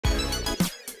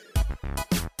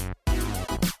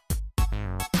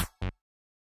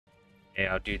Okay,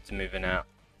 our dude's moving out.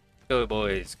 Go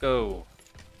boys, go!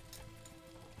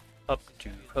 Up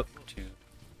to.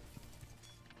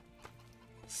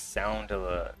 Sound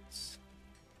alerts.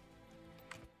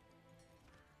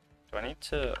 Do I need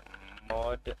to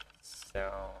mod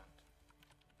sound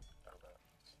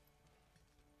alerts?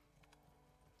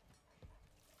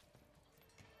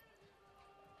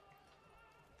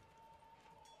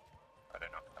 I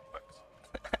don't know if that works.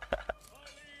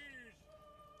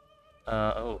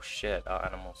 Oh shit, our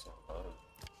animals are low.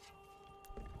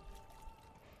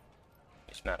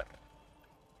 He's mad at me.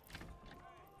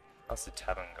 How's the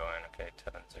tavern going? Okay,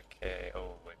 tavern's okay.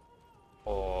 Oh, wait.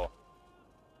 Oh.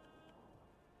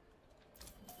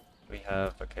 We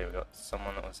got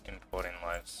someone that was importing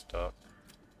livestock.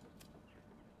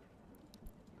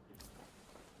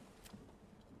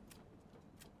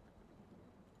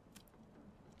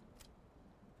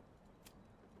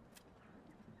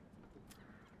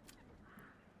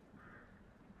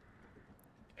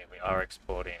 Okay, we are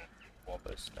exporting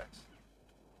warbow snacks.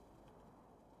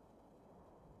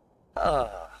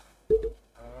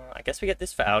 I guess we get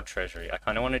this for our treasury. I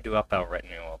kind of want to do up our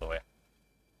retinue all the way.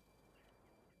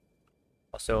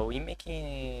 Also, are we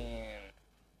making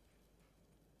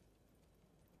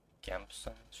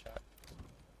Gamson shot?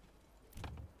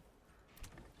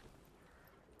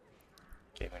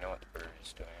 Okay, we know what the brewery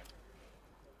is doing.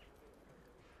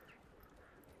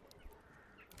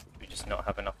 We just not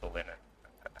have enough of linen.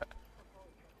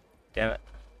 Damn it.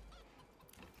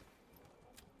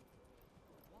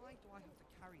 Why do I have to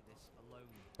carry this alone?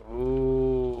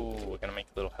 Ooh, we're gonna make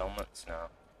little helmets now.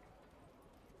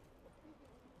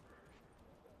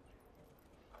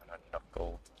 Oh, not enough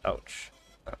gold. Ouch.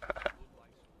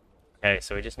 Okay,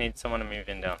 so we just need someone to move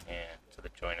in down here to the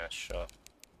joiner's shop.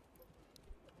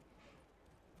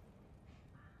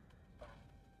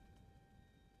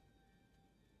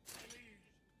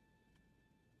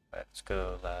 Let's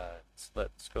go, lads.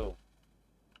 Let's go.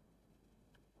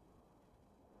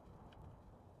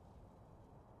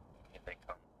 Here they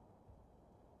come.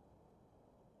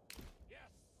 Yes,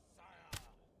 sire.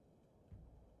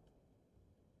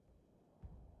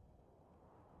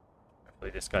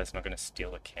 Hopefully this guy's not gonna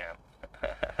steal a camp.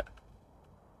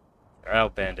 They're our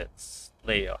bandits.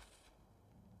 Lay off.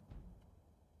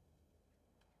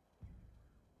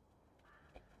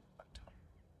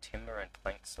 Timber and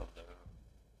planks are low.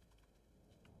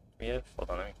 We have, hold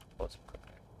on, let me pause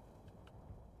quickly.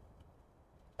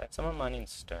 I had someone mining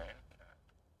stone.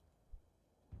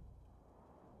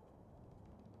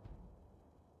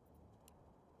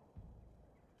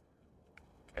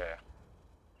 Okay.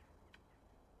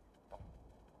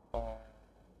 Do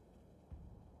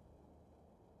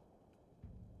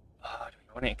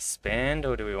we want to expand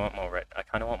or do we want more I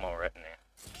kind of want more retinue.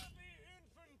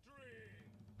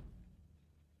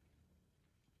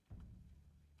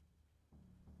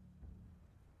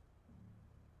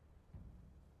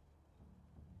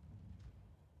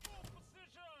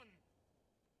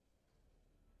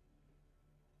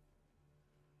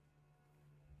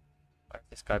 Why is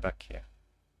this guy back here?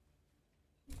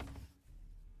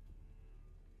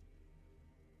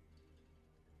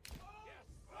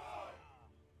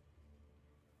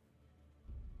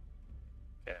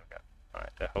 There we go.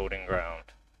 Alright, they're holding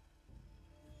ground.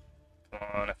 Come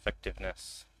on,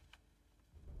 effectiveness.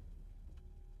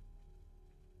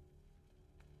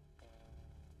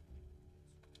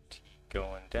 T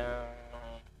going down.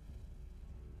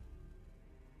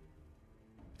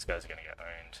 This guy's gonna get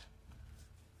owned.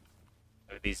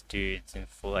 Look at these dudes in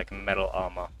full like metal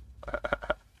armor.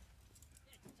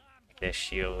 Their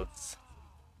shields.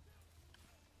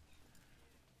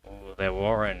 Ooh, they're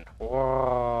warring.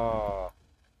 Whoa!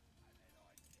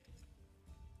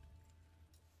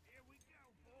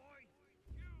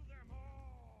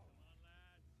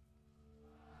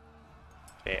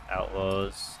 Okay,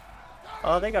 outlaws.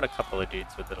 Oh, they got a couple of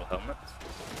dudes with little helmets.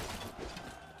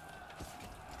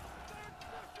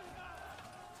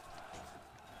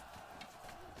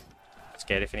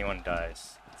 Scared if anyone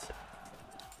dies.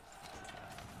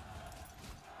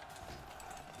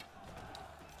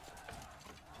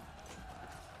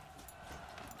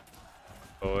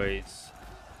 Boys.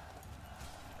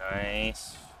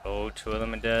 Nice. Oh, two of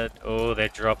them are dead. Oh, they're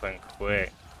dropping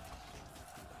quick.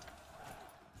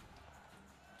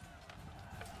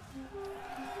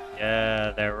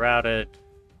 Yeah, they're routed.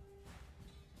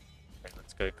 Okay,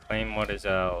 let's go claim what is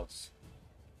ours.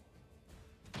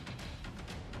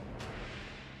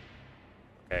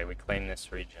 Okay, we claim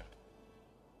this region.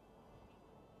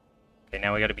 Okay,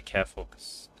 now we gotta be careful,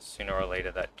 because sooner or later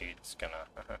that dude's gonna...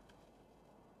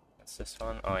 What's this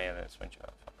one? Oh yeah, that's Winter.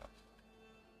 Yeah,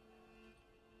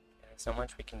 there's not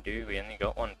much we can do, we only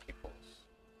got one peoples.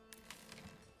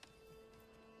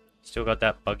 Still got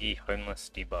that buggy homeless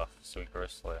debuff, so we grow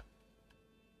slow.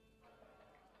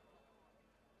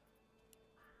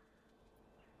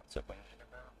 What's it whinging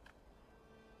about?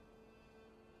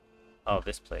 Oh,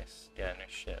 this place. Yeah, no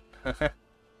shit. Okay.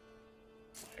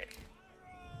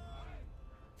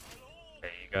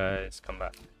 Okay, you guys come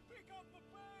back.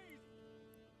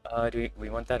 We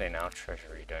want that in our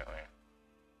treasury, don't we?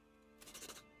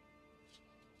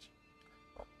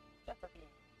 Oh, pepper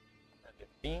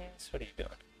beans, what are you doing?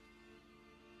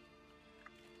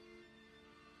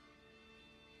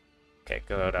 Okay,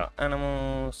 got our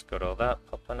animals, got all that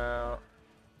popping out.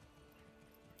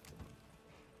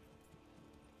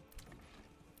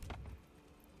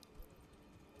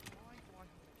 Why do I have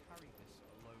to carry this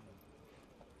alone?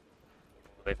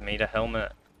 They've made a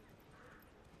helmet.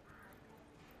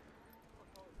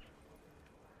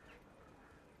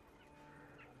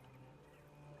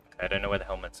 Okay, I don't know where the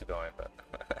helmets are going, but...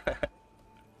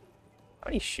 How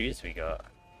many shoes we got?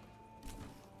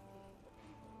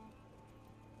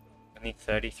 I need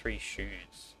 33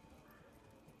 shoes.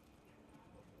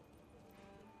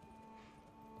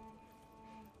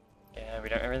 Yeah, we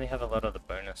don't really have a lot of the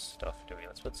bonus stuff, do we?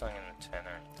 Let's put something in the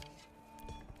tenner.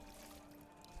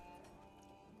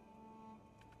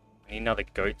 We need another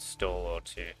goat stall or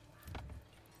two.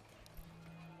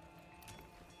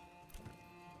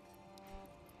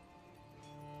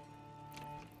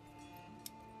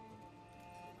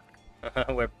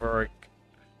 We're broke.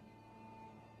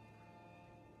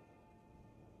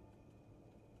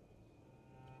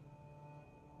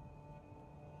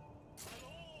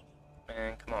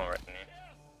 Man, come on, retinue.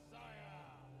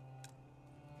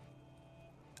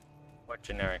 What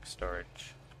generic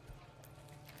storage?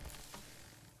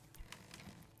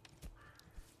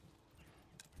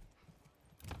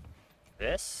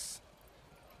 This?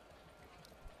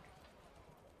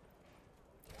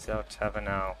 It's our tavern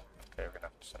now. Okay, we're gonna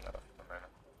have to send that off for a minute.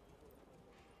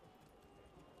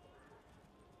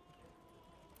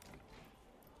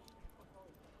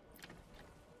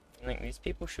 I think these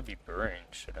people should be brewing,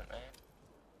 shouldn't they?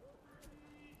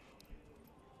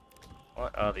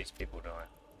 What are these people doing?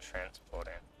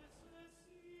 Transporting.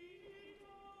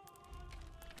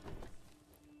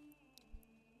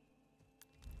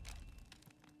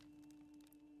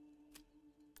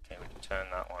 Okay, we can turn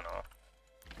that one off.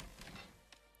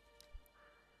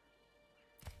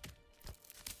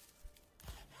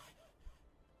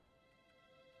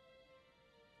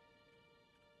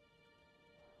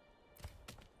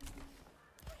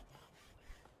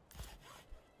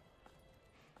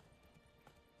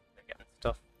 They're getting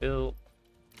stuff built.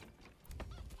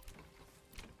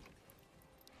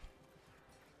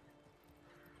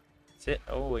 That's it.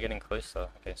 Oh, we're getting closer.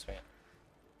 Okay, sweet.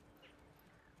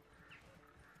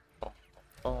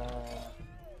 Oh,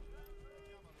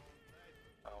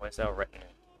 where's our retinue?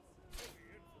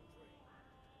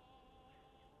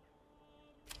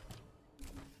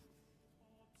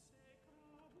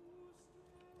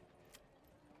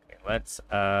 Okay, let's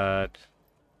add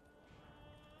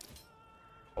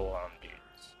full arm dudes.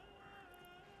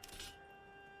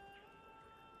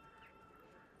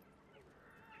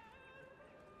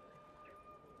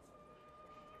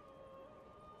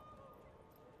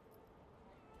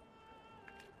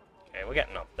 Okay, we're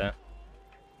getting up there.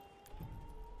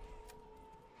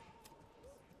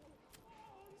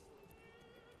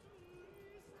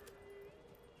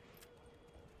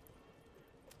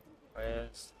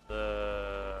 Where's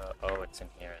the... Oh, it's in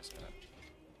here, isn't it?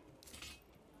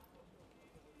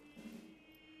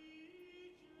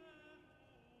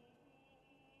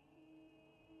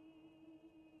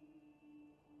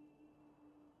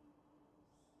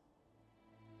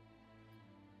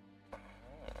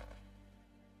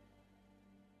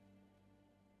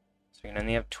 So we can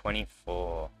only have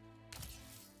 24.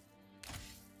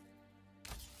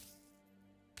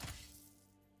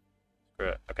 Screw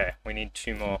it. Okay, we need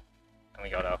 2 more. And we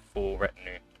got our full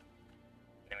retinue.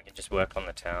 Then we can just work on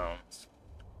the towns.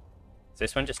 So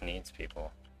this one just needs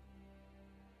people.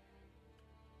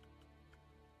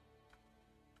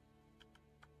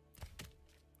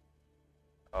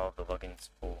 Oh, the login's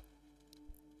full.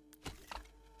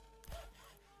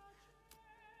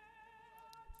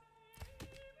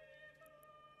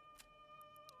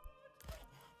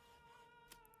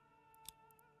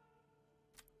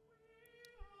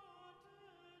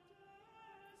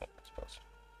 Oh, that's close.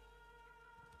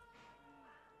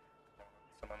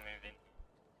 Someone move in.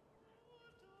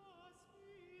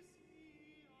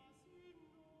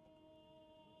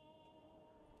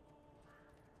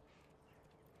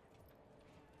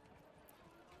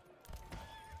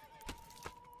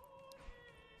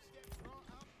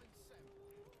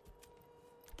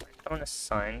 someone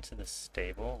assigned to the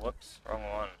stable? Whoops, wrong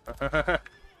one.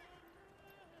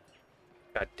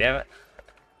 God damn it.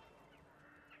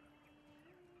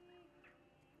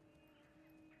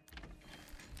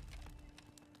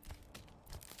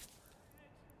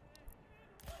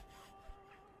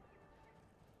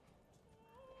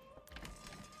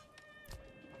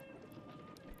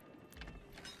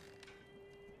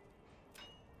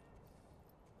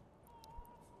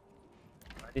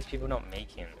 Why are these people not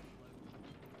making?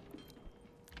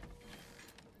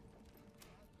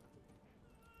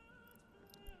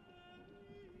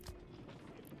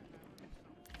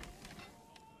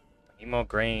 Need more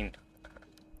grain.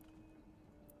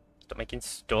 Stop making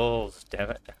stalls,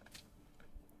 damn it. Am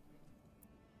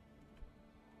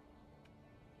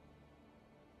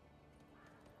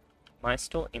I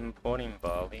still importing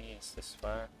barley? Is this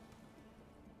why?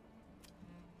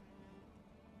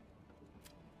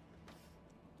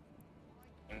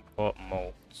 Import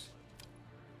malt.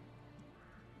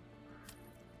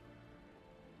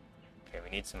 Okay, we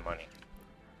need some money.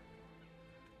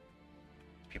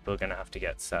 People are gonna have to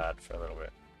get sad for a little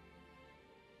bit.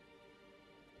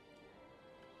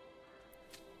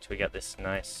 Till we get this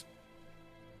nice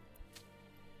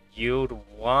yield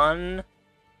 1.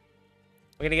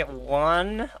 We're gonna get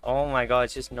 1? Oh my god,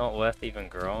 it's just not worth even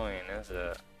growing, is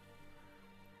it?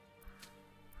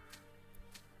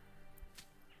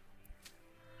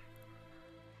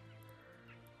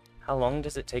 How long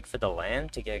does it take for the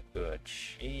land to get good?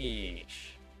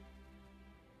 Sheesh.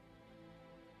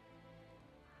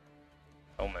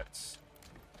 Helmets.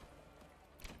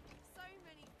 So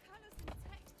many colours and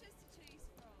textures to choose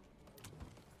from.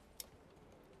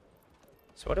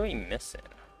 So what are we missing?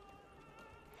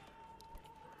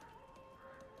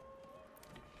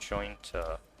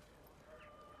 Jointer.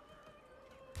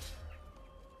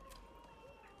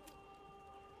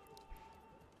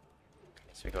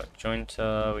 Okay, so we got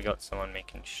jointer, we got someone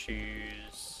making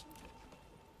shoes.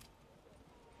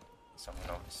 Someone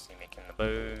obviously making the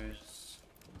bows.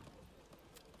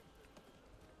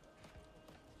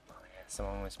 Oh yeah,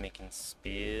 someone was making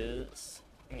spears.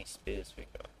 How many spears we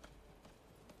got?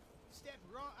 Step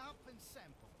right up and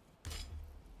sample.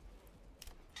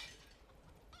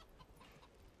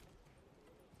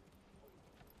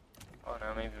 Oh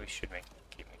no, maybe we should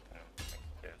keep making them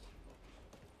spears.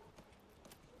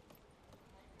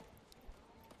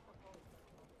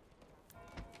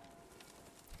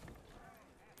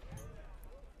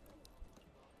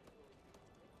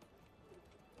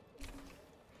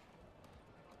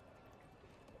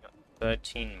 Got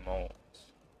 13 molds.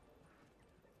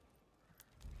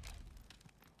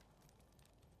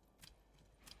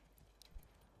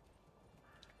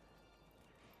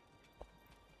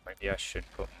 Maybe I should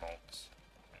put molds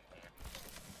in here.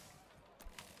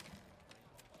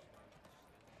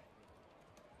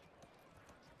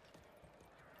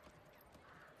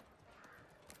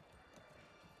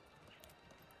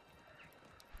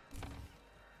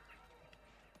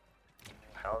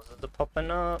 Houses are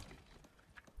popping up.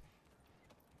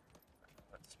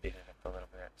 Let's speed it up a little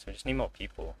bit. So we just need more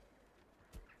people.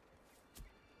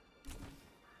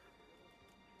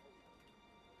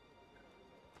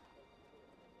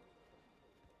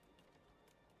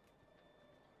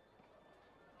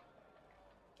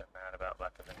 Get mad about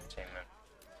lack of entertainment.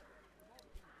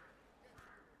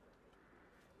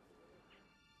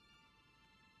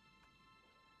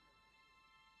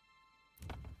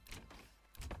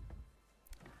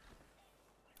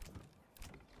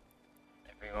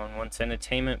 Everyone wants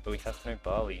entertainment, but we have no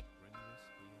barley.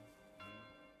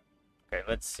 Okay,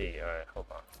 let's see. Alright, hold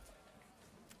on.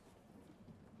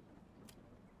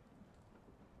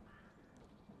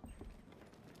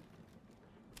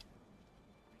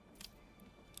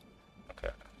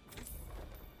 Okay.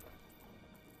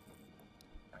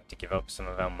 I have to give up some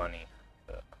of our money.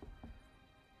 But...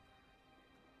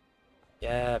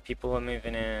 yeah, people are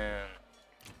moving in.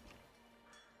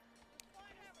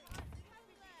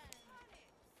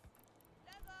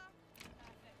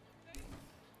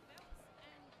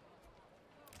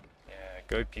 Yeah,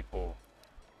 go people.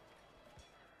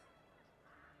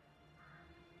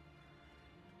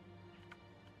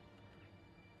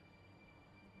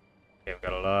 Okay, we've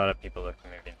got a lot of people that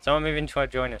can move in. Someone move into our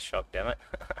joiner's shop, damn it.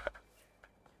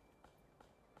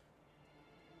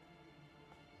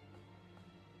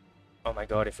 Oh my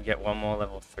god, if we get one more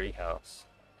level 3 house.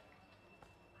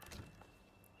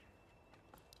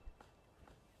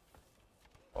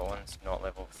 Well, one's not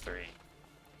level 3.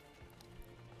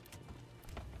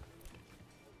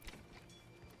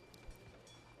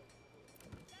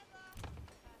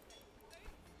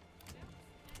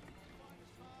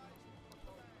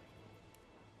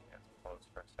 Let's pause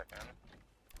for a second.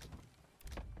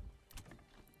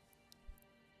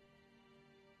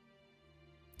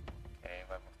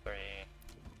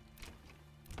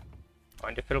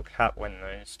 wonder if it'll cap when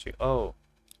those two... Oh!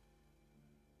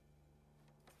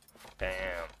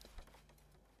 Damn.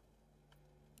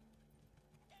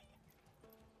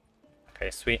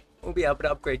 Okay, sweet. We'll be able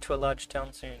to upgrade to a large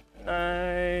town soon.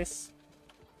 Nice!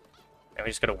 And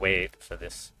we just gotta wait for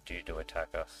this dude to attack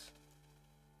us.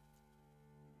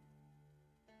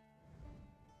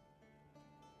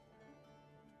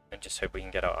 And just hope we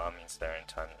can get our armies there in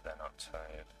time that they're not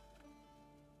tired.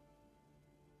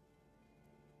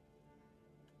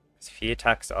 If he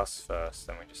attacks us first,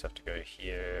 then we just have to go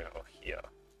here or here.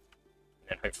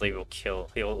 And hopefully we'll kill...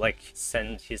 He'll, like,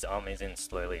 send his armies in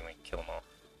slowly and we can kill them off.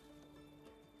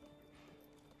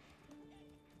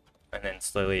 And then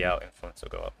slowly our influence will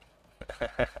go up.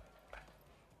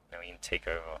 Then we can take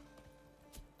over.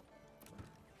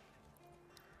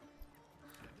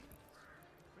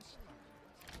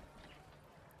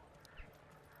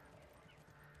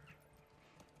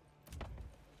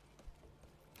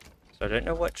 So I don't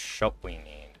know what shop we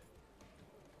need.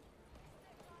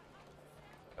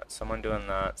 Got someone doing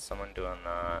that, someone doing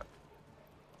that.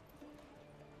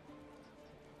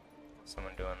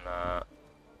 Someone doing that.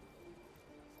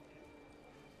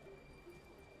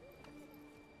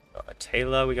 Got a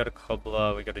tailor, we got a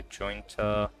cobbler, we got a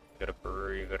jointer, we got a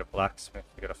brewery, we got a blacksmith,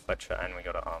 we got a fletcher, and we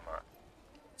got an armorer.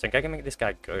 So I think I can make this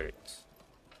guy goats.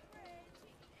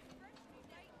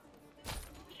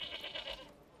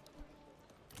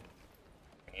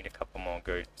 We need a couple more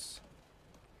goats.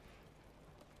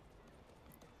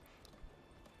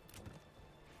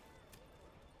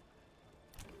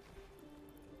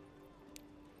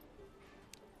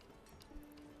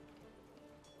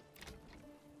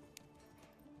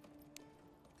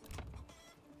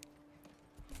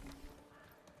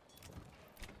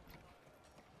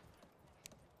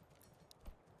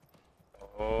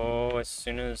 Oh, as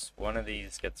soon as one of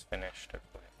these gets finished,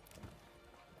 hopefully.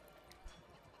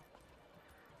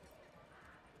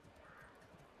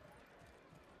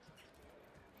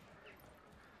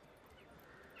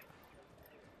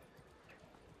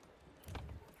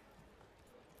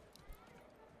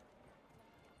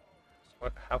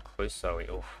 What? How close are we?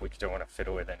 Oh, we don't want to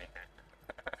fiddle with anything.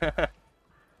 This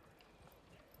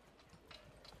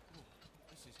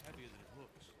is heavier than it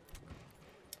looks.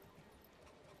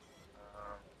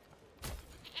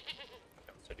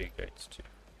 I also do goats too.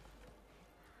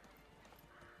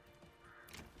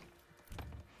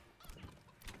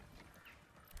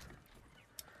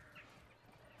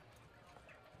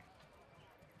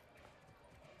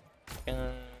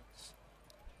 Chickens.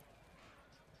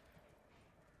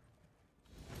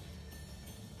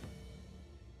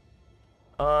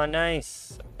 Oh,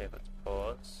 nice. Okay, let's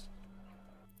pause.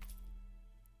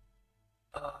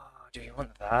 Oh, do we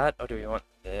want that or do we want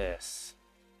this?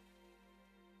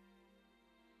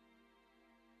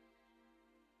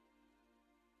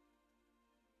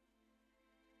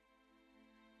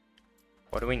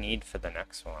 What do we need for the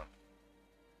next one?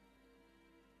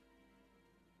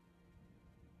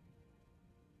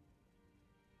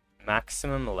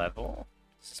 Maximum level?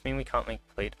 Does this mean we can't make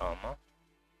plate armor?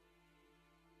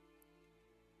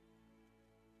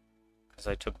 Because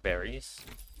I took berries.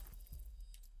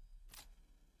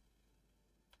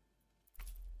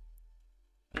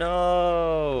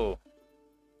 No!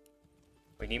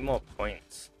 We need more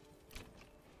points.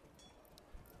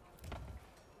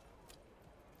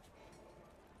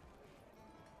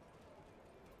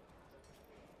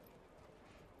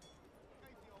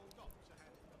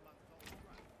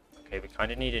 Okay, we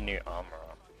kind of need a new armor.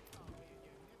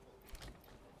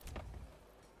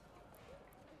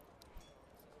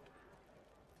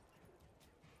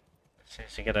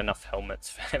 As to get enough helmets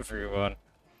for everyone.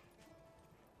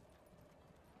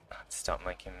 Let's start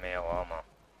making male armor.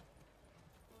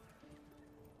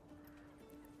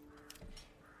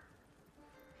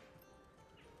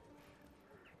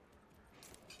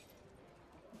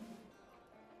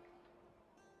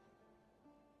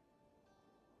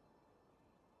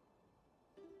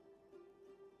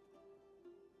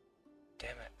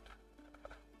 Damn it.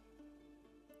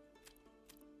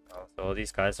 Oh, so all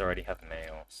these guys already have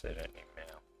mail, so they don't need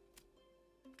mail.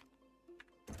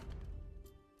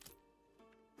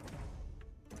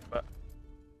 What?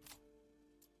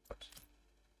 Oops.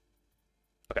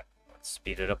 Okay, let's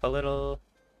speed it up a little.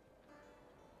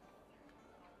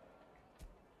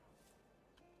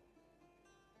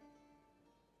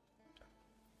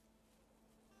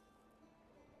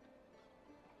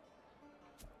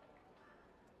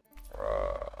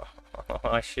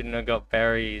 I shouldn't have got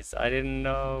berries. I didn't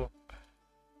know.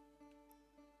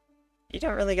 You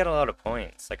don't really get a lot of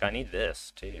points. Like, I need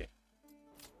this, too. Look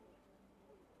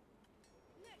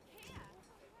here.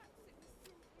 Perhaps it was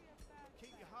simply a bad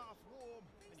Keep your hearth warm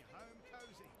and your home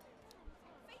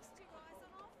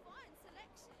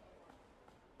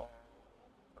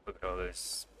before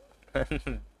those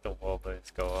the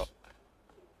wobblers go up.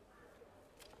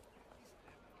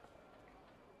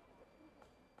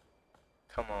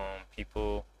 Come on,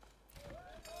 people.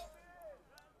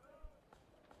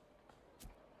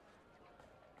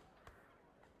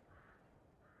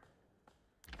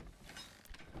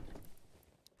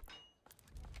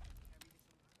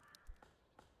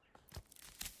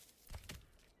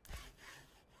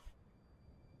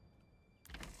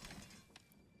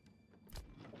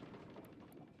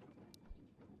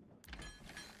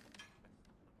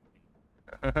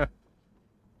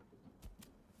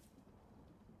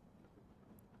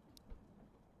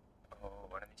 Oh,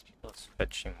 one of these people is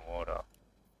fetching water.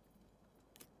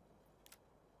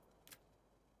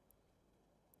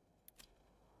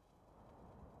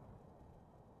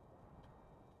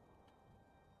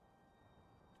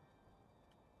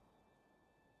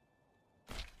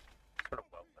 Sort of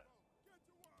well there.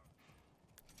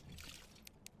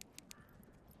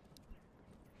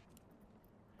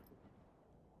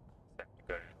 So I have to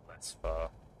go less far.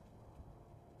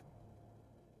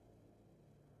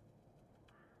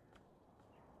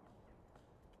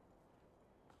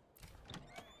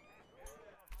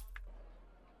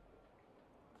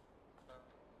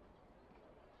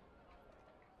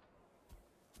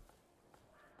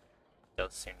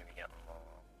 Does seem to be getting more.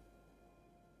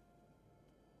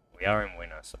 We are in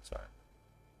winter, so it's fine.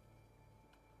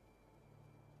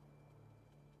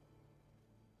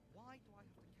 Why do I have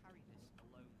to carry this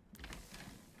alone?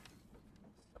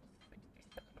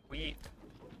 We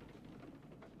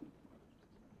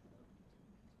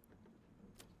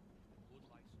Would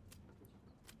like something good.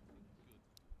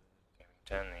 can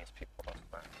turn these people off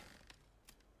now.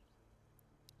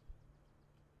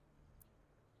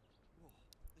 Whoa,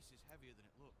 this is heavier than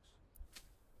it looks.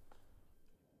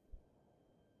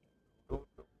 Ooh.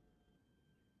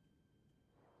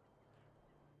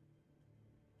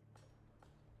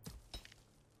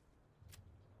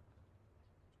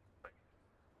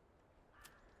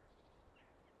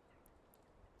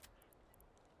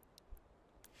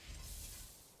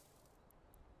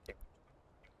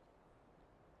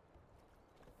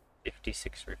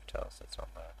 56 roof tiles, that's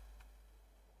not bad.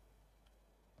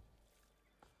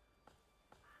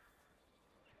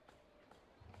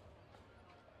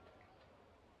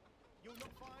 You'll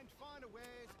not find finer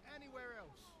wares anywhere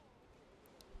else.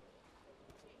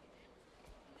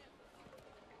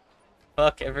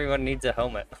 Fuck, everyone needs a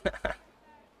helmet. As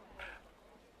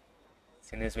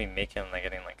soon as we make them, they're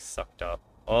getting like sucked up.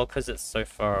 All because it's so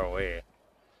far away.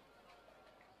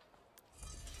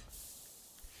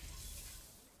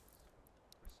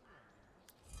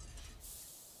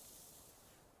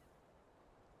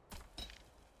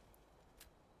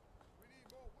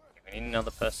 We need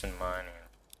another person mining.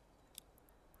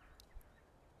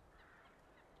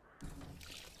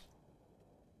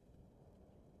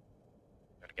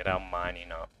 Gotta get our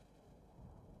mining up.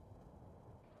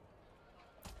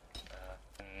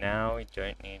 For now, we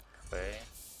don't need clay.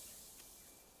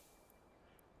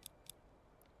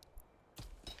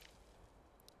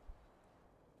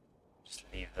 Just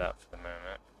leave that for the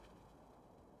moment.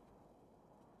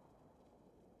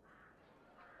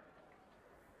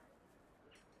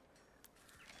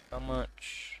 How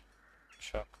much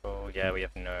charcoal? Yeah, we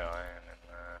have no iron in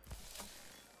there.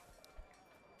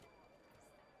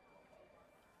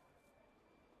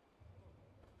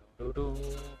 Doo-doo.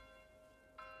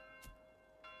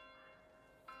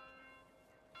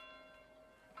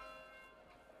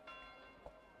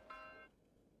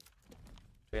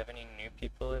 Do we have any new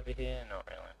people over here? Not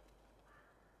really.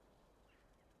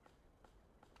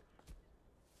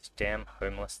 It's damn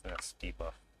homelessness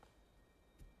debuff.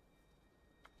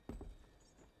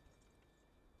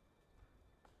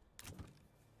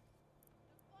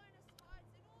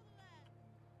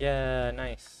 Yeah,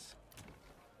 nice.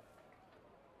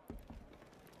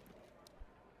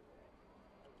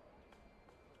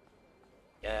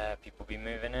 Yeah, people be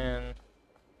moving in.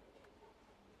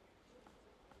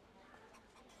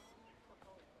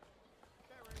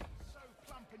 Berries so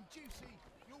plump and juicy,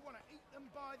 you'll want to eat them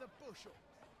by the bushel.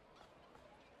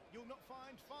 You'll not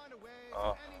find finer wares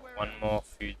Oh, anywhere one else. more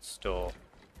food store.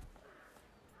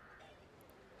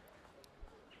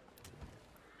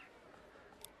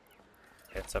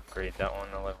 Let's upgrade that one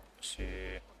to level 2.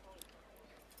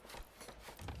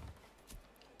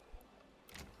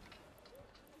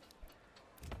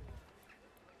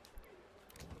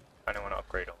 I don't want to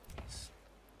upgrade all these.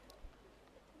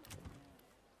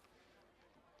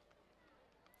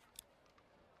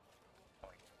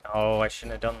 Oh, I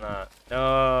shouldn't have done that.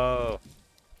 No!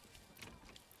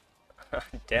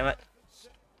 Damn it.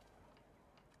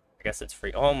 I guess it's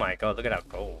free. Oh my god, look at our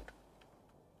gold.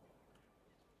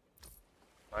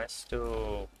 I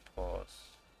still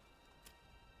pause?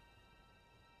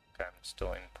 Okay, I'm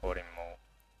still importing more.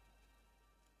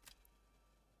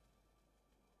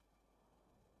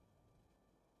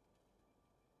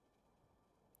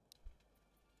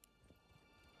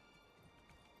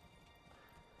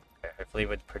 Okay, hopefully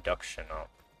with production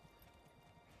up,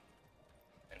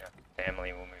 and our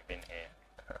family will move in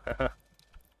here.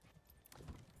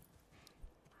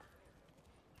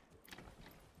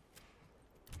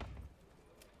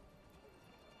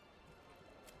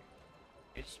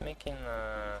 Who's making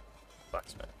the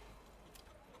blacksmith?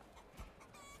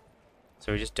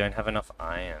 So we just don't have enough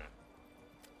iron.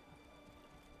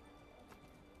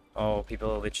 Oh,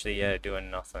 people are literally, yeah, doing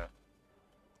nothing.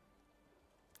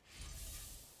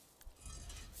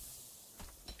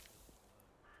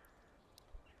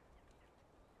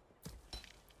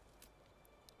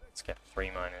 Let's get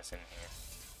 3 miners in here.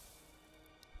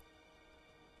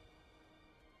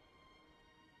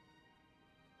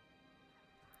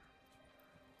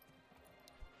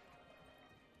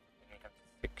 And we have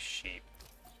 6 sheep.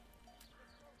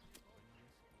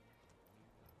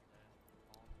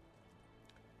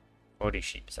 40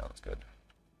 sheep sounds good.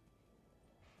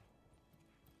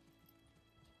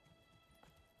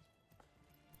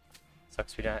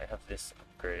 Sucks we don't have this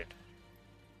upgrade.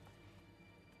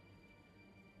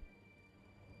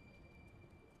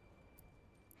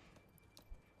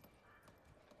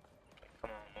 Come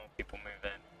on, more people move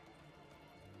in.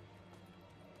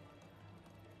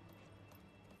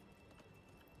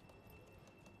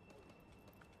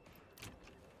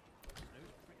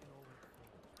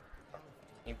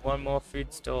 Need one more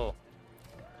food store.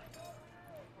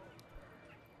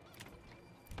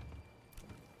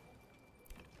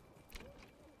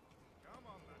 Come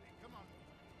on, laddie, come on.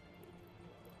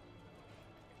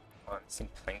 Oh, I'm seeing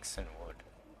planks and wood.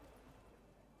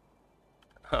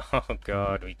 Oh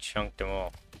god, we chunked them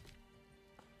all.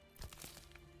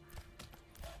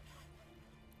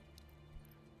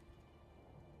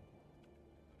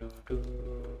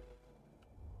 Doo-doo.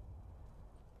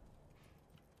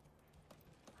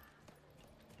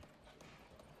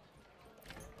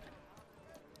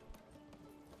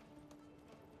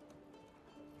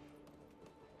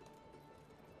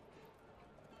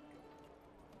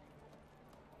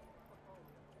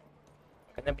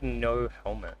 Can there be no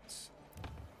helmets?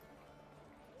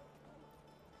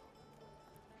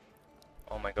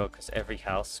 Oh my god, because every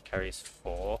house carries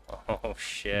 4? Oh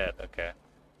shit, okay.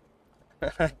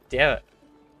 Damn it.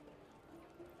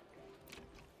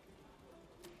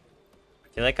 I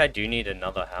feel like I do need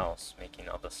another house making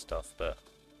other stuff, but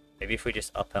maybe if we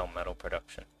just up our metal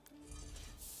production.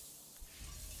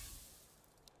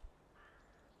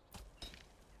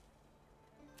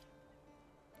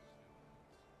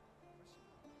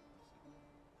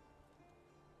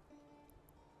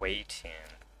 Waiting.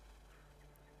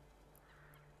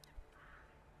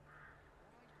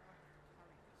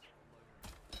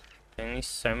 Only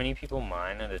so many people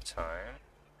mine at a time.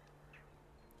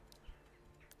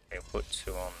 Okay, put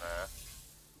 2 on there.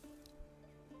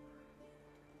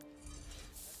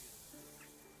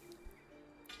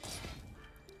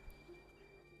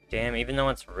 Damn, even though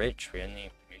it's rich, we only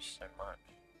produce so much.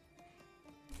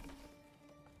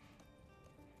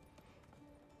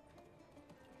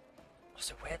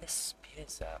 So where are the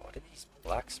spears at? What are these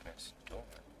blacksmiths doing?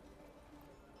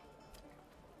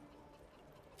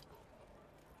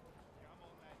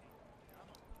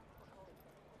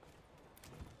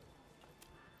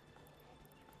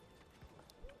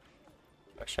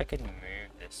 Wish I could move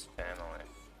this family.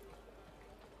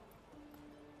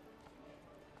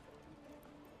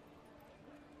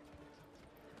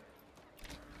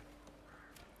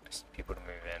 Just people to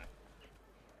move in.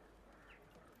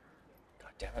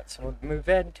 God damn it, someone move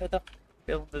into the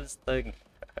builder's thing.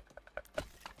 I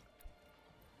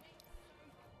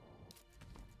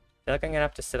feel like I'm gonna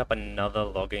have to set up another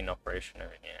logging operation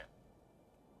over here.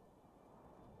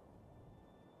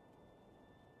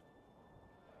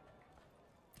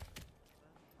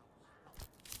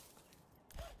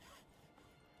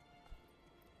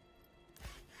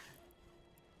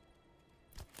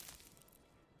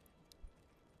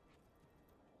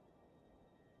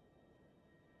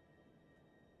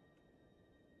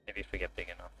 Maybe if we get big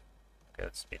enough. Okay,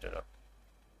 let's speed it up.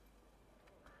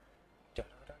 Da,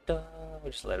 da, da, da.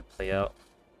 We'll just let it play out.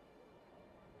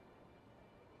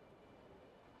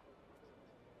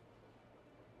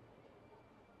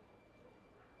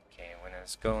 Okay, when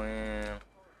it's going.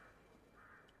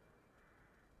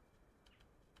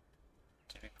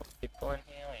 Did we put people in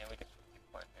here? Yeah, we did put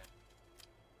people in here.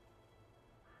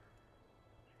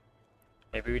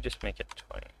 Maybe we just make it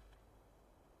 20.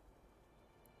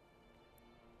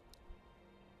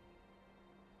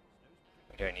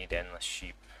 don't need endless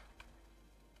sheep.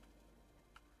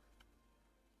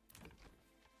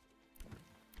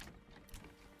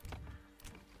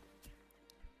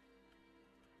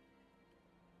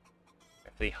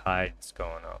 Hopefully hide's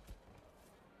going up.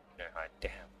 No hide,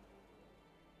 damn.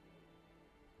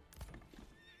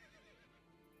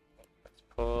 Let's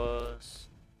pause.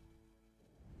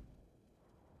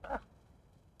 Ah.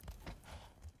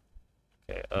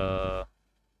 Okay, now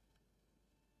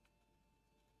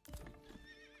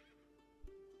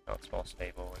it's more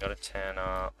stable. We got a 10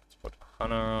 up. Let's put a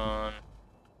hunter on.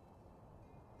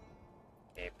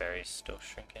 Okay, berry's still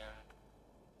shrinking.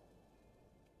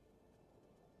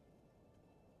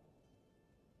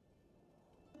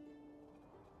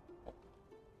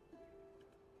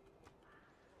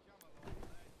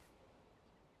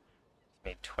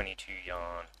 Made 22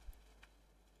 yarn.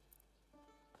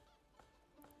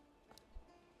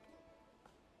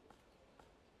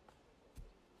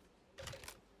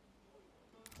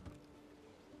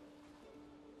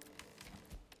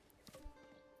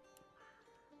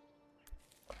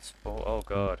 That's full. Oh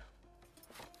god.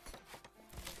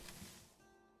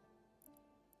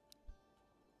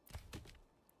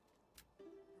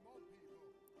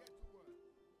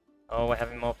 Oh, we're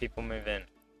having more people move in.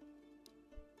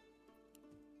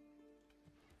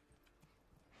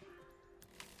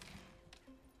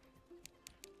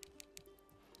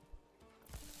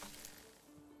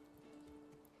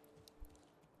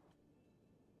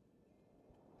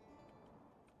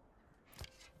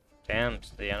 Damn,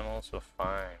 so the animals were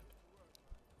fine.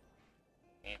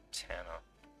 Need Tanner.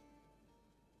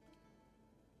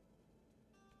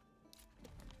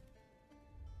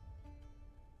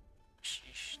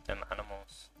 Sheesh, them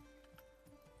animals.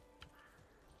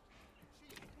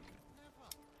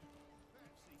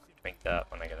 Make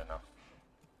that when I get enough.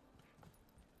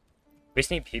 We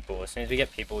just need people. As soon as we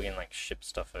get people, we can like ship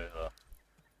stuff over.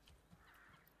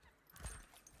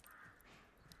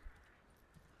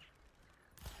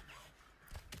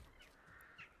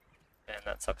 And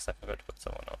that sucks, I forgot to put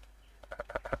someone on.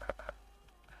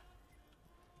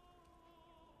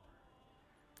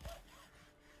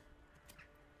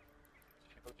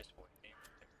 People just waiting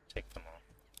to take them on.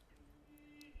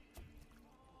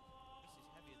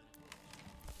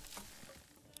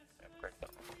 Yeah, break that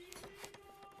one.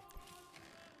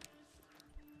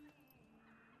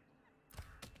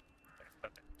 Okay,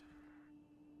 perfect.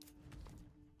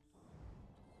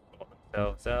 Sort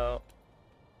themselves out.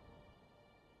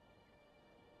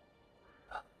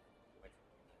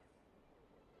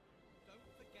 Don't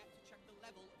forget to check the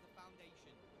level of the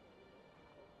foundation.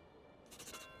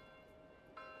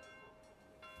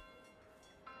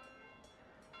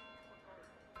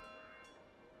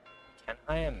 Can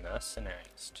hire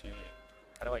mercenaries too.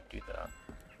 How do I do that?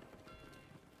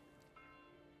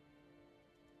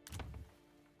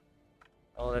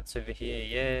 Oh, that's over here.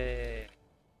 Yay!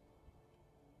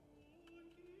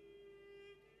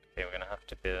 Okay, we're gonna have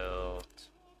to build.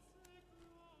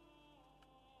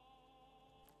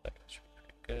 That should be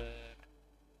pretty good.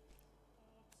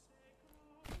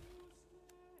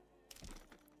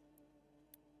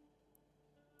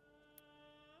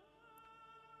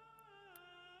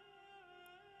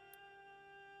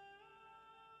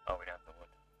 Oh, we don't have the wood.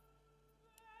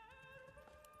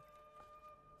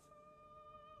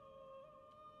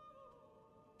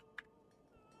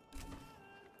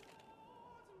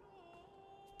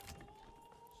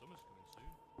 Summer's coming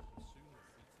soon. And soon we're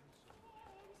eating summer.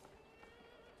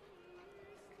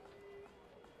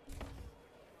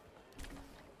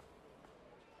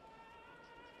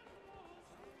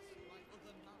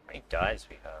 How many dyes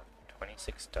we have?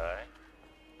 26 dye.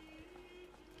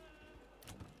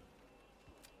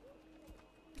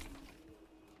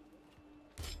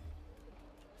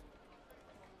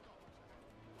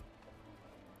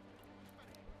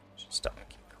 Should start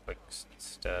making quicks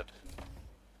instead.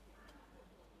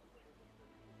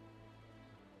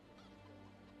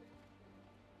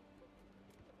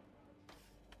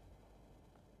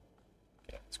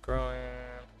 Okay, it's growing.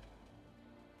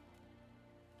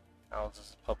 Houses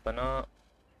is popping up.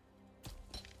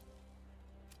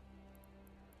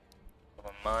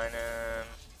 We're mining.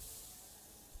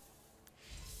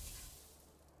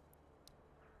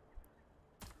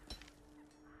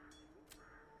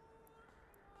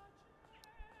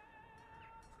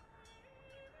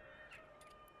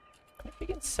 I wonder if we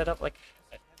can set up like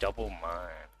a double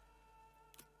mine.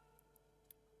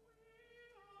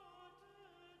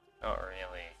 Not really.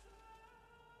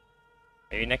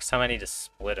 Maybe next time I need to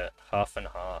split it, half and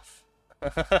half.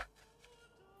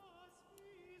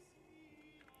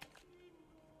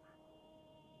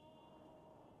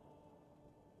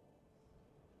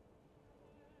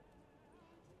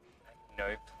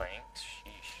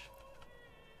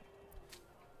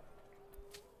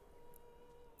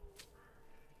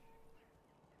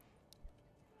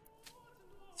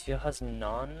 Still has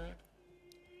none?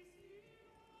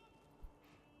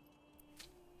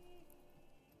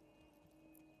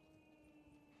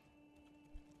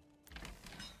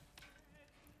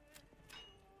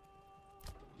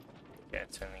 Yeah,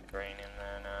 it's only green in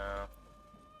there now.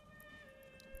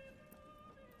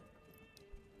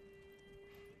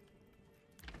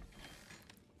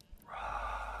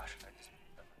 Should I just...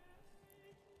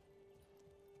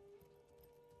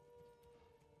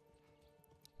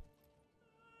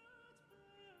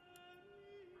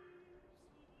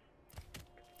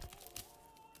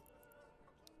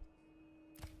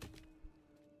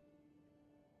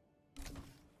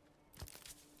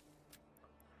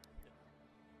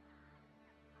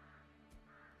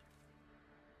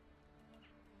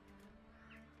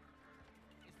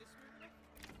 Is this smooth enough?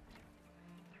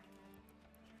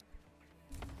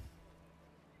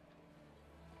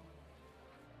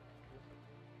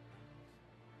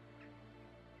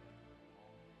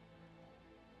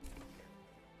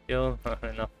 Still not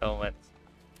enough helmets.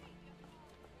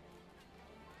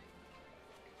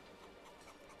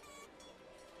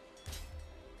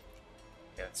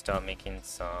 Yeah, let's start making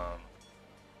some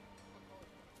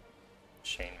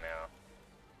chainmail.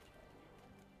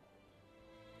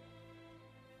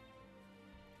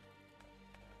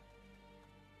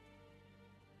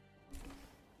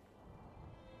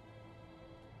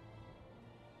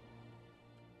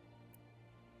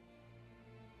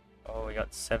 Oh, we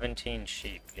got 17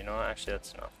 sheep. You know what? Actually,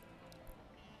 that's enough.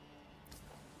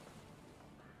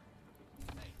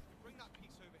 Hey, bring that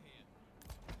piece over here.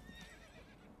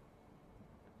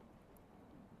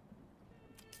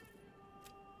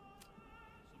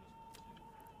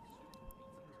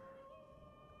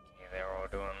 Okay, they're all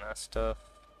doing that stuff.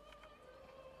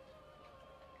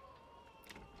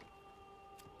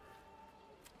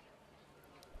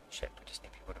 Shit, we just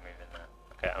need people to move in there.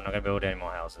 Okay, I'm not gonna build any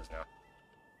more houses now.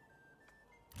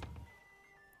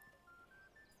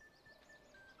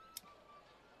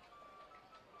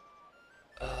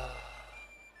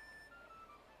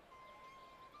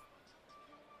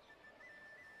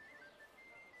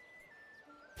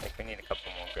 I think we need a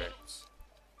couple more goats.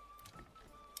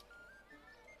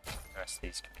 The rest of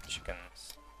these can be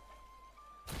chickens.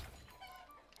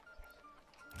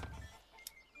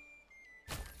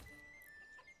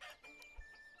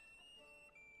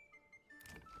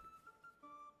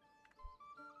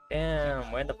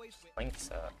 Damn, where the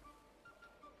planks at?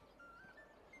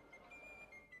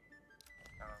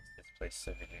 How's this place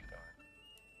so video going?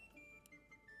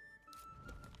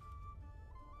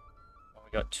 Oh,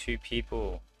 we got 2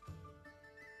 people.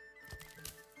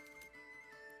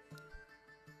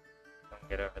 I'll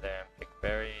get over there and pick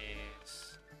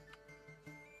berries.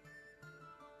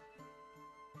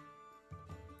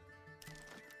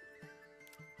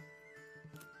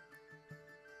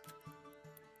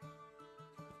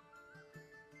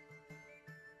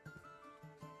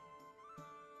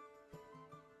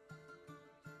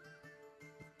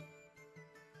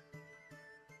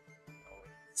 Oh,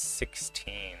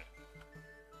 16.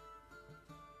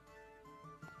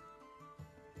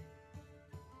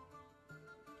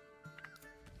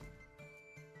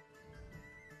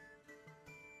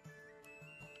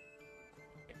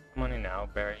 Come on in now,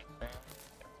 berry thing.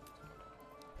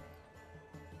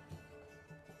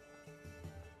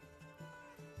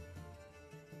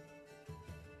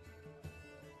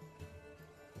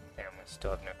 Damn, we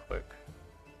still have no cloak.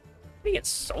 Where do you get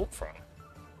salt from?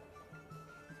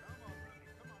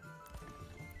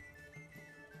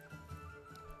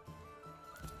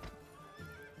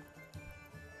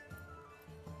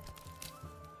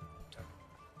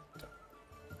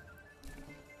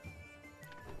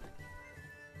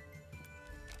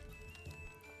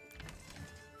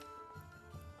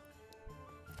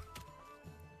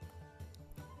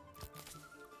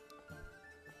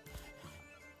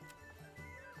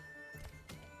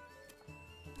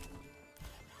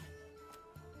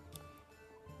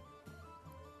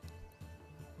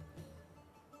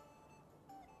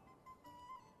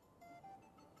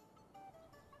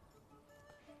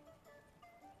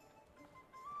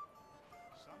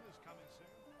 Summer's coming soon.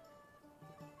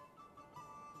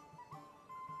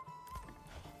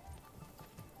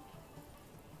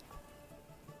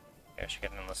 Yeah, I should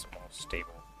get in a small stable.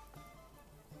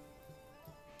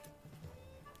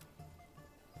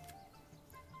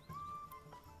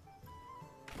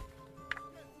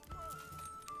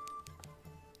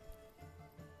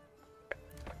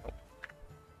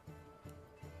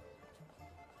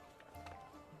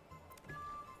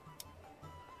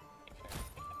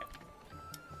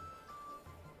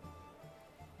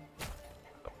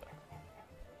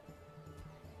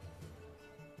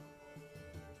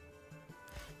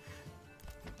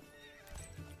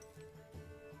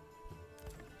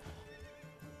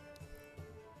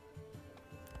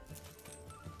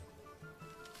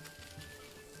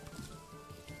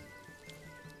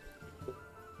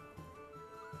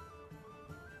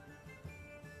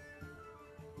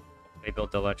 They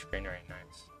built a large greenery,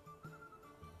 nice.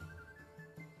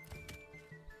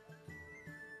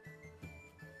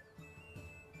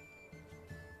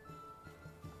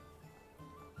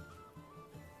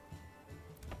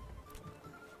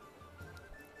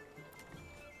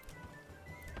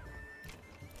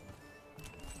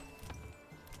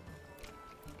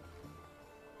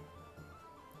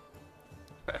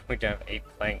 We don't have 8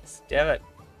 planks. Damn it!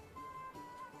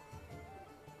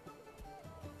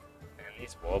 Man,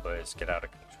 these warbirds get out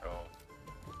of control.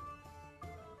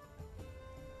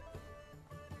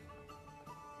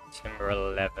 Timber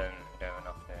 11, we don't have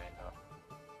enough there either.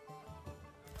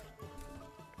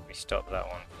 We stop that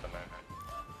one for the moment.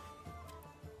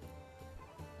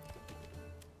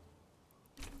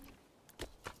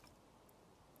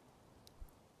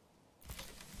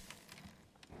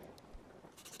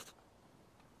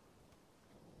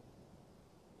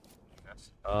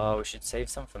 Oh, we should save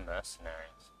some for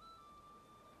mercenaries.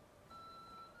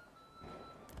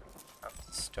 I'm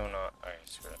still not. Oh,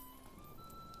 screw it.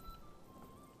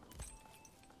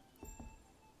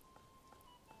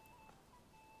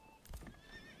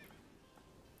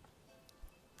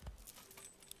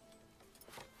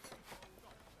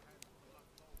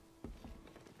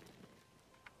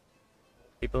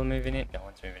 People are moving in. No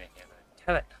one's moving in here though.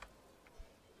 Tell it.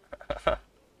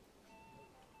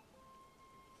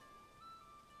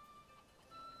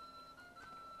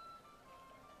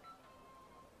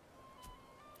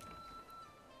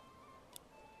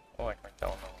 Oh, I can make that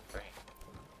one level 3.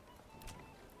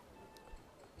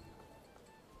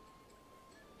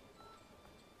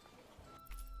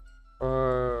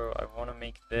 Oh, I want to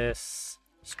make this.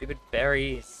 Stupid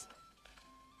berries.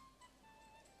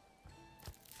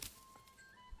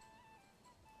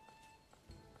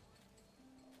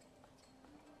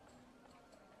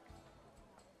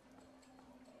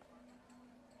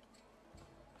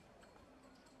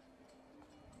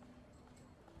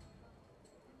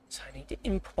 So I need to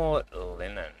import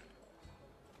linen.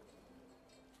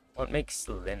 What makes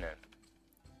linen?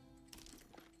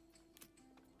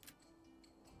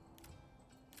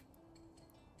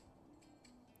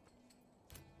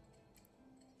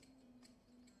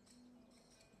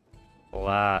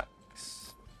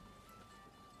 Flax.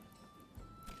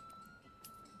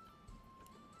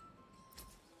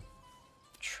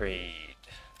 Trade.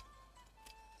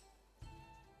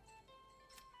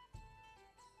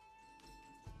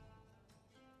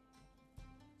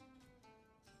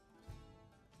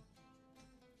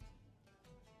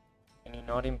 Can you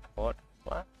not import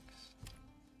flax?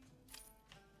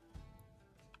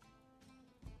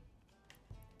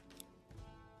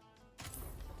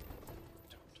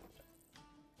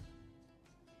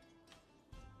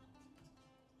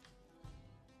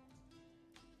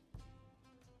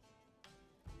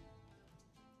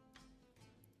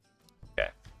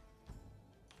 Okay.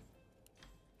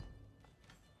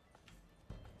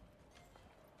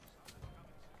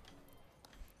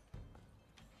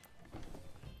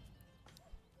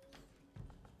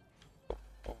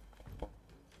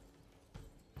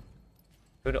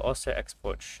 Could also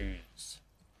export shoes.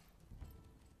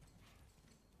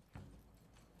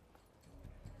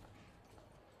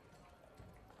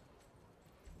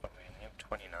 Oh, we only have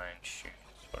 29 shoes.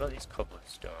 What are these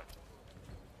cobblers doing?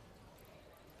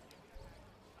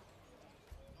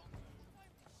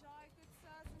 Shy, good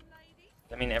sirs and ladies.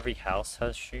 I mean, every house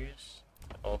has shoes.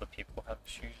 All the people have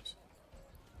shoes.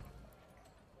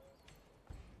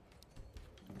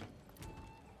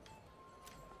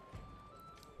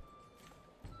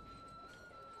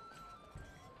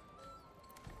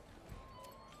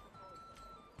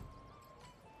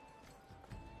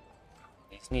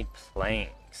 These need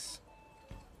planks.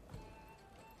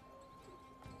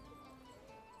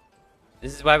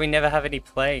 This is why we never have any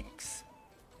planks.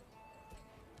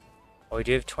 Oh, we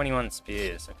do have 21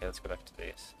 spears. Okay, let's go back to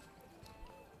these.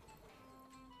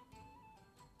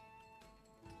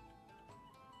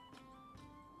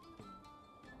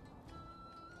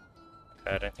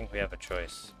 Okay, I don't think we have a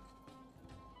choice.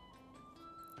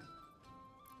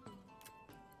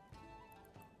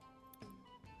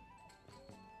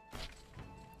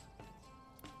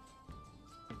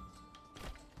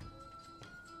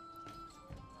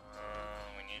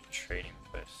 We need a trading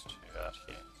post too out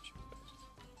here.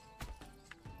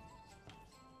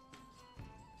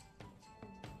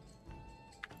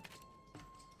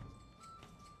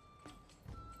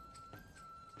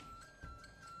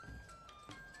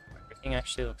 Everything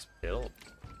actually looks built.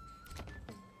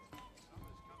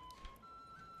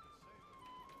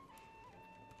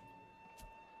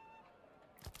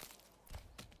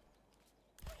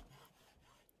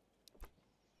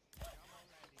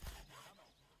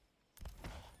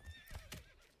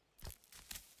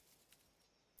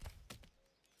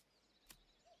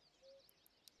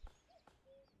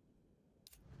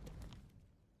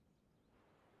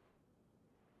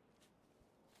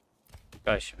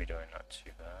 Guys should be doing not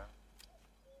too bad.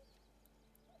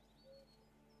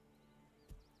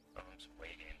 Someone's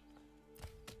waiting.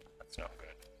 That's not good.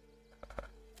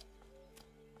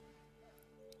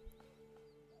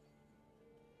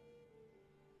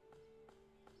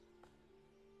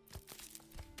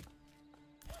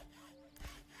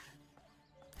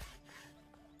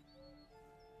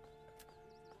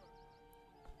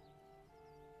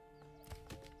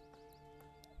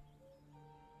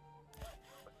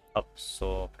 Up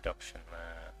saw production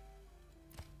there.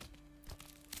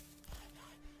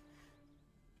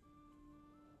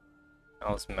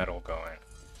 How's metal going?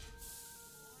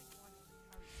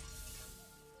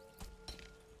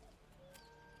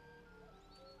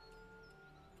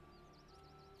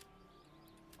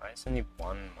 Why is only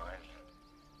one mining?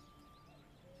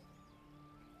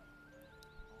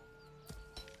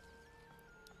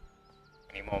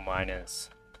 Any more miners?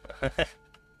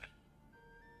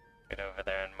 Get over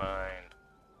there and mine.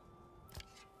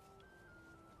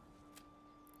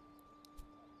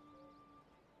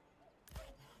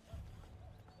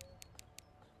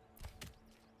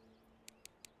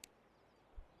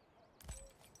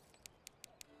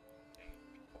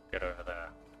 Get over there.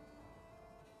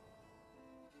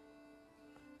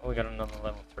 Oh, we got another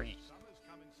level 3.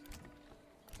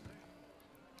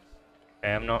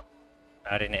 Okay, I'm not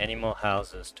adding any more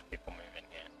houses to people moving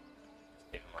here.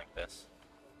 Just leave them like this.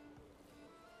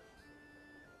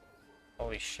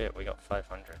 Holy shit, we got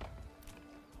 500.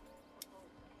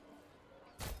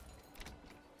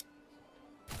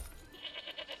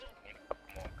 Need a couple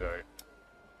more go.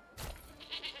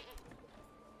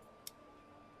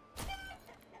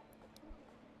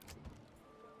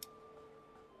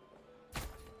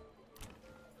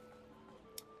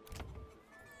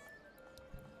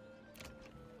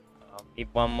 I'll need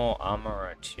one more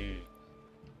armorer too.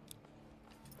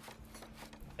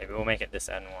 Maybe we'll make it this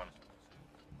N1.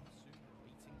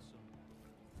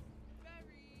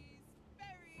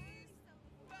 Berries,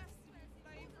 best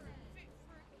flavour and fit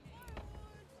for a kid.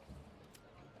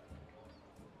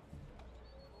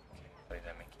 Hopefully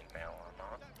they're making mail or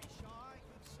not. Don't be shy,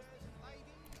 good sirs and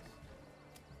ladies.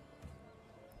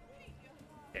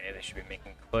 Okay, they should be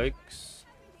making cloaks.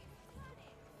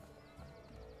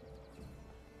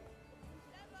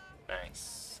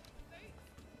 Nice.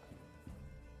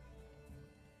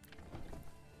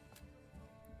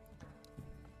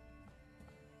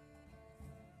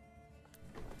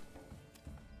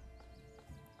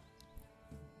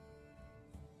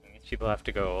 These people have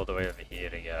to go all the way over here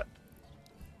to get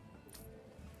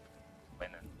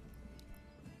linen.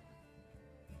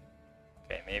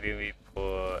 Okay, maybe we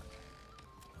put...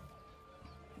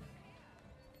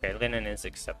 Okay, linen is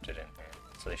accepted in here,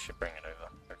 so they should bring it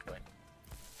over quickly.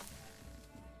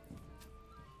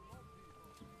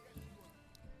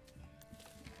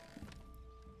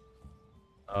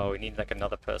 Oh, we need like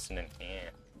another person in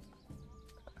here.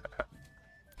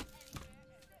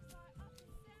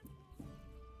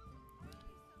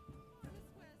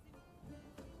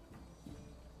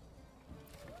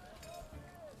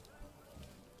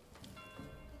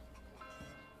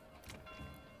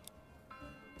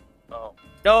 Oh,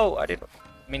 no, I didn't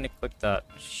mean to click that.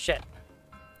 Shit.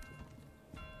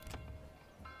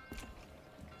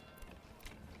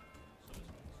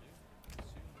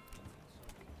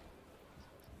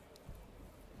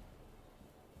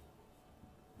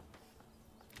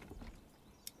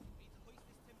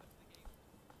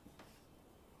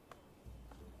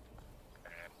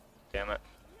 Damn it.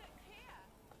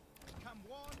 Come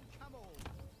one, come all.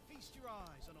 Feast your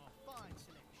eyes on our fine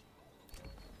selection.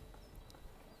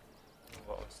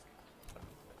 What was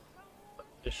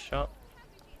this shop?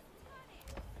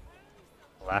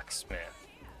 Blacksmith.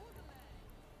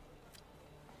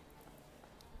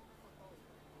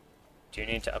 Do you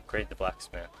need to upgrade the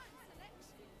blacksmith?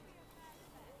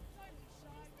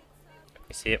 If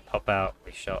we see it pop out,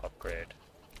 we shall upgrade.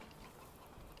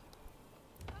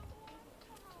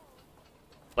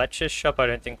 Fletcher's shop I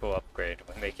don't think we'll upgrade.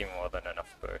 We're making more than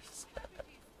enough bows.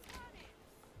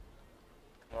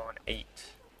 Come on, 8.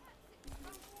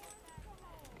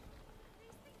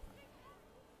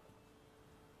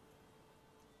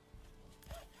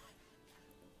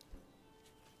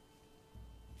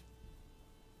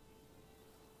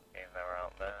 Okay, they're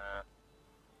out there.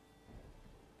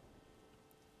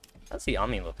 How's the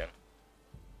army looking?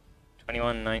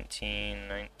 21, 19,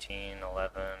 19,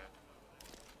 11.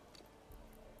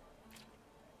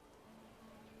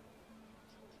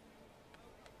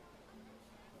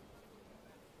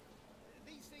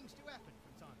 These things do happen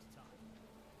from time to time.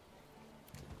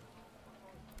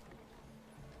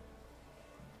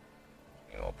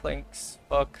 Any more planks?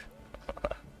 Fuck.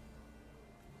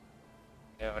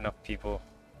 We have enough people.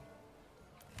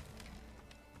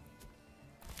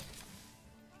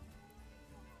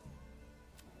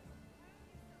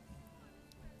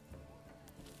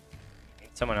 Need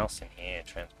someone else in here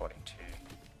transporting too.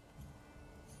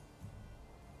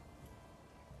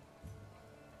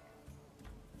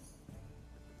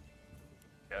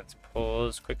 Okay, let's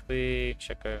pause quickly,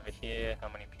 check over here. How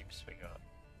many peeps we got?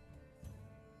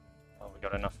 Oh, we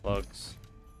got enough logs.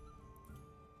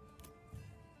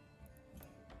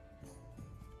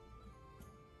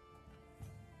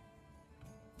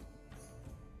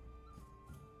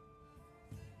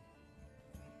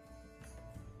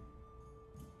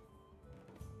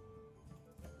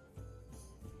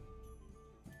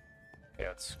 Okay,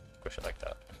 let's squish it like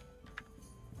that.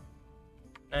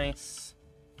 Nice.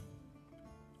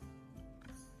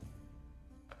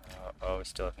 Oh, we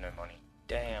still have no money.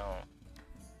 Damn.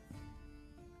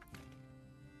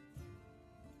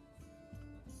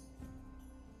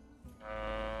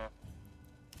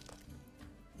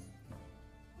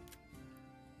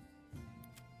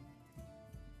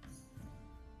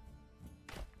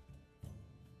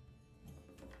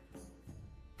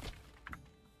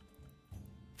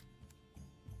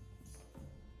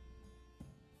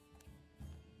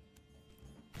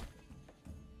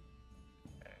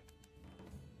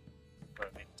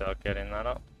 Let me start getting that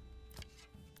up.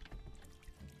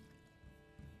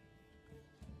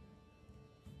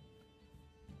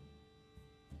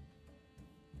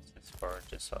 This is forage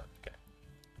this side, okay.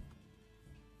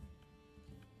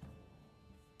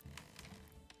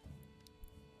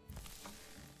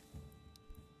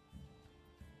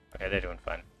 Okay, they're doing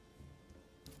fine.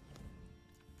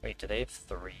 Wait, do they have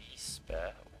 3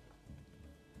 spare?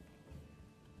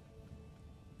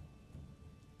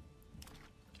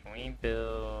 Can we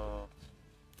build...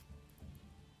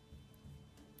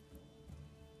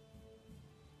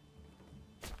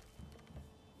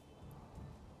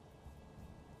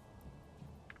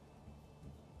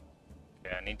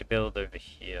 Okay, I need to build over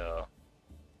here.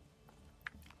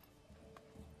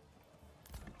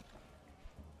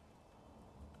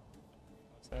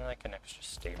 Isn't there like an extra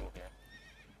stable here?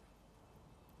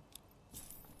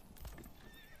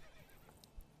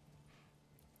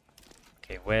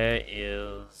 Okay, where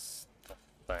is the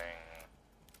thing?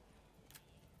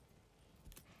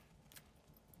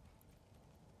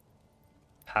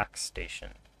 Pack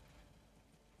station.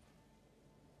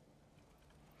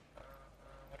 I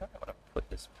don't know where to put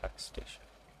this pack station.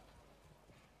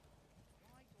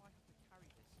 Why do I have to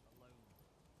carry this alone?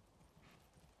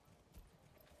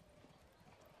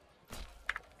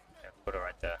 Yeah, put it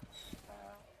right there. Fresh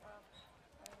start for me,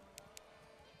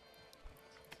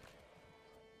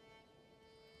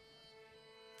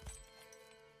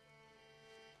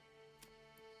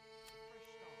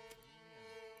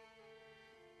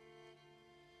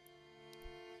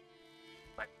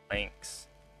 My planks.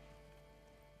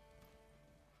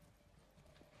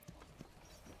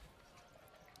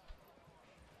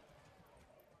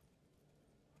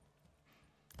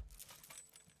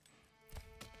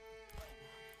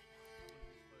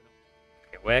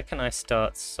 Okay, where can I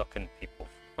start sucking people?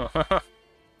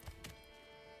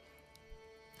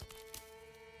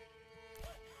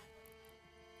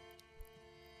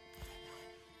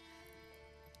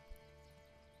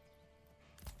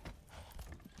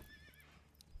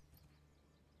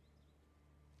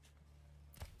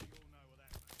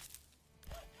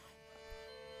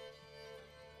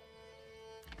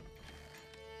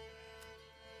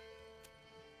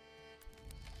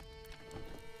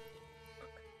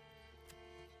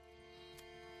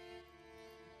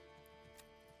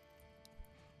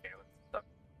 Okay, let's start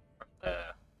from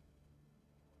there.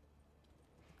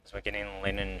 So we're getting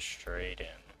linen straight in.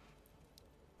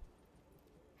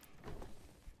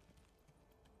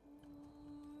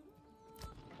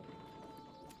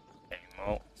 Okay,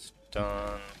 malt's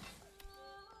done.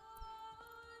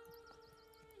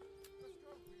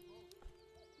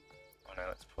 Oh no,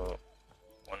 let's put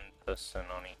 1 person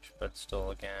on each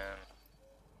bedstall again.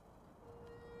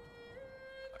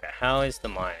 Okay, how is the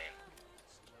mining?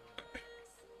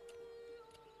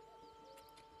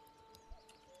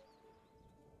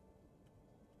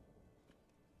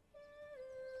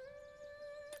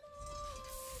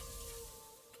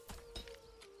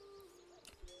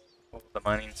 Oh, the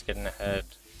mining's getting ahead.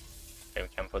 Okay, we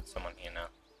can put someone here now.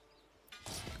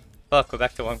 Fuck, we're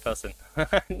back to 1 person.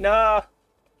 No!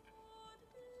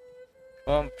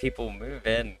 Come on, people, move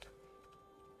in.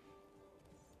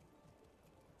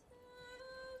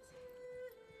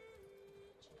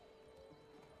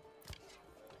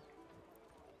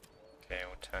 Okay,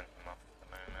 we'll turn him off for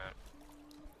the moment.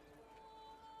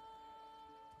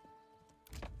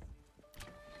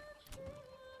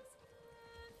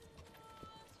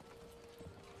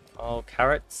 Oh,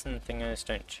 carrots and thingers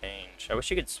don't change. I wish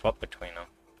you could swap between them.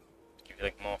 Give you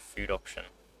like more food option.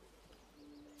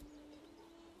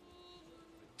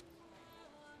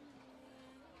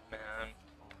 Man.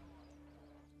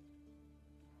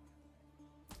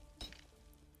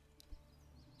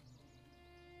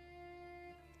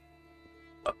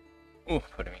 Oh. Ooh,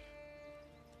 pardon me.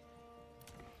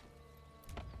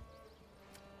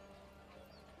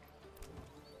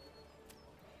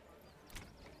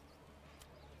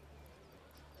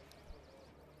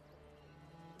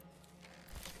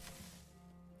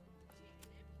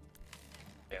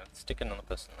 Yeah, let's stick another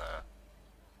person there.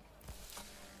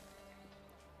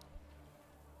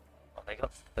 Oh, they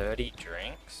got 30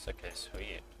 drinks? Okay,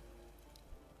 sweet.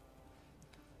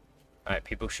 Alright,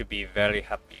 people should be very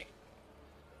happy.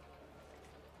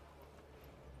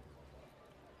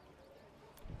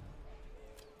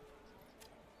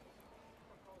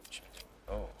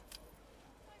 Oh.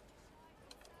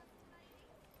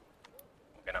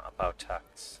 We're gonna up our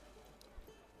tax.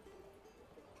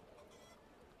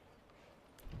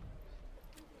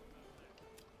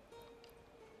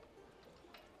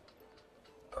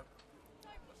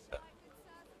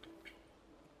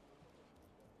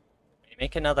 You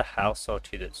make another house or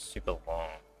two that's super long.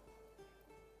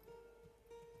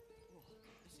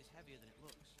 This is heavier than it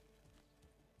looks.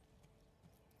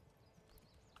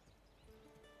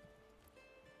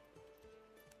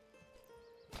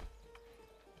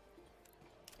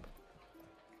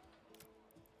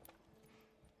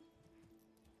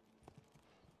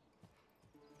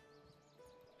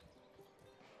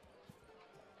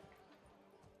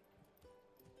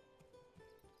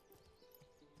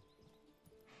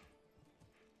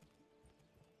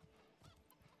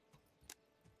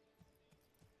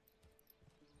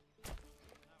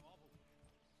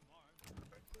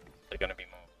 They're gonna be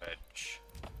more veg.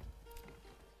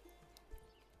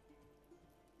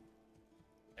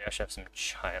 I actually have some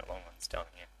giant long ones down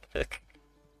here.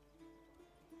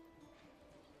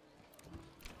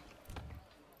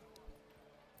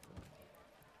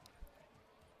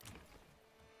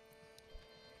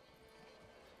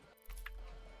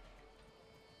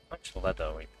 How much leather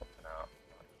are we putting out?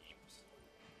 Heaps.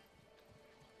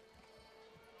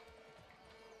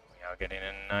 We are getting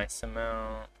a nice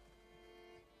amount.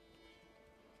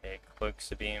 Okay,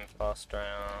 cloaks are being passed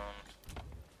around.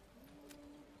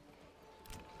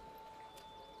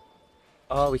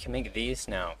 Oh, we can make these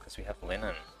now because we have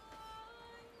linen.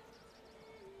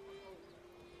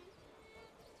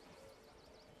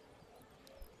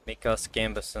 Make us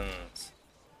gambesons.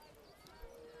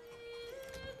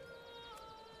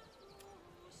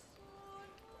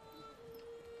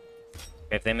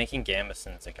 If they're making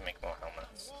gambesons, they can make more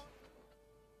helmets.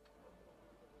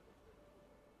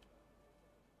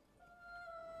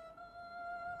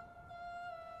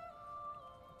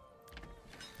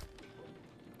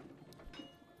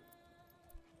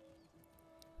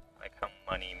 Like how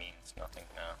money means nothing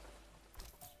now.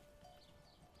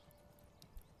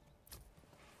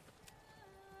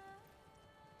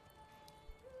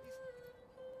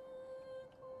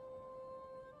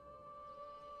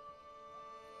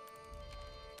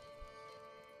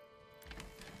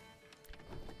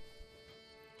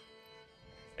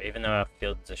 So even though our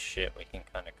fields are shit, we can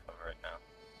kind of cover it now.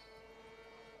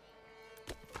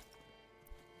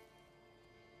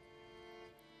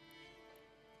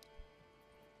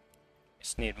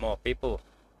 Just need more people.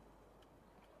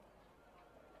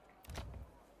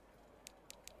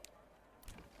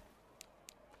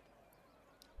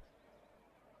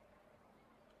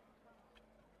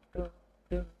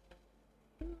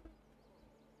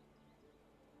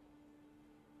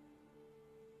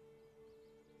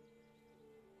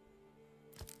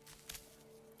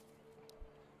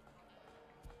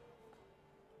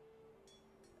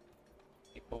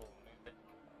 People moving.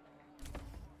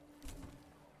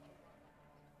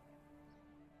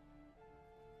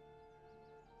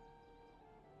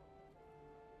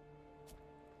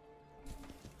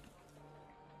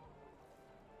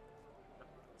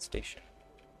 Station.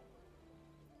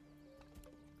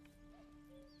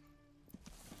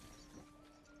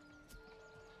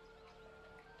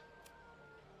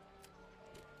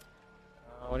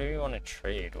 What do you want to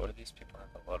trade? What do these people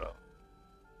have a lot of?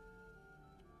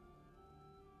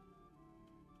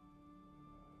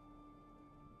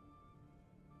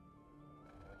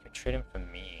 We could trade him for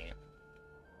me.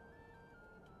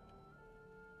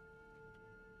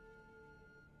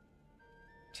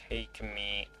 Take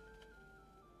me.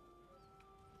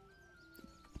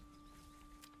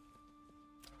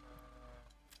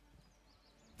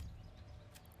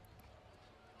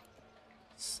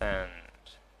 Send.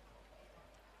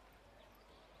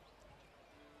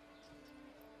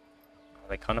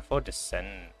 They can't afford to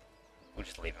send. We'll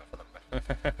just leave them for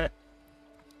them.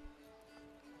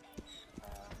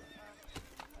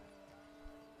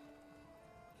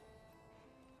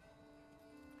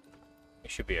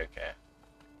 It should be okay.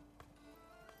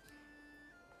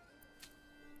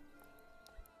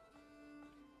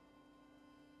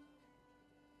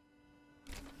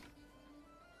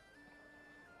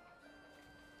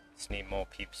 Just need more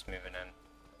peeps moving in.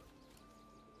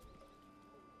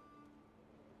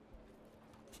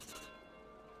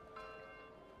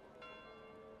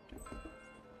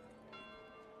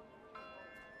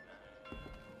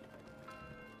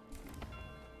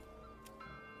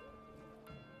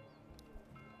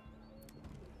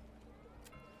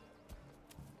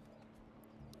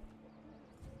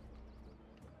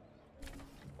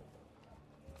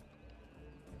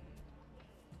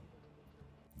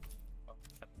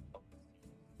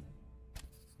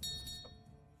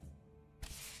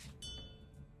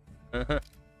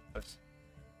 Oops.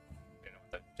 Didn't know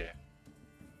what that did.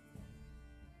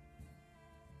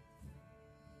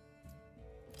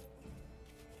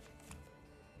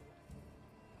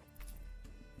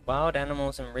 Wild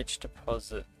animals and rich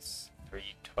deposits. 3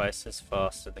 twice as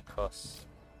fast at the cost.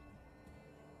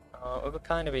 Oh, it would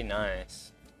kind of be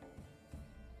nice.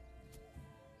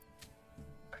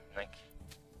 Like,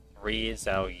 3 is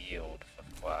our yield for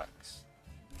flax.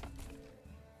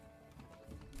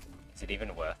 Is it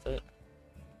even worth it?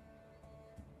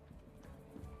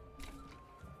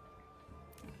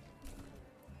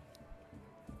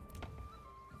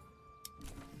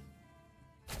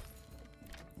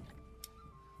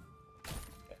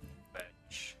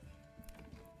 Bench.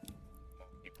 More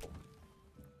people.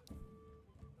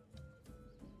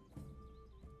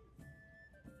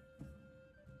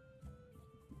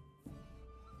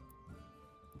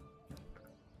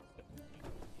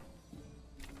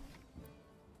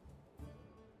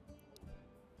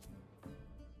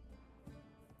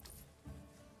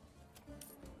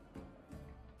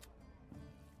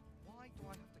 Why do I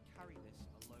have to carry this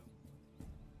alone?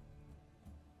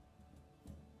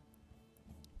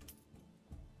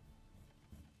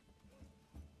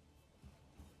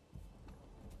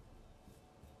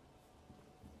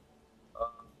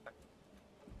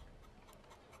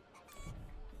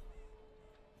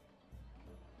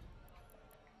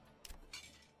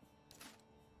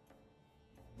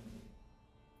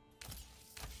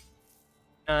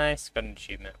 Nice, got an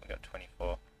achievement. We got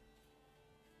 24.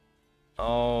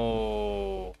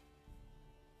 Oh.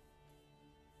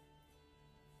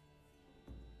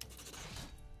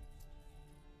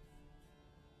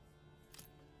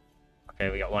 Okay,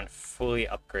 we got one fully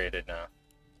upgraded now.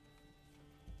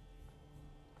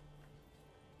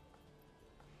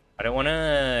 I don't want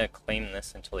to claim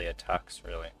this until he attacks,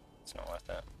 really. It's not worth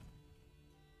it.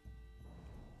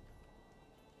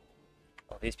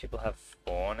 Oh, these people have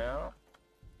 4 now?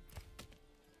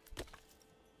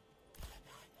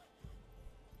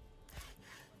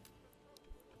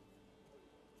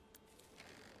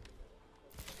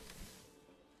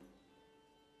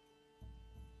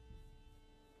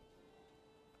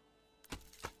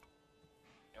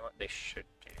 You know what they should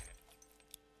do?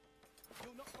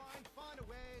 You'll not find finer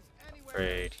wares anywhere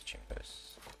Upgrade else. teaching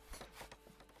posts.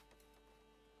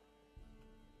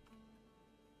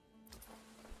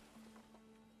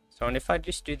 So, and if I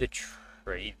just do the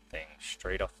trade thing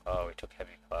straight off. Oh, we took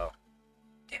heavy plow.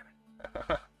 Damn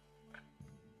it.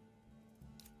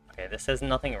 Okay, this says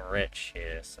nothing rich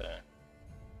here, so.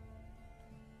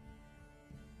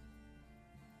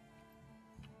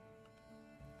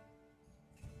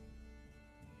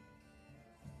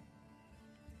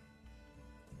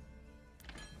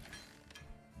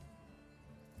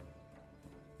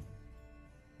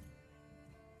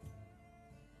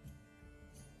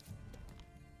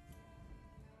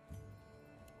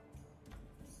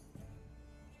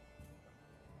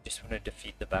 Just want to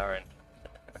defeat the Baron.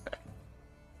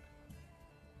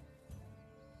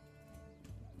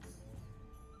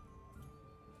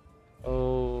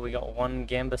 Oh, we got 1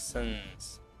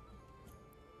 Gambesons.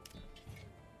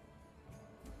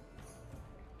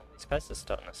 These guys are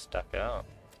starting to stack out.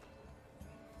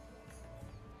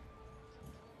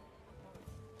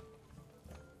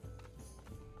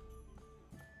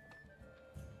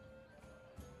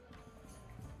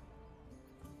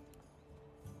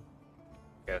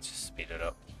 Okay, let's just speed it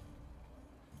up.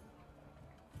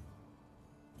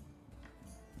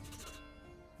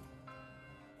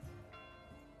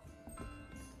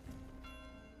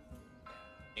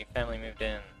 New family moved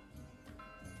in.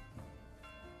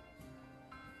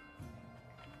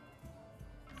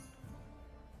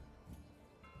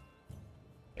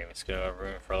 Okay, it's gonna have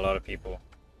room for a lot of people.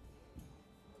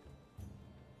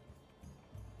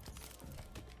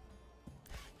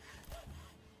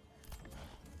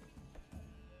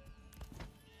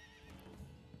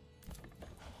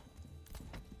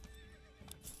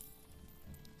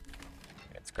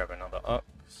 grab another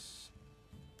ox.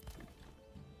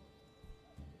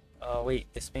 Oh wait,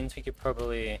 this means we could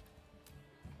probably...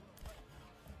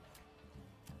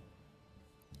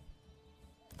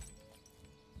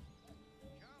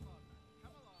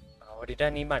 Oh, what did I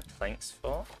need my planks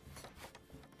for?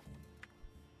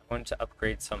 I wanted to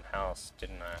upgrade some house,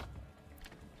 didn't I?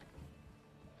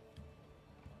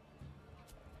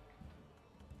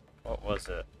 What was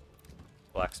it?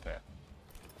 Blacksmith.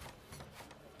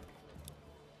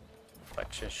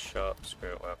 Lecture shop,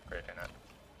 screw it, we're upgrading it.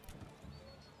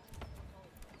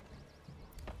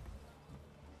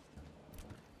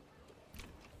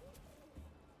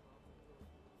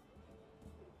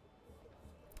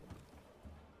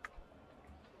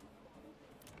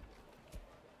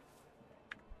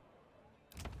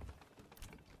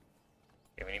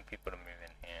 Yeah, we need people to move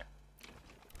in here.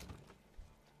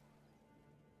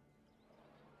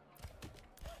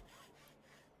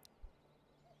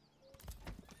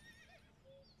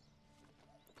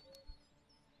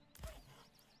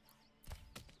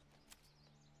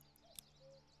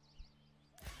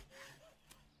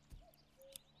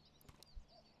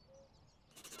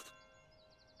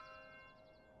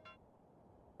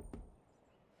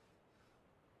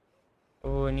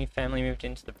 Oh, a new family moved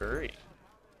into the brewery.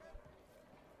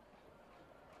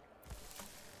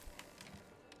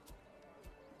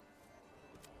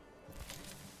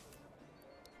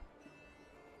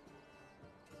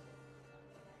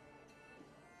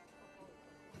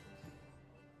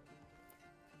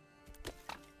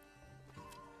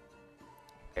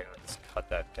 Okay, let's cut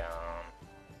that down.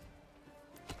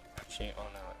 Actually, oh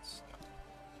no, it's not.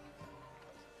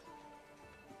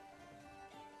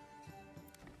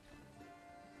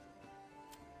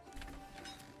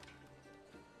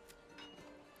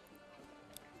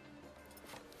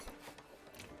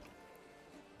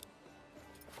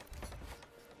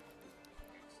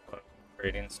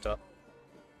 Upgrading stuff.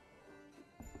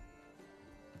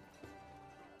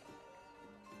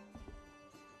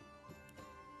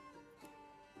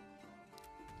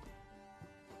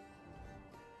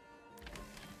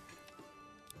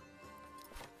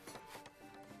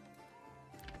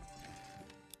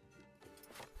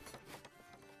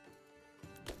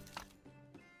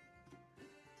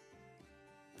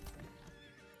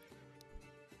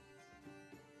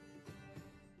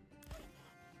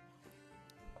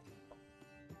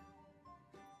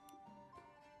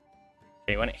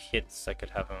 Okay, when it hits, I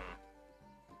could have them.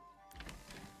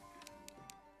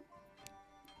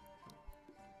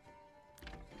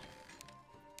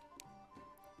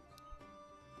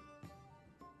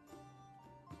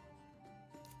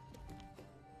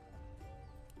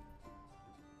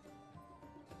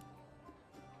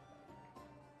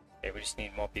 Okay, we just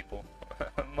need more people.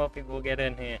 More people get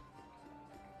in here.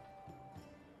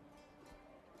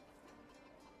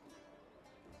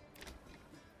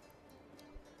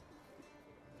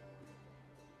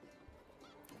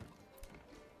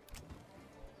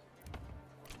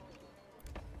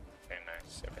 Okay,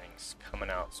 nice. Everything's coming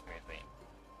out smoothly.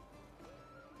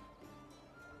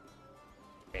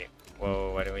 Okay,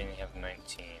 whoa, why do we only have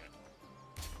 19?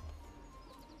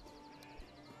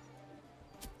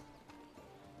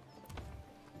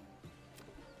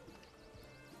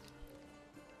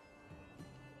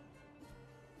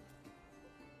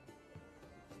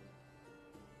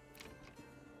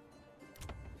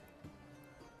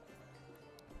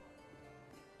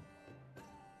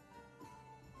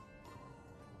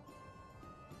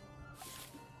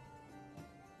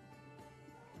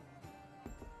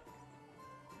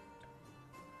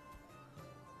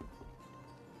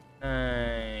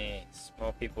 Nice.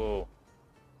 More people.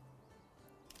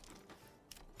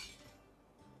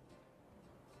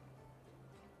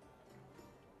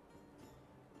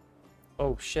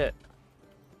 Oh shit.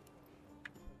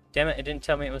 Damn it, it didn't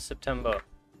tell me it was September.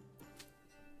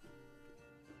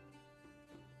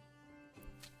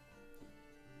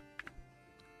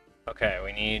 Okay,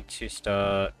 we need to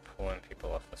start pulling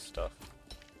people off the stuff.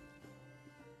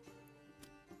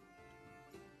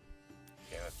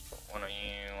 Okay, let's put one of you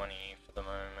for the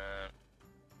moment.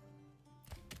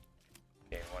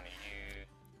 Okay, one of you.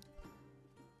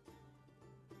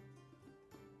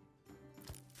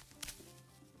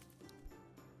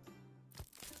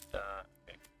 That,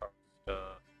 okay,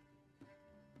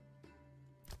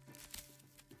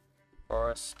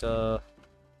 Forester.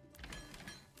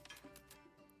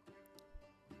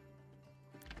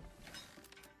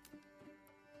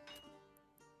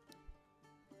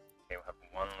 Okay, we'll have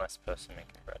one less person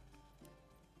making bread.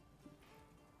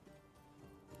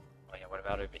 Oh yeah, what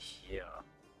about over here?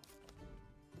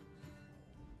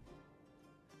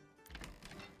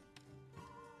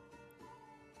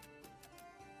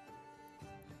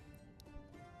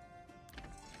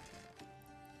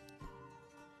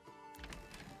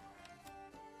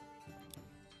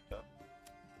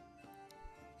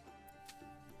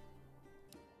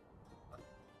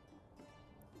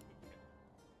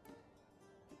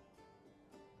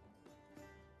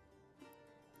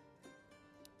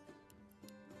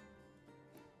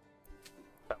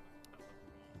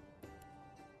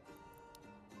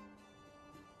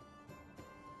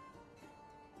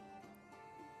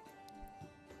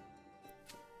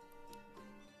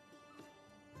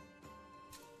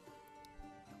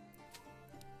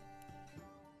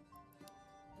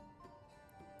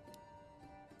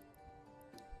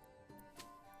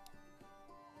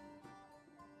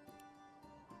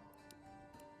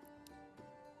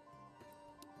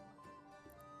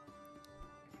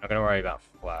 Not gonna worry about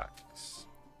flax.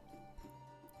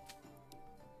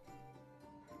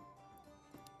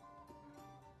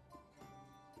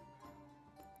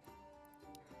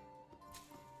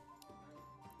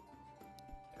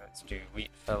 Okay, let's do wheat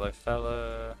fellow.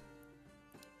 Fellow,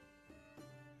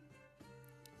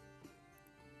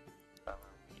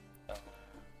 wheat fellow.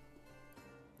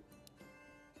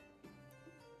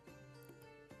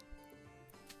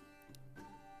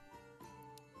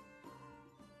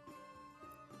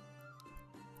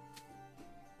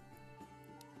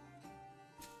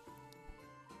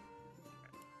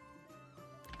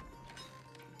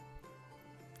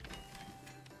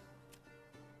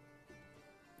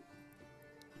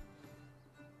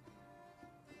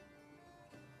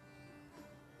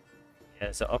 Yeah,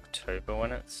 is it October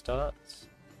when it starts?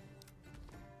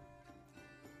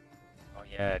 Oh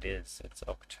yeah, it is. It's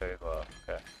October.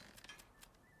 Okay.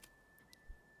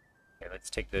 Okay, let's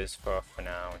take those four off for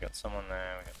now. We got someone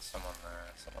there, we got someone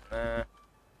there, someone there.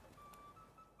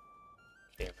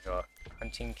 Okay, we got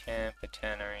hunting camp, a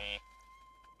tannery.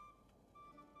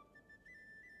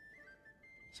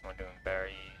 Someone doing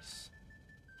berries.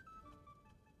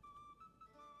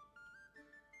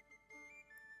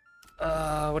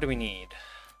 What do we need?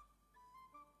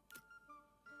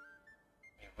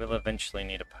 We will eventually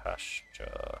need a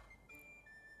pasture.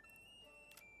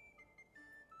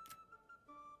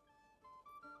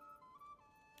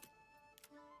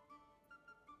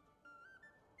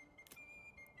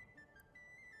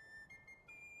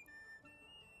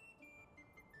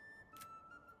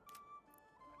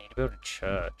 I need to build a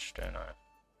church, don't I?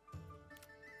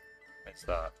 What's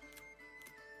that?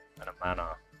 And a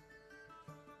manor.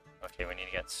 Okay, we need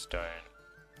to get stone.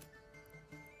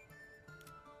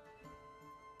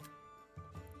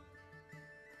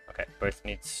 Okay, both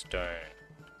need stone.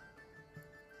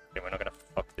 Okay, we're not gonna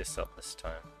fuck this up this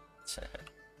time.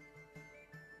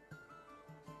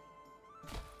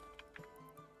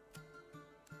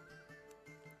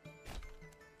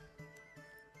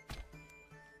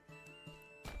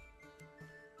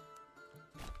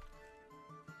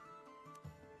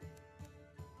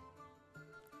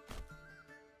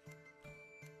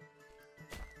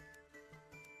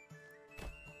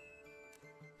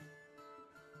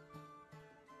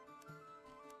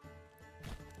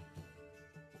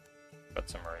 Got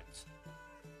some roads.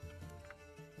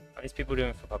 What are these people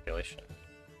doing for population?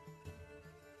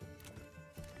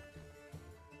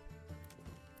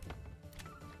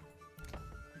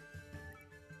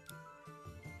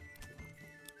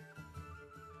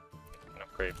 I can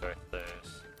upgrade both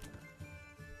those.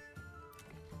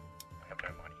 I have no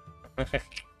money.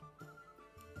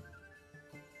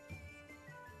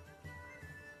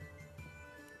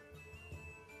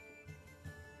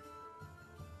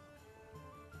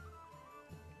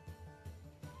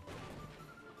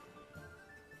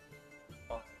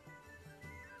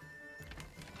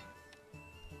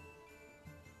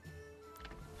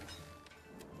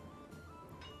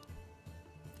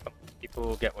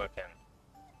 People get work in.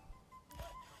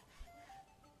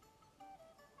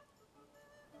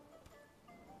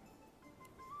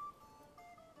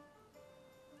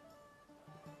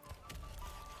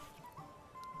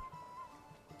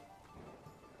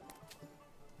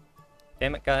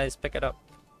 Damn it, guys, pick it up.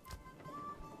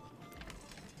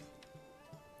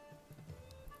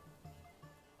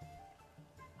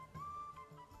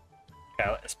 Okay,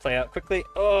 let this play out quickly.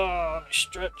 Oh, let me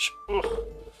stretch. Ugh.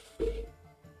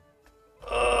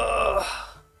 Ugh.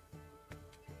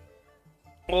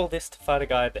 All this to fight a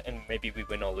guy that, and maybe we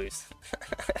win or lose.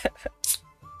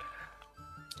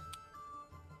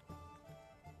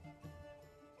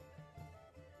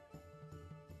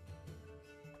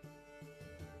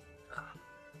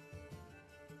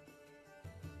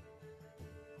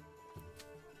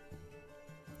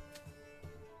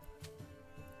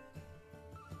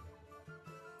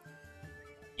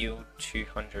 Yield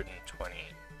 220,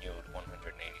 yield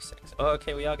 186. Oh,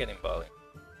 okay, we are getting barley.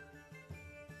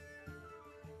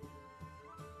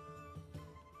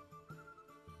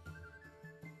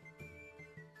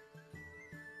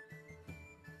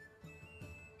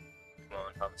 Come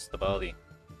on, harvest the barley.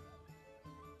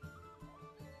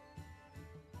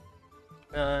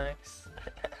 Nice.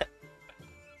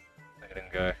 Look at him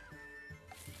go.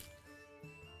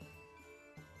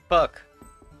 Fuck.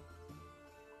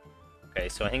 Okay,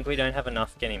 so I think we don't have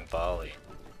enough getting barley.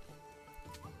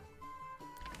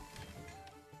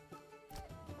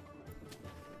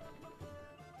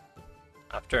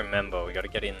 I have to remember, we gotta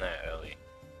get in there early.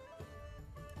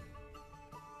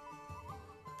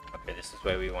 Okay, this is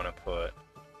where we want to put...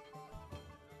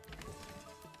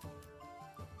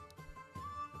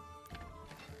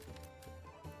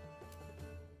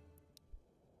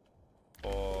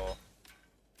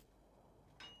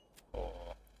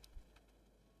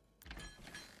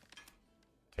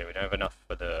 don't have enough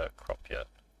for the crop yet.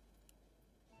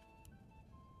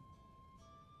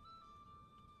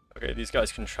 Okay, these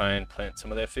guys can try and plant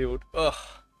some of their field. Ugh.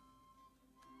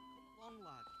 Come on,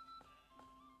 lad.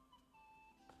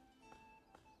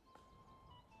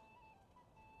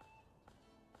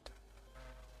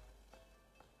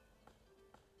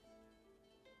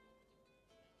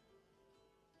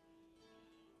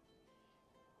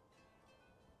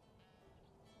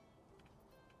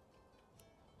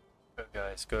 Go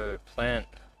guys, go plant.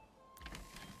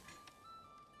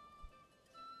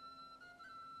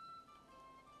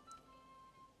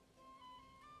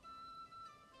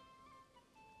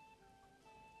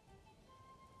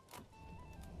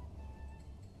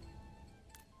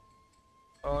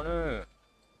 Oh no.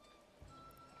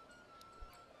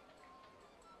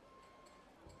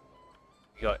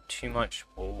 We got too much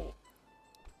wool.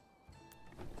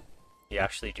 You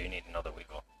actually do need another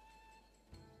weevil.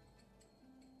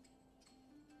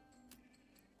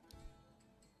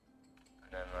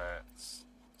 And then let's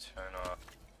turn off.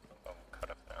 Oh,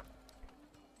 cut off now.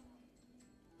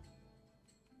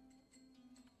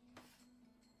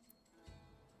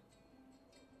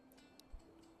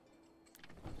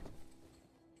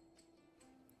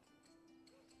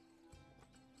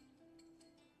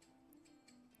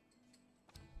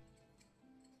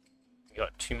 We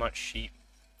got too much sheep.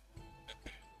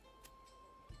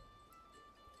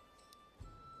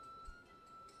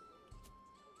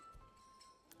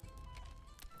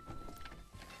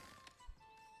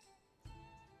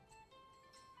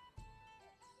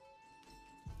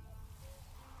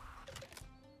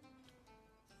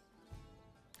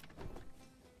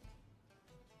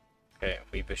 Okay,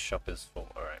 Weaver's shop is full.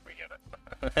 Alright, we get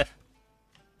it.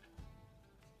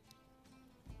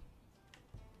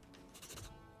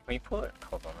 Can we put...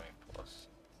 Hold on, let me pause.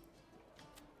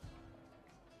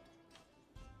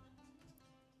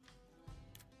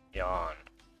 Yarn.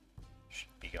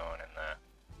 Should be going in there.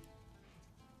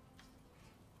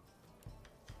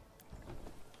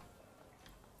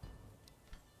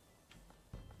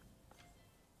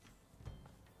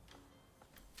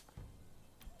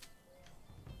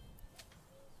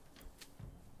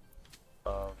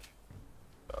 Um,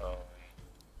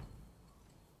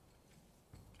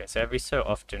 okay, so every so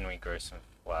often we grow some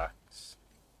flax.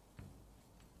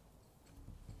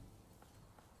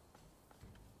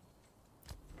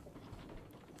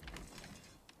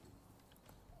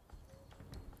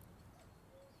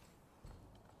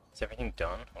 Is everything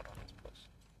done? Hold on, let's pause.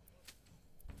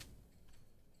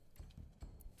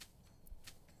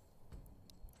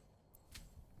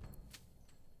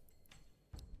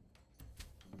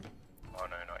 Oh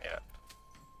no, not yet.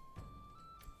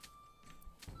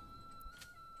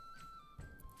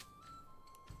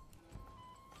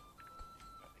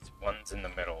 These ones in the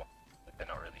middle, but they're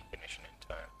not really finishing in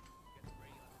time. Get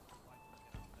ready, lad. Like, get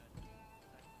out there.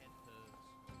 That head hurts.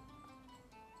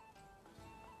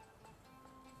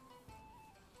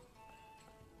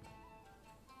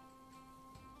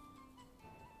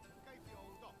 Gave the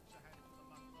old ox a handful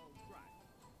of month old grain.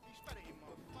 He spat it in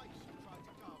my face and tried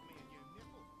to carve me a new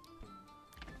nipple.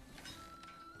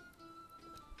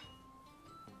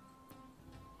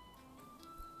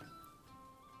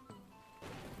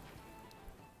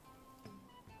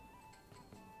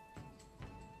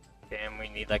 Damn, we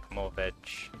need like more veg.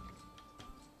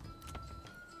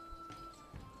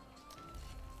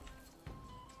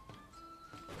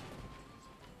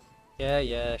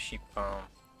 Yeah, sheep farm.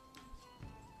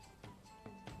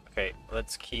 Okay,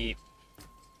 let's keep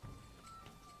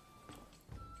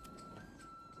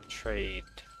trade.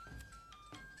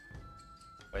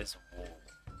 Where's wool?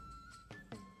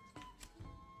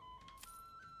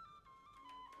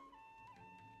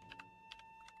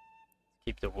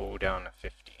 Keep the wool down to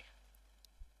 50.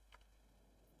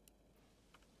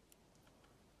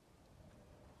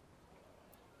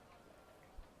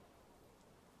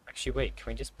 Actually, wait, can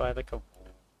we just buy like a wool?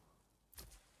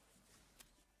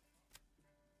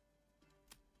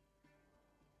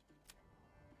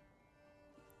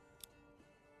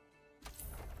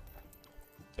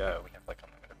 Yeah, we have like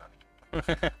unlimited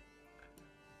money.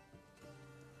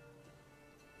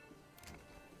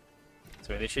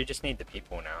 So we literally just need the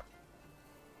people now.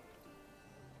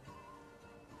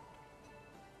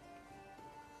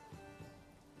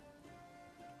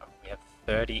 Oh, we have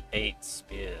 38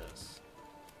 spears.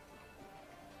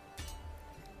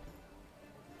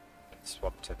 Let's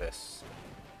swap to this.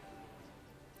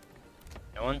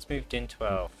 No one's moved into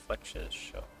our Fletcher's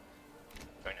shop.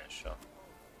 Owner's shop.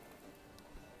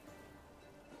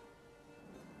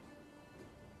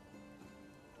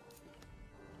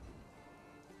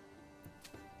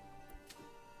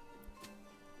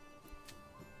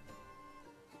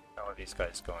 are these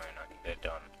guys going? I think they're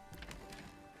done.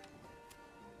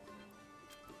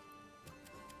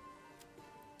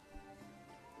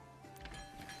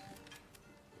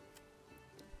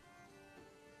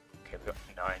 Okay, we've got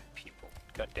 9 people.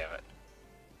 God damn it.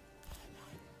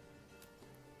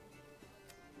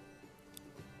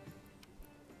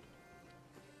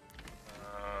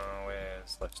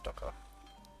 Where's livestock off?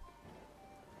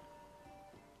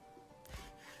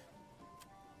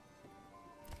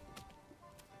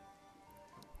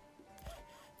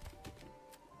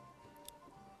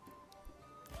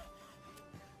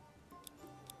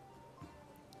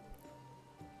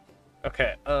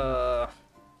 Okay,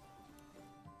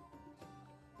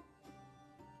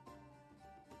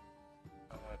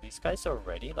 these guys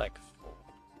already like full.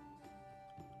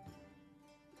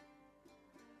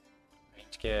 I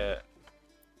need to get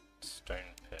stone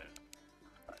pit.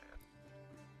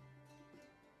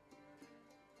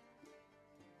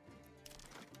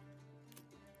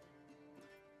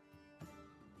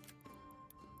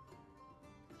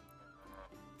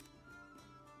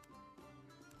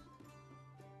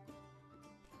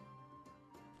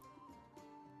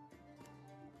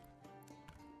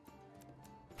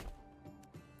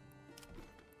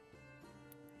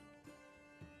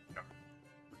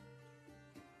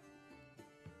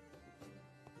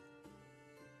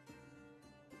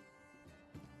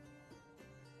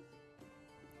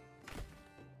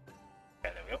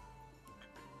 Okay, there we go.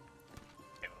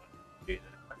 Okay, we'll do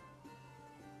that.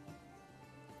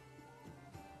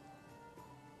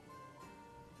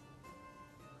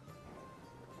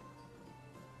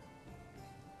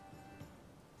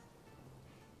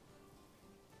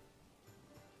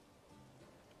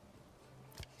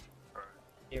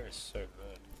 Here is so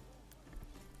good.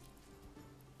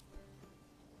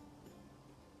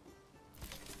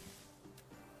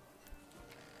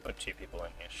 Put 2 people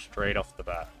in here straight off the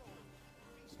bat.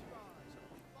 Feast your eyes on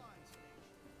a fine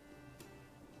selection.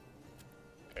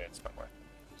 Okay, it's not working.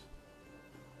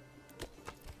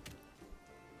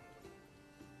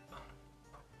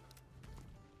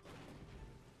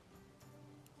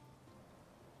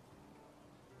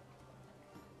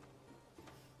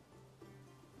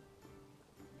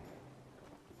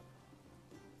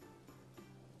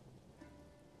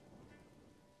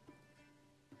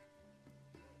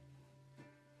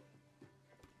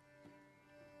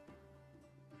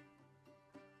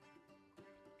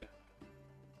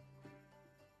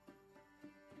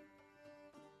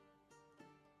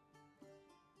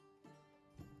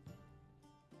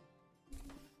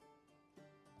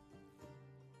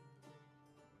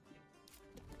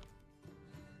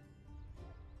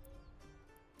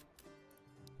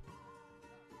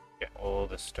 Get all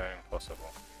the stone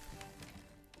possible.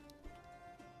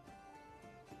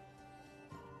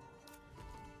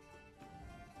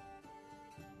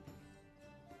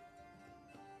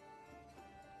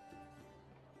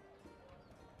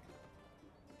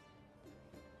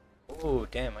 Oh,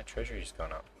 damn, my treasury's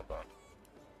gone up. Hold on.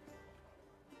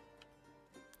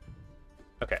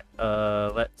 Okay,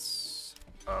 let's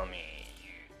army you.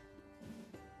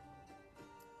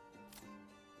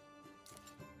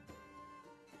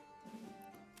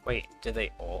 Wait, do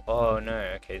they all? Oh no,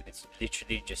 okay, it's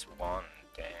literally just one.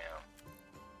 Damn.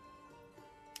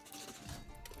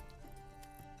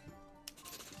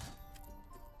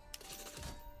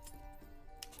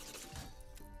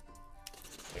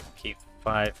 Okay, keep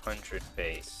 500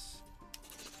 base.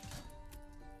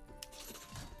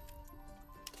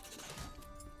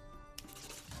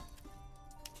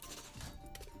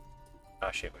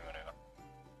 Oh shit, we went over.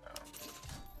 Oh.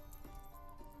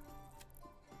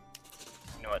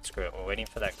 You know what, screw it, we're waiting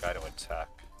for that guy to attack.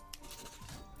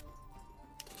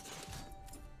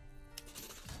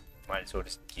 Might as well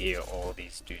just gear all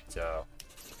these dudes out.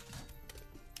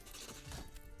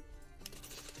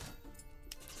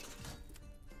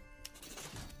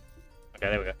 Okay,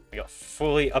 there we go. We got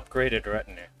fully upgraded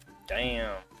retinue.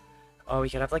 Damn. Oh, we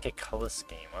could have like a color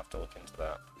scheme. I'll have to look into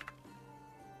that.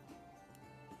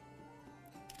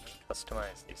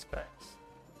 Customize these guys.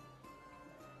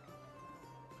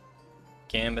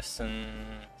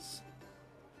 Gambesons.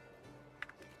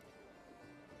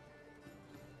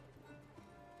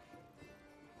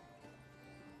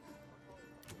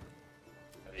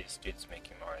 Are these dudes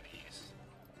making more of these?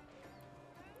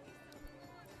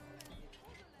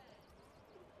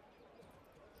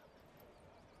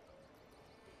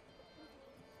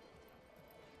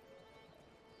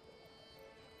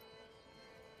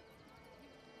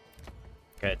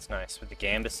 Okay, it's nice. With the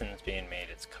Gambesons being made,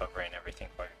 it's covering everything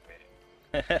quite a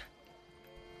bit.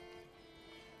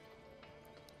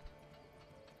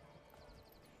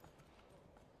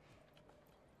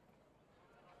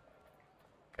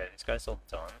 Okay, these guys all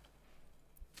done.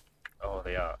 Oh,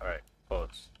 they are. Alright,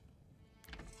 pause.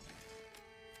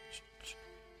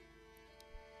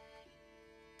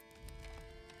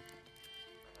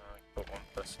 Put one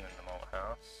person in the malt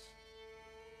house.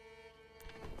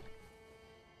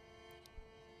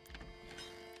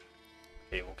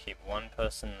 Okay, we'll keep one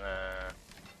person there.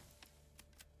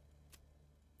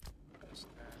 One person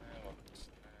there, one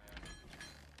person there.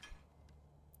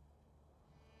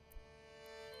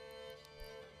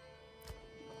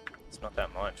 It's not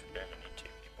that much, we don't even need 2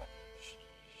 people.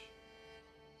 Sheesh.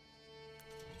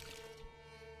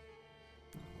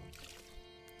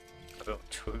 I built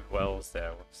 2 wells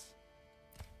there, whoops.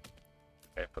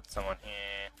 Okay, put someone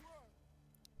here.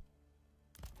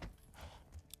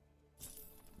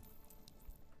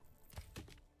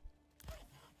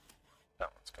 That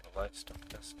one's got a livestock,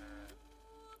 doesn't it?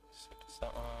 So does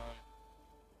that one.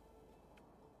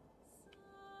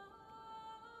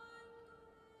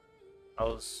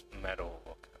 How's metal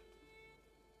looking?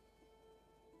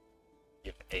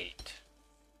 You have 8.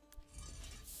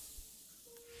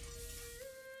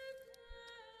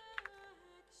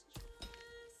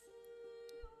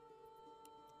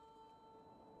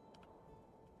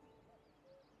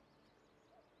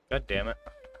 God damn it.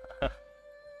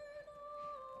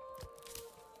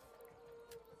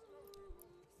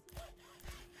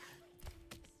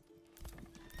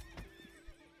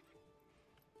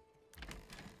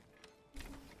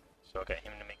 So I'll get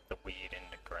him to make the weed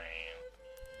into grain.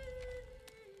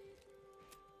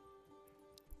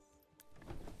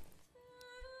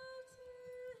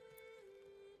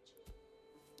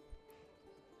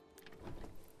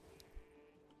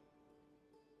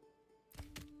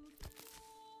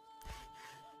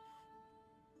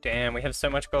 Damn, we have so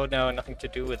much gold now and nothing to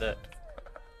do with it.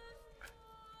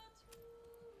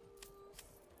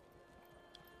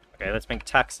 Okay, let's make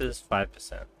taxes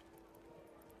 5%.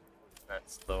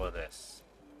 Let's lower this.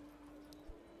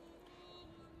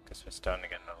 Because we're starting to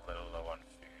get a little low on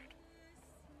food.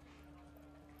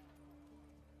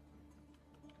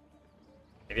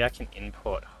 Maybe I can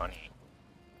import honey.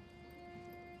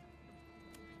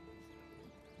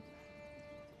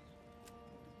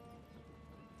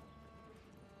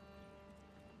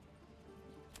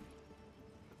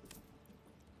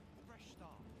 Fresh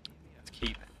start. Let's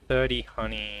keep 30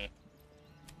 honey.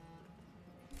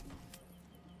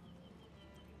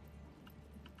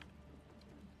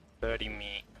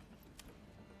 Meat,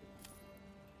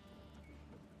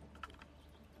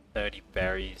 30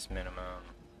 berries minimum.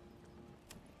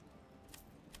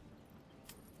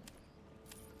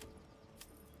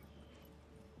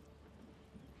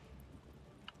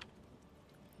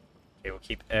 Okay, we'll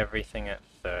keep everything at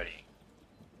 30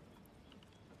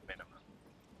 minimum.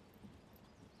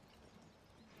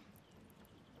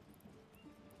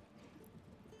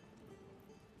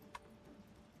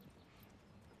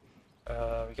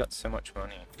 We got so much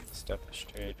money. Establish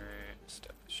trade route,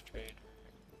 establish trade route.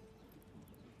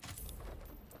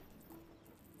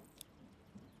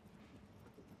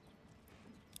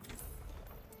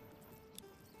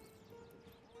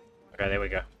 Okay, there we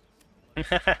go.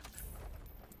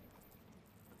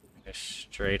 Just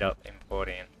straight up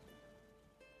importing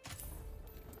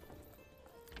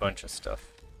a bunch of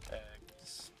stuff.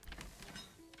 Eggs.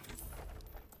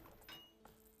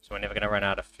 So we're never gonna run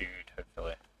out of food,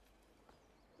 hopefully.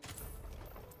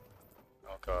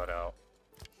 Oh god, I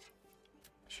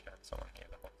should have had someone here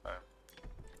the whole time.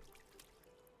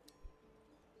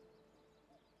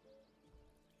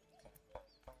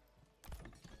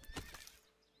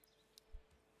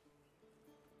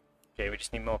 Okay, we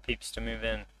just need more peeps to move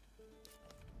in.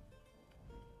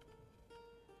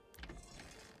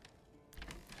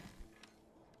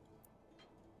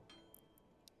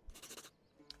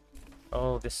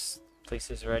 Oh, this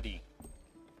place is ready.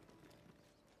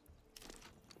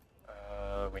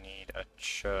 We need a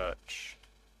church.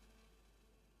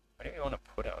 Where do we want to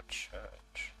put our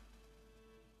church?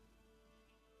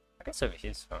 I guess over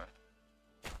here's fine.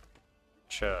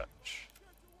 Church.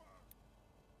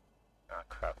 Ah,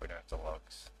 crap, we don't have the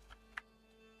logs.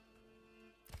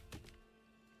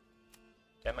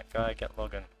 Damn it, guy, get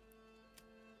logging.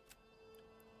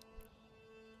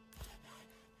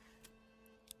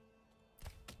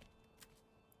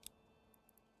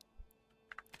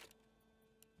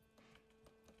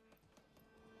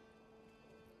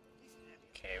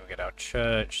 Okay, we get our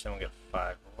church, then we get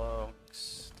 5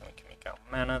 logs, then we can make our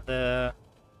manor there.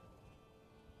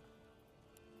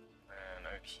 And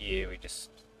over here we just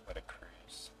let it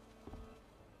cruise.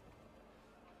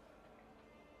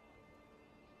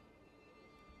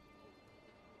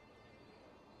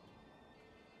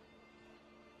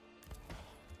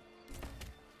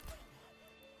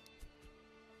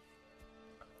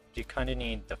 do kind of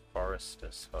need the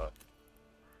forester's hut.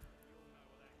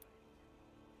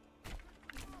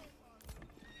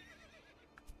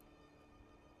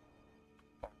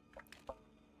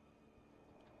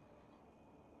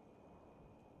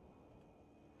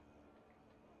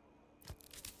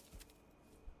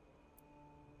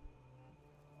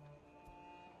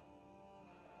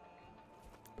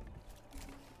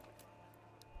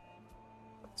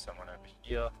 Put someone over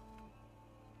here.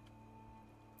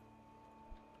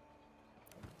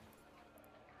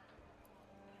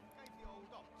 Gave the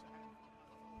old ox a hand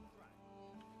on the drag.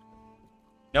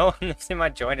 No one lives in my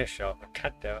joiner shop.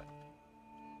 God damn it.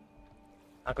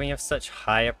 How can we have such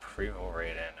high approval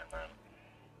rating and then...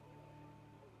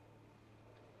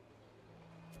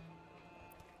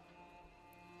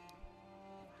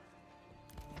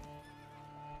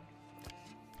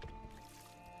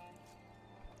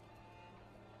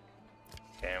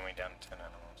 Okay, and we down 10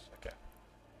 animals. Okay.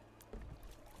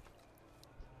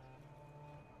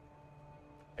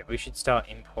 Maybe we should start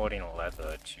importing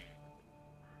leather to...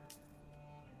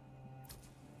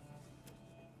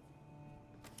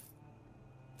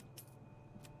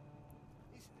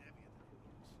 It's heavier than it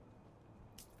looks.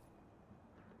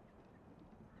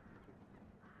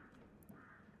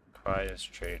 Requires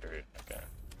trade route. Okay.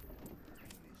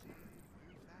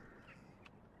 Move that way.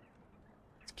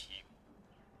 Let's keep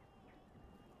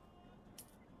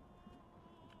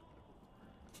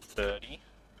 30.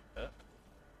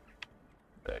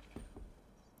 30.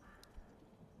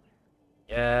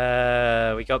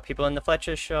 Yeah, we got people in the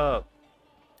Fletcher shop.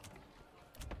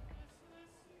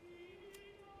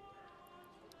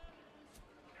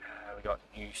 We got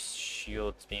new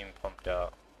shields being pumped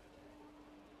out.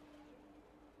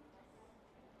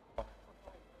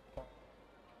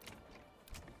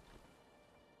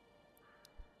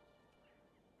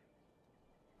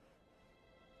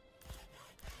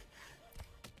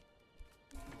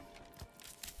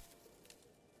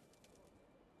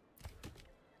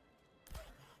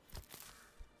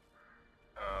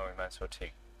 Oh, we might as well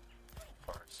take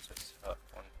Forester's Hut,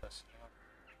 one person out.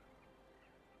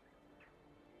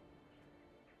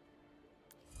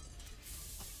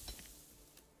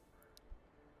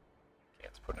 Okay,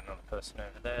 let's put another person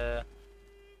over there.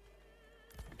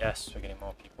 Yes, we're getting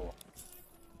more people.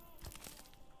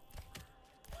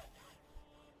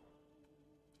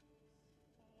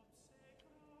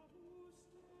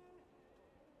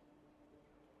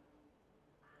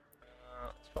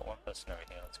 Let's put one person over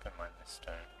here. Let's go mine this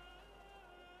stone.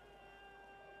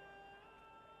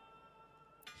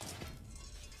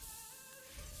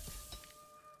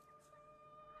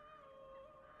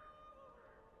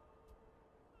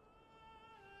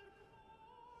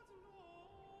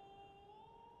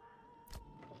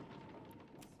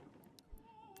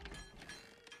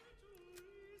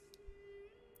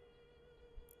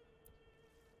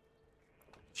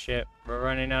 Shit, we're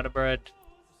running out of bread. This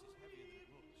is heavier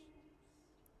than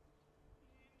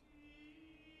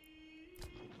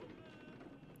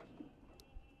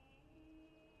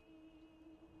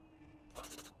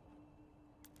it looks.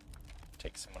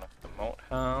 Take someone off the malt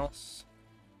house.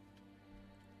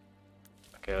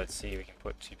 Okay, let's see. We can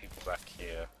put 2 people back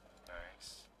here.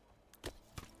 Nice.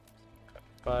 Got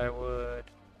firewood.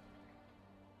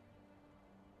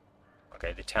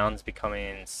 Okay, the town's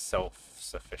becoming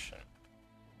self-sufficient.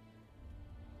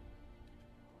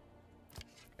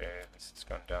 Okay, this has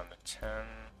gone down to 10.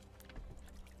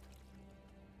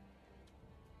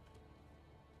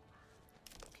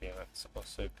 Okay, let's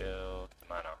also build the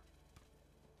manor.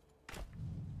 Come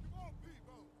on,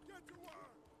 people, get to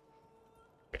work.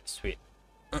 Okay, sweet.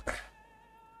 Oh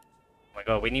my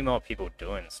god, we need more people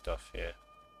doing stuff here.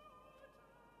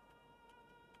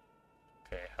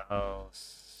 Okay,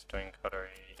 house, stone cutlery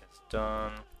is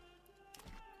done.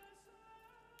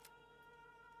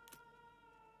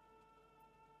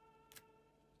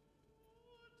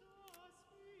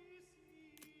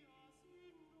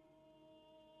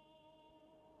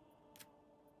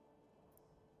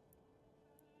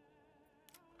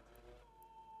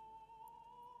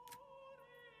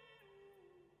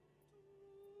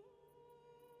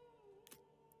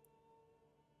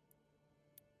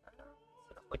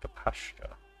 Like a pasture.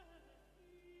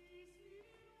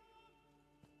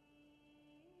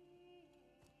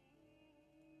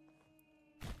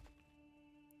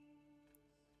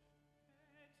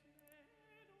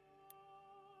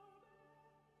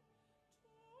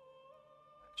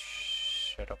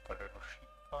 Shut up a little sheep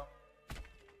farm.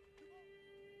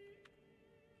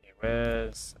 Okay,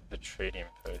 where's the trading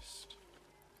post?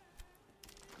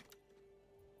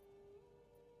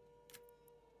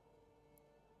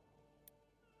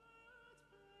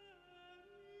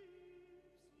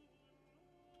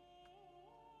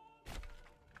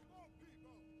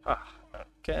 Ah,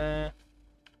 okay.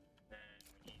 And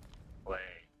we need clay.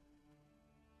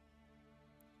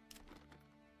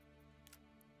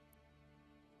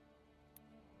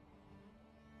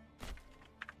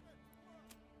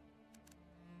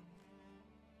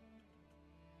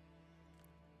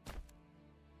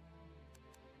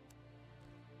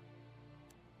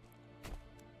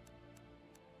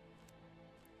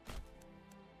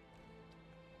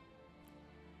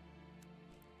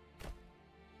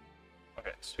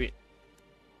 Okay, sweet.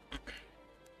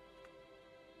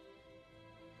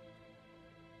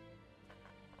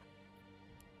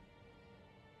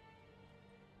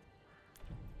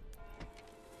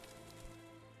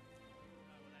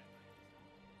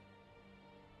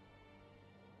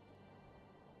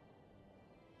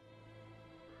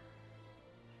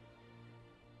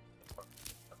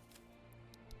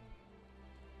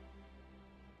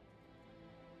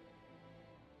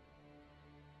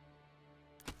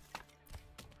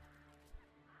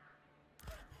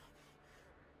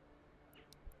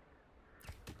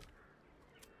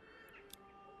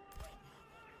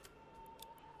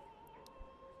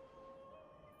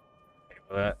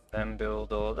 Let them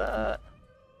build all that.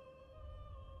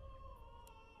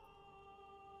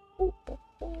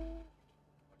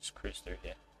 Just cruise through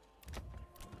here.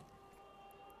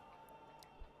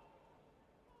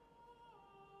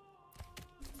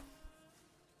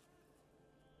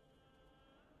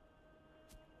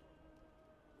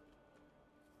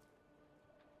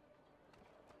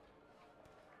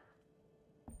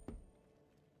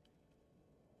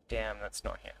 Damn, that's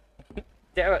not here.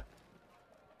 Damn it!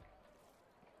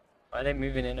 Why are they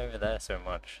moving in over there so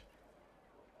much?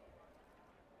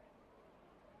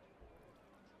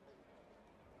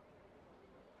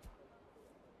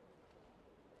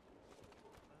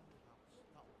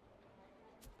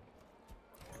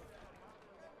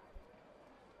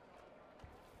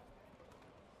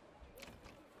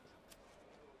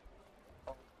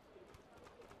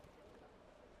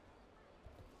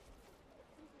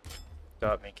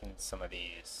 Start making some of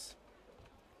these.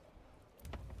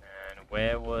 And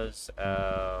where was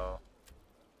our...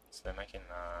 So they're making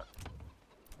that.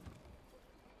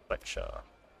 Fletcher.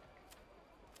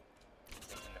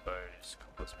 Making the bows.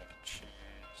 Couples making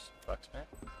shoes.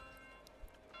 Blacksmith.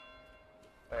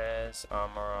 Where's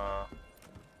armorer?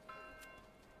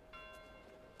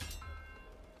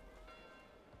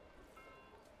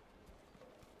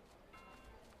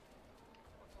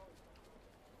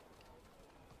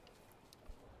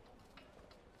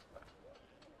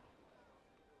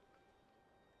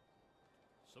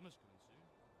 Summer's coming soon.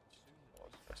 Soon.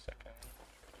 Pause for a second.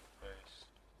 Bows.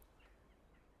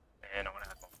 And I want to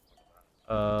add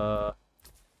more.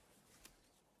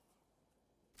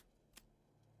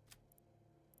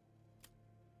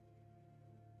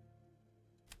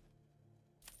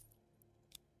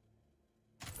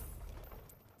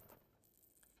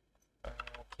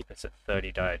 I'll keep this at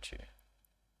 30 dietary.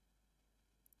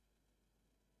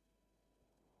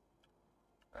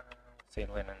 Say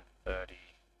linen 30.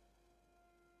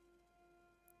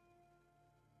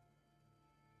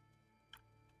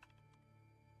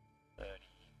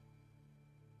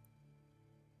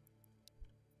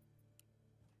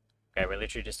 Okay, we're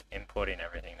literally just importing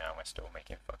everything now. We're still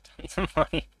making fuck tons of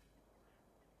money.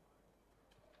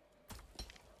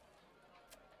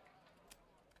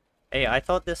 Hey, I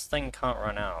thought this thing can't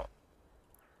run out.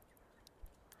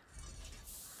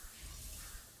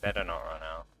 Better not run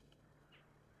out.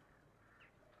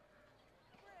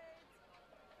 Bread,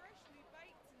 freshly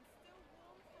baked and still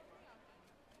warm from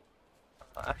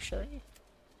the oven. Actually,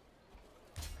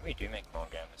 we do make more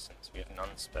gambesons. We have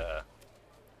none spare.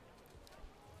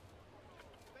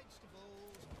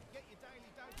 Vegetables, get your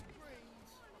daily dose of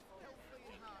greens,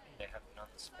 healthy and hearty. They have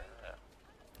none spare.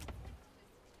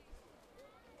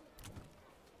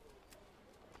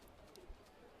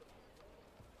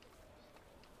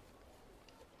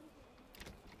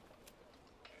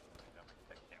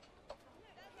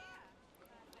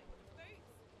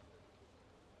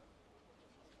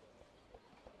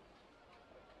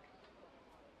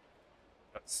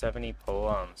 Boots, Got 70 pole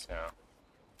arms now.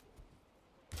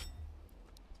 Let's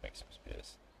make some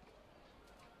spears.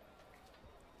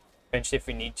 Eventually, if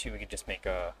we need to, we could just make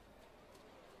our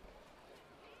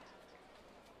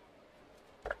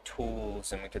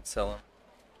tools and we could sell them.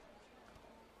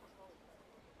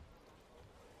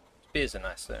 Spears are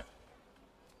nice though.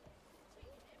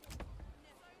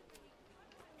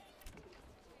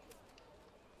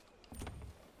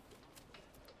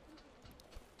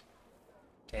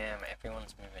 Damn,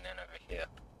 everyone's moving in over here.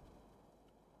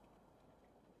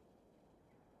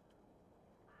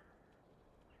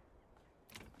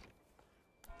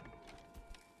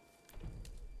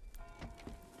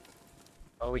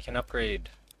 Oh, we can upgrade.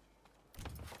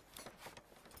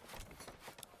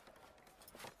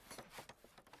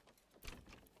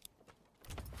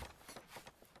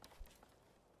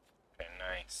 Okay,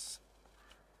 nice.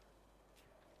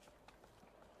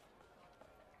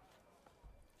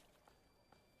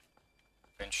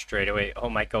 And straight away, oh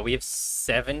my god, we have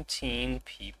 17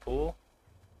 people?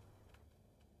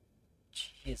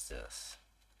 Jesus.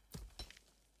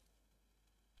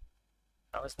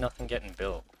 How is nothing getting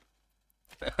built?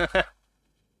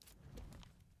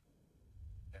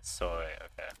 Sorry,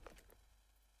 okay.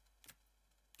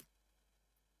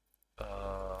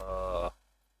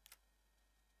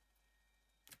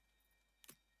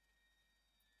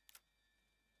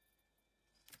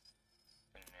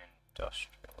 An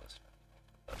industrialist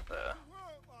up there.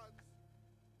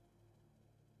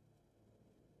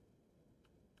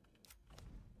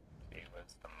 See,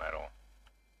 where's the metal?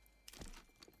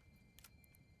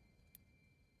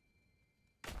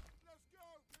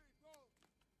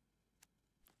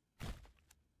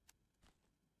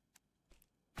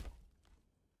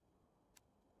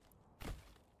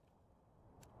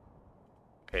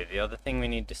 Okay, the other thing we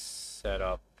need to set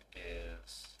up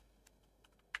is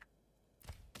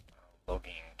a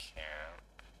logging camp.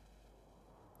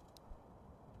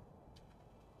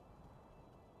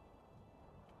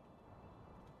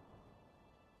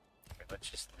 Okay, let's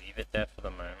just leave it there for the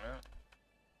moment.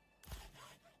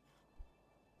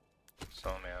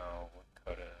 Sawmill,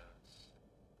 woodcutters.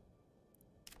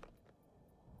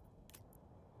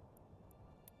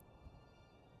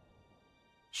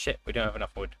 Shit, we don't have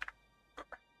enough wood.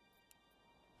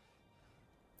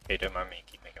 Okay, don't mind me,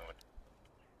 keep making wood.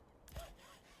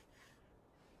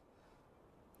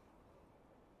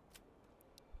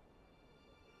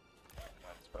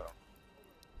 Might as well.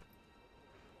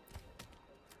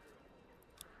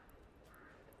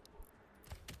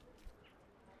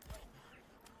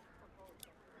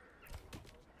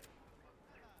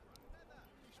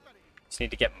 Just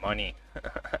need to get money.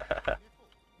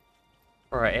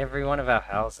 Alright, every one of our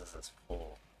houses is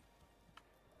full.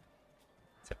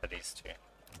 Except for these two.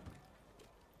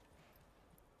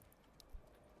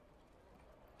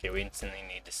 Okay, we instantly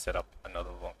need to set up another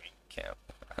logging camp.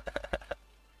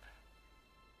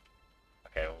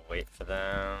 Okay, we'll wait for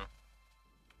them.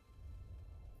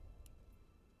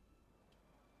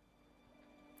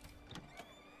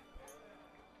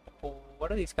 Oh,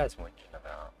 what are these guys whinging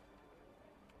about?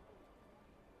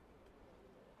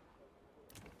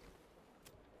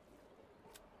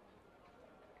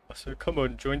 So come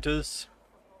on, jointers.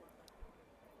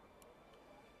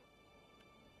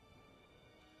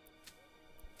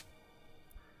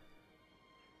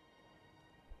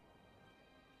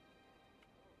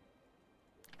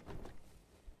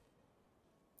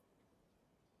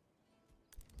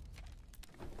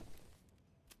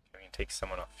 We can take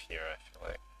someone off here, I feel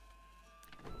like.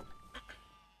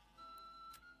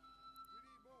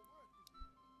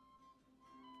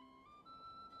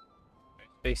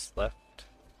 Space left.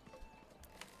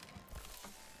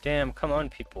 Damn, come on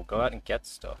people, go out and get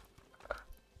stuff.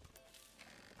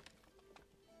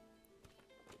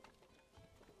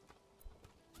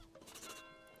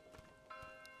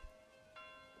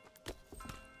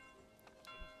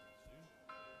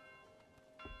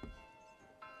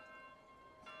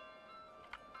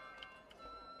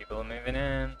 People are moving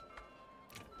in.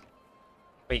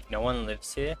 Wait, no one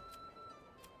lives here?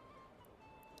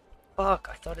 Fuck,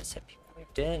 I thought it said people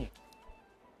moved in.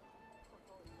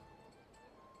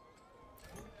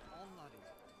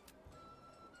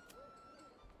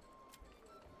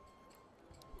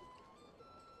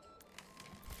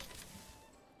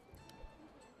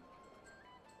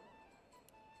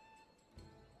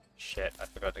 Shit, I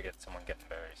forgot to get someone getting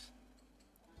berries.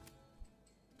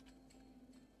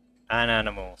 And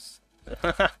animals.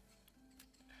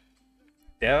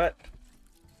 Damn it.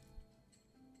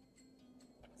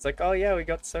 It's like, oh yeah, we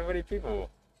got so many people.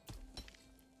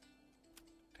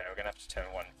 Okay, we're gonna have to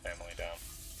turn one family down.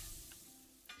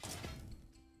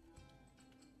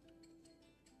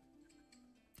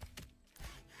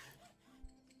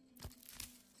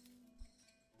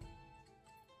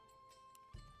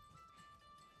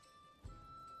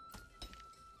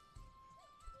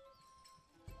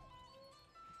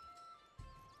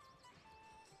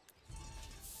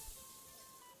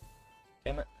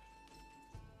 Damn it.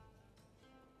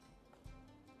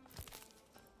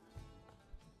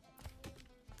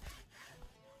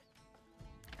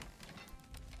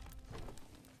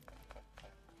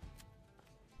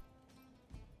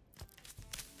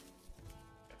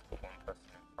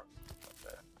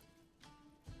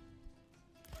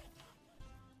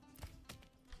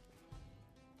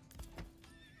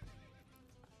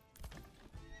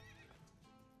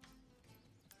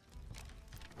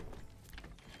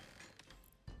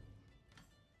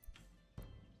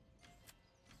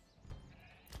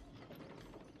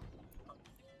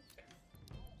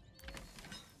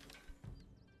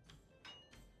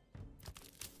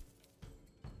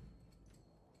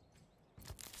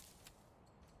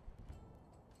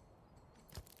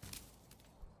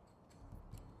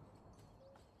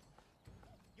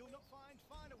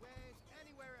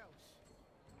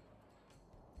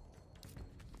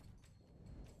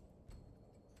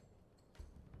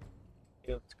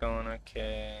 going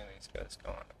okay. These guys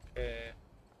going okay.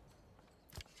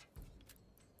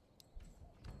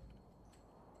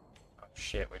 Oh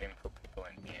shit, we didn't put people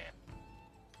in here.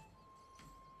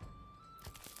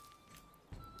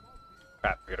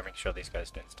 Crap, we gotta make sure these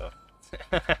guys doing stuff.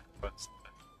 Whoops.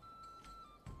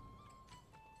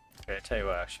 Okay, I tell you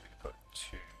what, I should put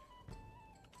 2.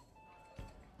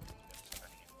 I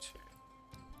need 2.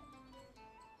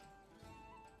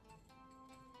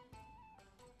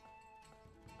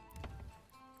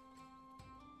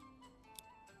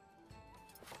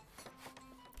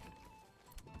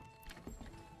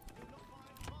 You'll not find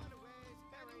finer wares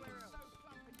anywhere else. So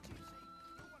plump and juicy,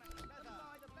 you'll want to eat them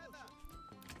by the leather.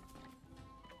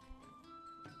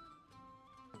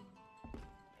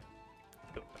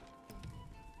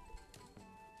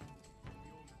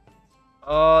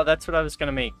 Oh, that's what I was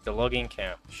gonna make, the logging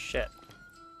camp. Shit.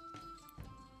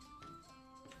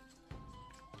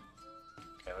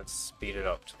 Okay, let's speed it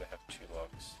up till we have 2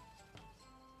 logs.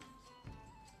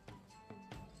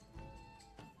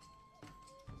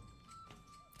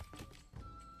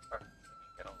 Alright,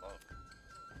 get a log.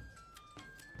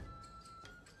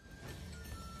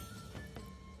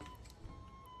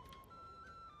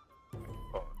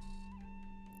 Pause.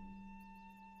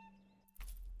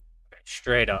 Okay,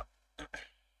 straight up. Okay,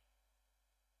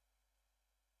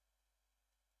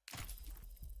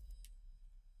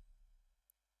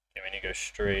 we need to go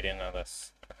straight into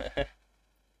this.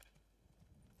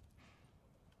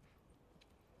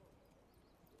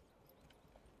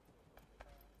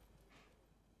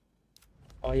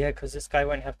 Oh yeah, because this guy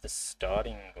won't have the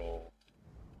starting goal.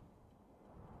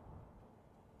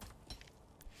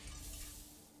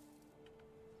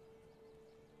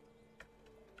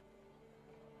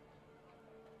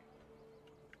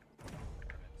 This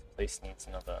place needs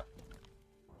another.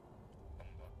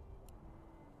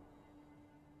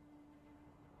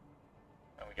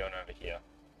 How are we going over here?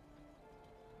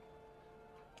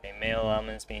 Okay, male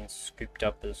almond's being scooped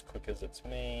up as quick as it's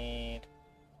made.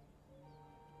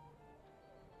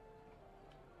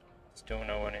 Still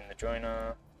no one in the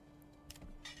joiner.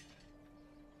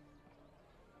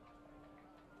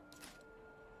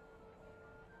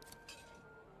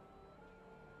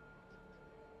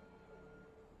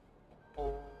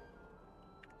 Oh.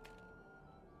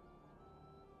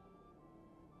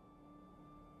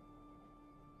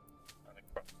 Another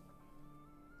crop.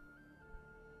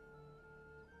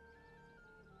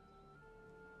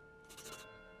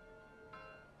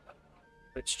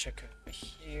 Let's check over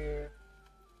here.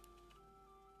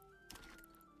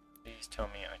 Please tell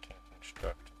me I can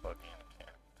construct a logging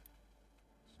camp.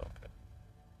 So good.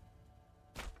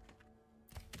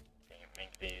 Okay,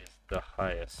 make these the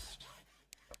highest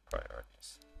of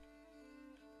priorities.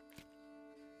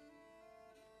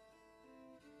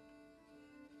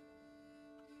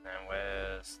 And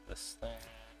where's this thing?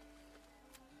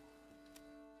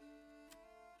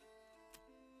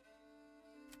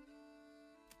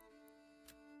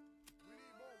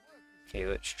 Okay,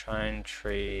 let's try and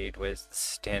trade. Where's the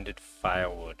standard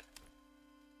firewood?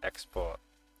 Export.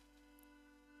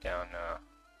 Down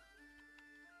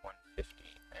 150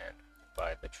 and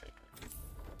buy the trade route.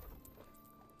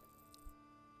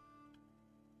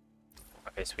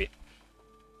 Okay, sweet.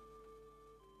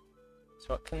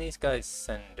 So what can these guys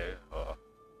send over?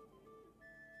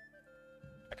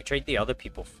 I could trade the other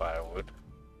people firewood.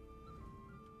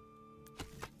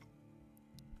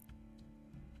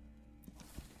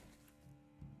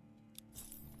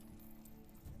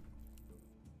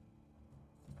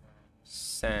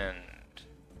 Send.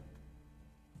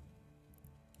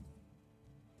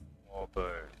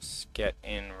 Warbirds. Get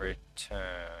in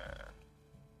return.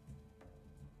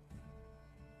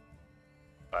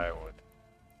 Firewood.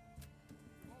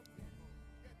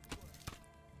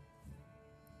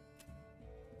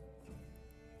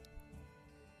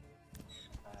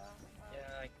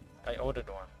 Yeah, I ordered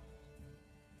one.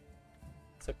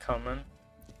 Is it coming?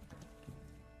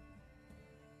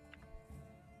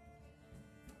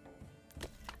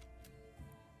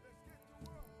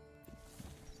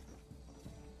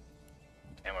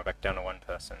 And we're back down to 1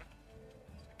 person.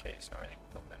 Okay, he's not really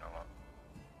building a lot.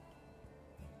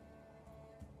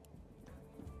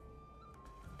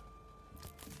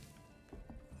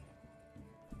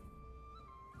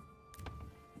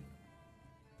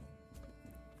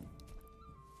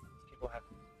 People have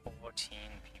 14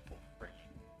 people free.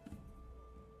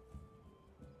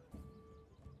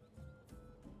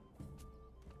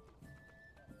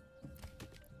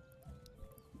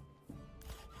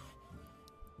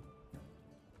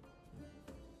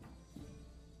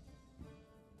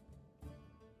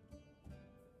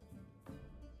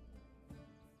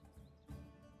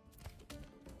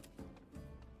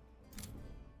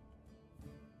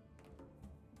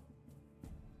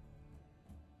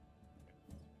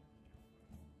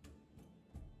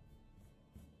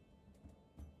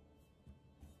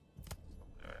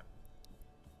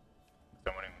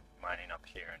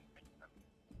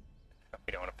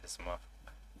 piss them off.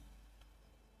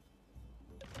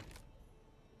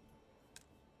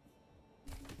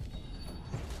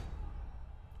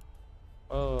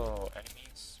 Oh, enemy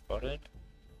spotted.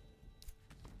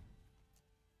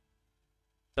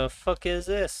 The fuck is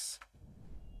this?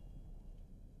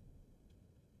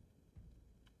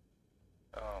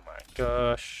 Oh my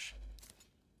gosh.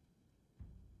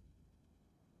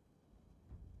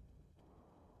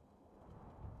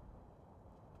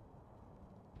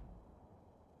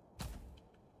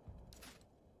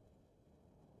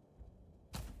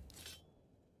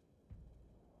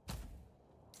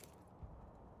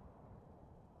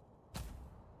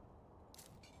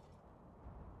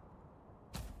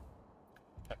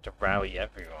 Have to rally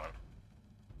everyone.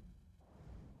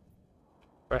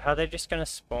 Bro, how are they just gonna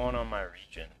spawn on my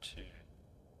region too?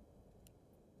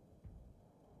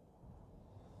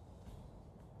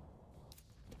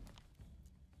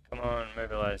 Come on,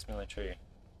 mobilize military.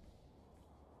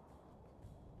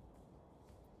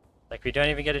 Like, we don't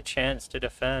even get a chance to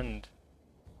defend.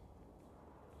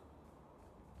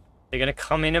 They're gonna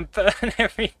come in and burn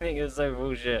everything. It's so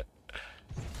bullshit.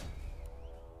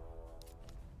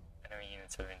 Enemy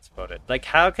units have been spotted. Like,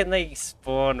 how can they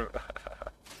spawn?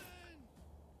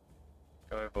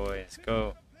 Go, boys,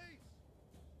 go.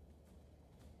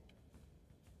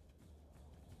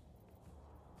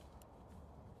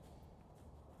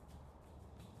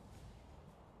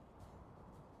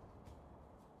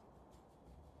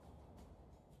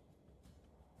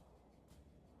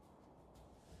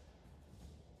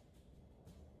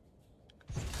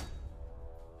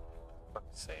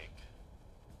 Fuck's sake.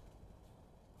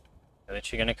 They're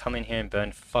literally gonna come in here and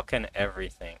burn fucking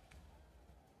everything.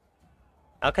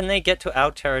 How can they get to our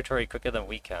territory quicker than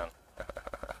we can?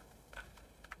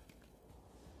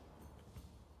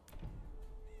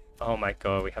 Oh my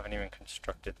god, we haven't even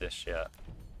constructed this yet.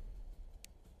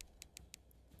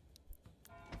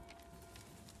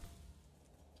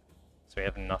 So we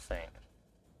have nothing.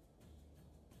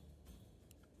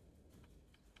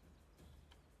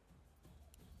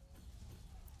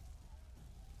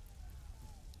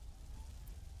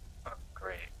 Oh,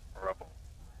 great. Rubble.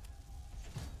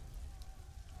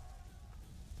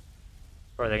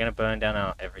 Bro, they're gonna burn down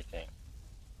our everything.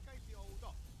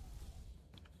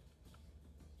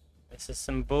 This is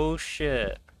some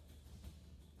bullshit.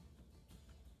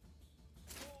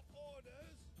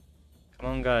 Come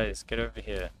on, guys, get over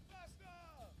here.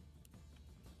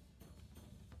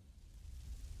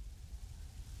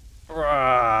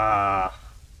 Bruh.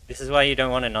 This is why you don't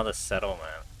want another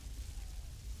settlement.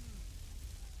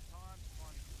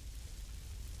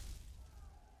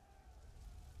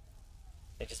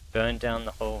 They just burned down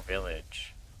the whole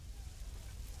village.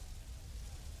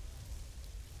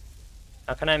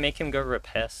 How can I make him go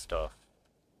repair stuff?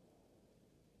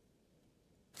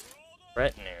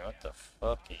 Retinue, what the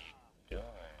fuck are you doing?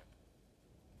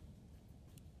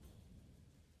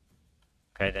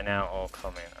 Okay, they're now all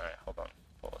coming. Alright, hold on.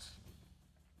 Pause.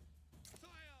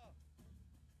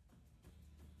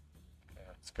 Okay,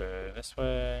 let's go this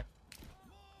way.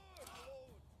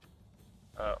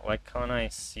 Why can't I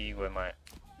see where my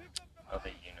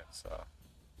other units are?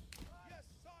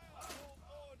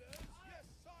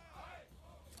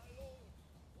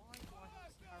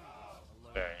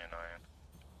 Very annoying.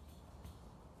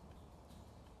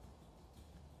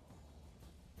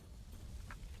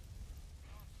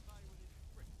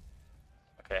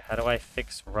 Okay, how do I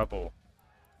fix rubble?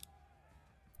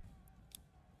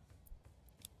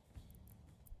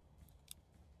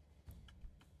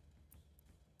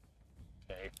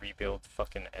 Okay, rebuild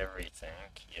fucking everything.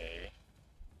 Yay.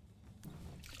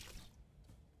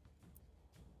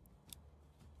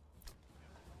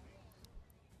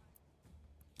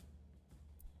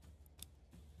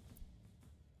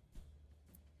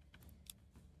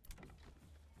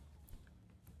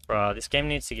 Bruh, this game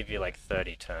needs to give you like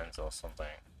 30 turns or something.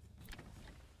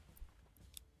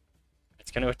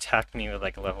 It's gonna attack me with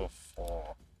like level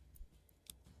 4.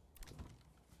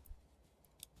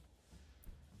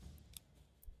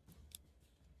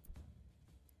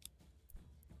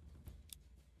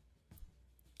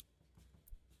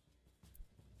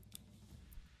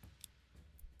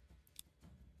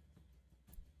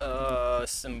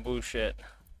 Some bullshit.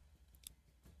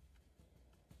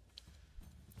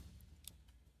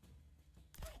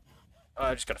 Oh,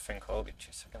 I just got a phone call. I'll be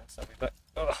 2 seconds. I'll be back.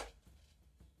 Ugh.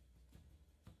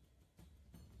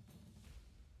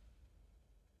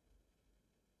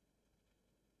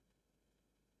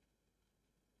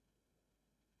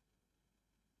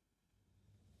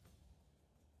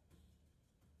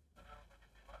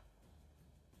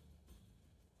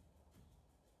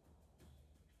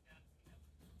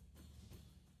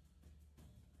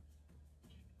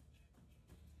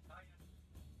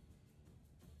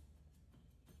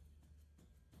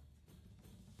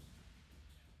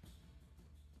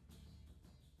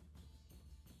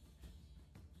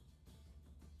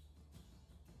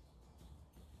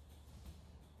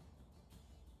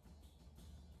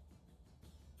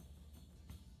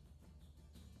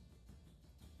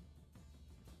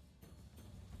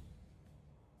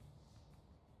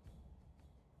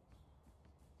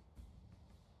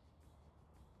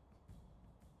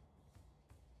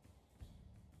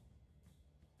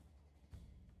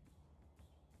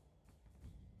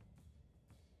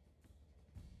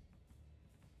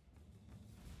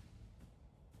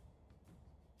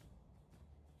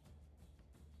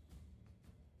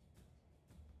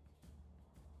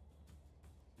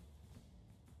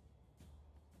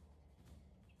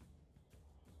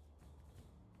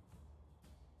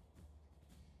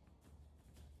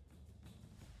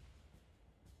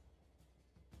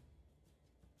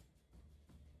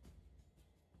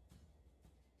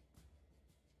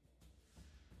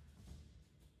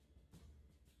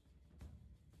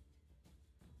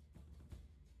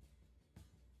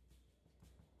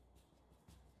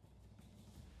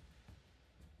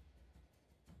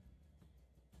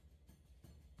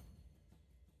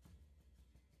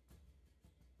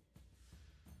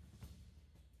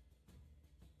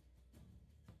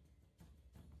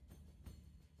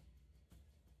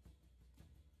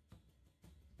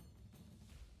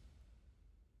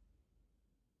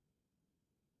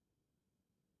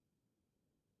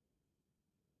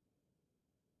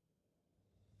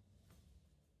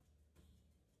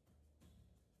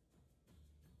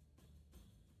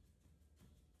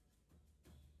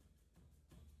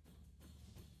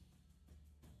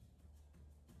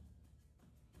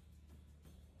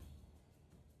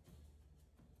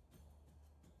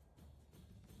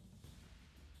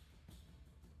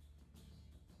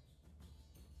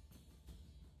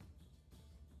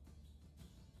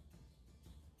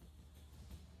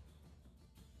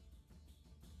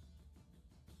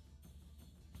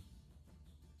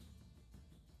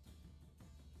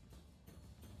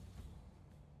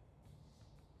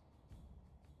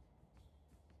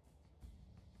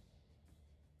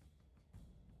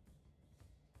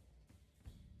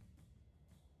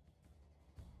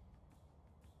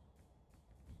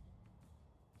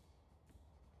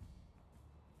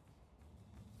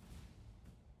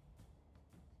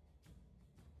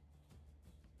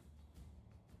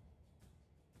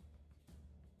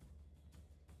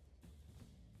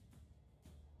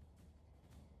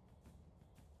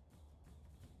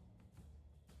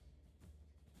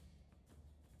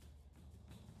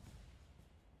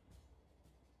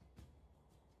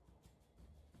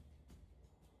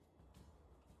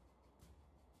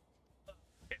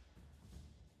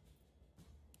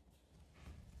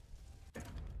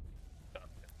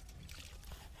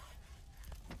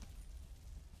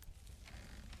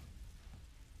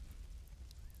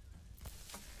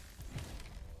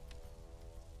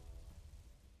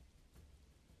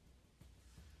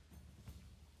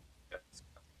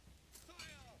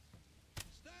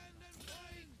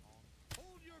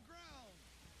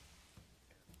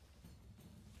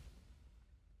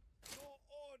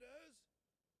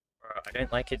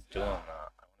 don't like it doing that.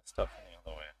 I want to start from the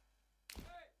other way.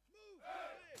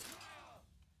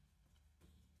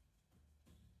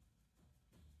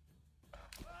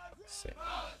 Let's see.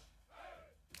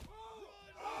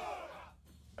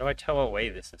 How do I tell what way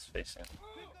this is facing?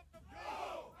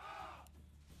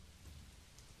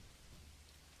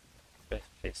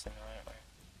 Facing the right way.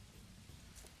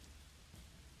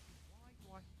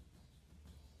 Why?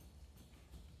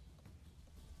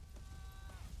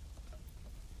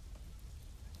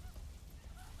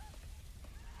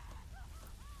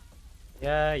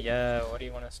 Yeah, what do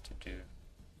you want us to do?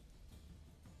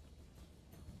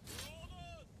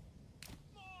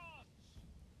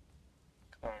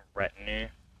 Come on, retinue.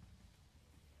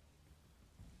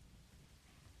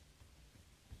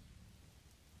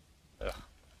 Ugh,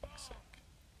 for fuck's sake.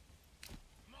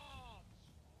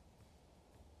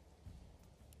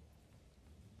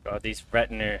 God, these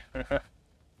retinue.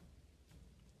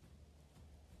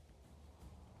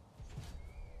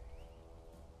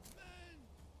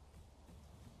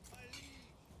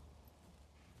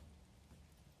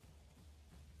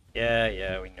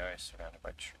 Yeah, we know, surrounded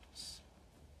by trees.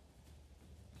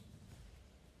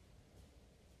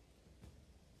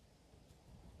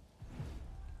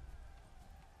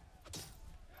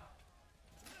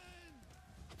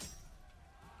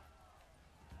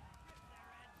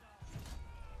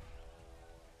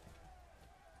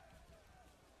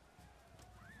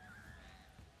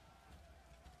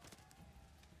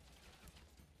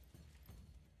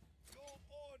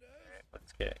 Alright,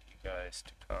 let's get you guys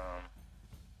to come.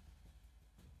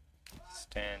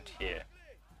 Stand here.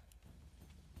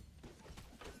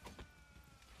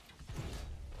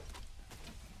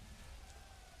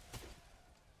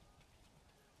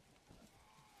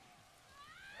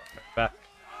 Back.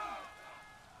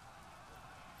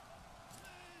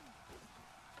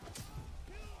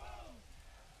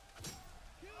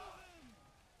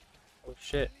 Oh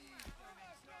shit.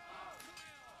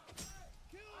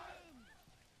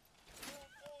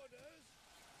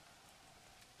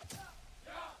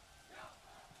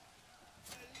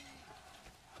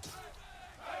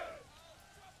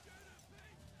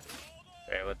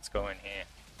 Okay, let's go in here.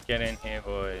 Get in here,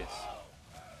 boys.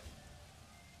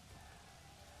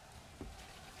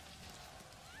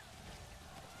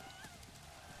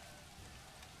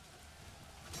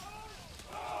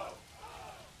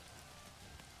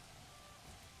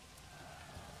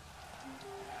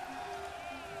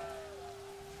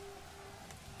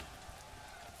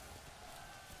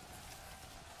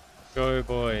 Go,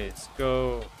 boys,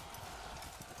 go.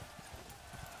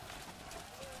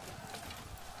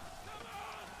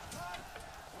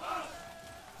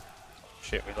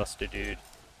 Shit, we lost a dude.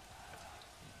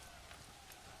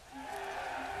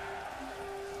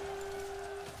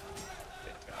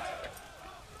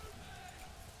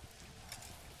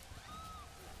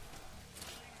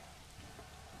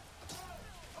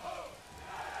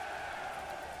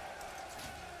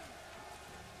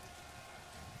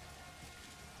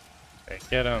 Okay,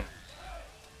 get him.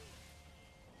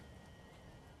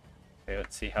 Okay,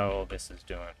 let's see how all this is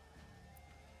doing.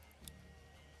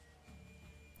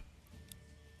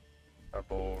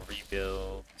 Rubble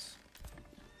rebuilds.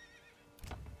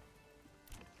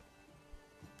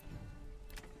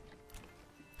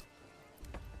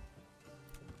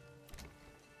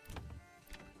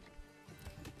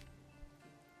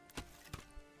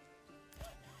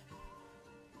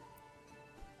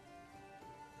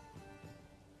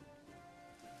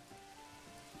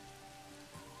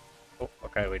 Oh,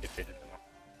 okay, we defeated them all.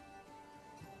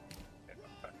 Okay,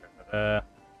 back over there.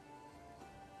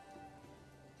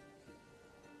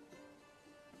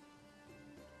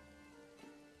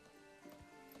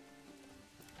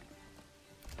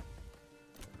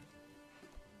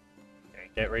 Okay,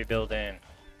 get rebuilding.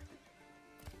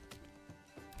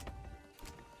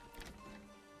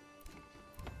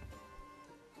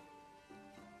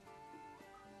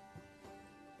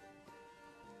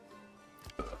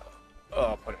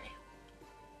 Oh, pardon me.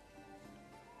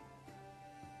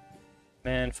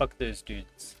 Man, fuck those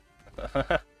dudes.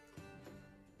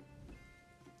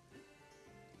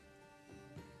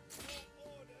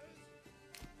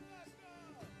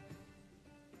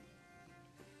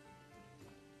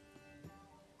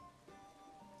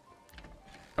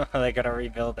 They gotta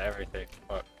rebuild everything.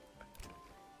 Fuck.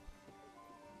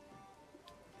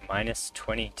 Minus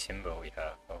 20 timber we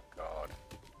have. Oh god.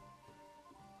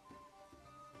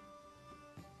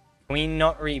 Can we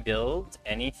not rebuild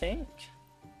anything?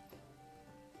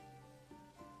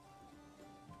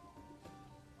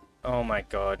 Oh my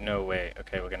god, no way.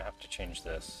 Okay, we're gonna have to change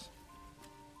this.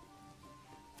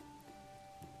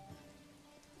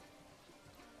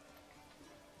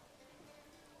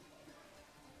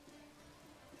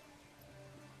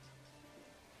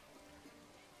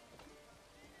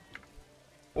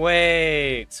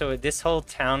 Wait, so this whole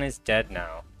town is dead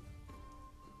now.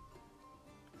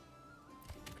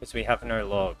 Because we have no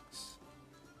logs.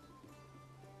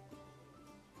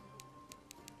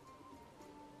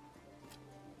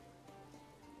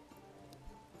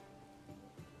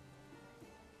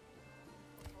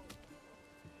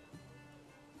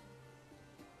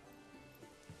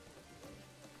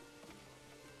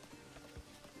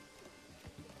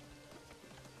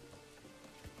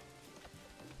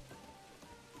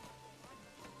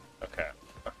 Okay.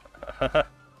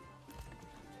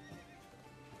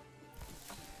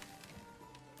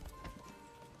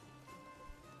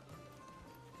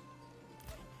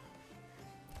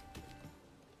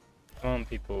 Come on,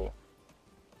 people.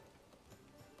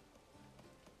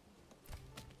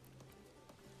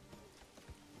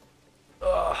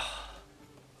 Ugh.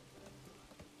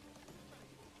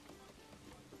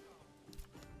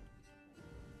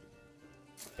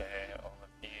 Okay, all of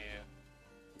you.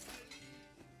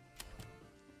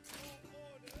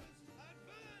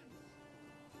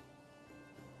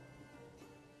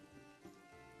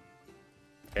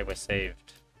 Okay, we're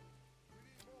saved.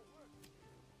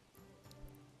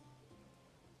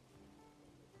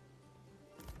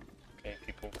 Okay,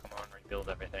 people, come on, rebuild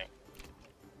everything.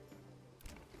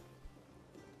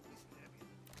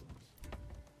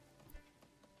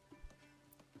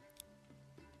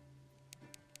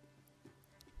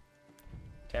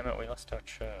 Damn it, we lost our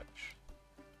church.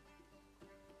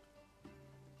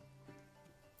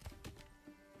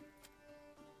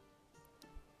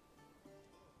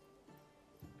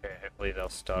 Okay, hopefully they'll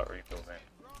start rebuilding.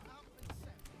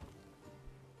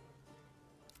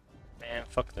 Man,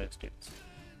 fuck those dudes.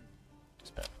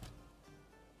 Just bad.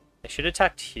 They should have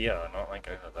attacked here, not like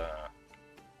over there.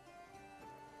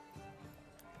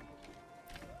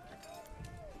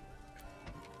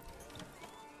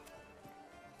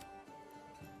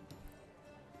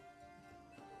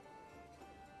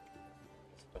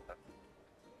 Still have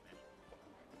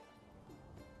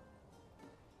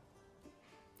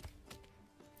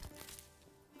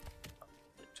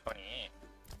 28.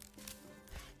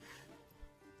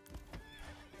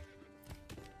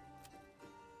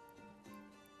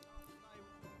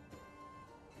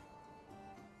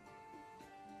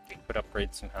 We could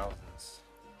upgrade some houses.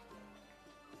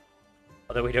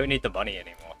 Although we don't need the money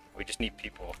anymore. We just need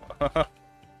people. People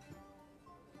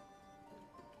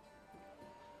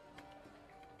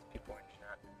in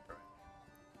chat.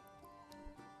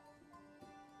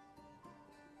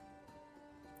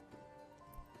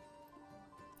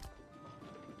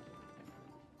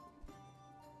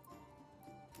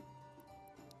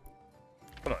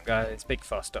 Come on guys, big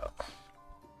faster.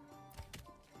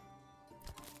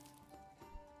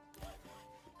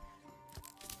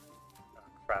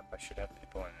 Crap, I should have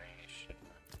people in these, shouldn't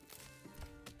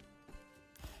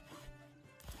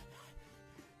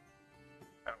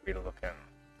I? I'll be looking.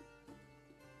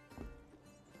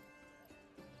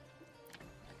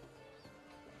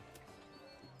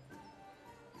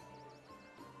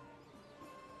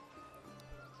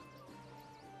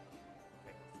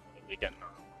 We getting on.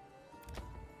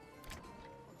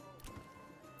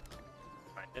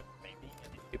 Find it, maybe? Are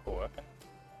these people working?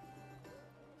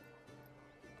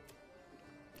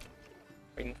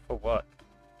 Waiting for what?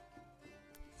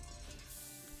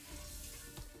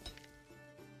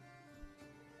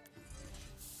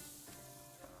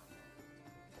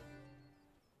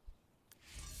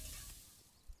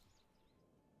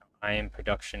 Iron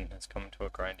production has come to a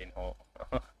grinding halt.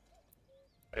 Do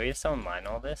we have someone mine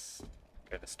all this?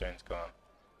 Okay, the stone's gone.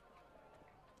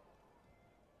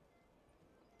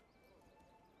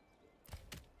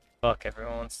 Fuck,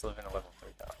 everyone wants to live in a level 3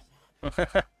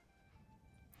 house.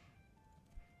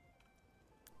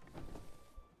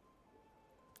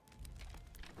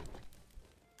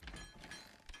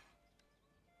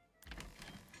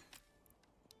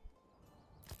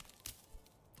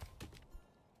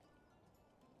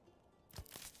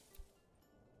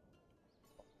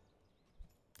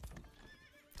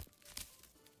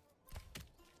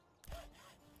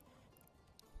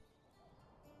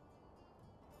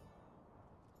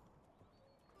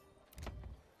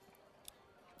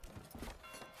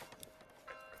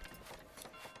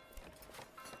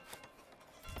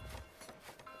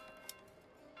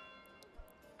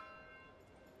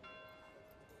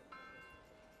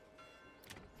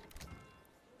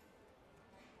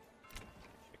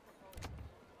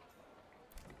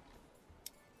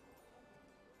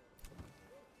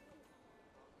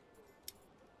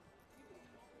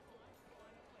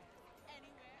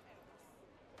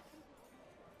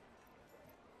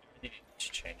 We need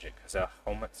to change it because our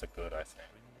helmets are good, I think.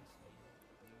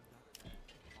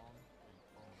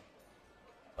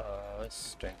 where's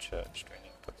Stone Church? Do we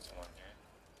need to put someone here?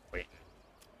 Wait.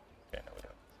 Okay, no we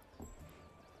don't.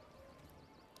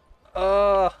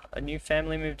 Oh! A new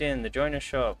family moved in, the joiner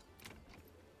shop.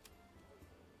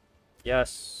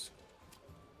 Yes.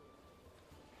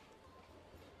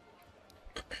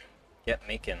 Get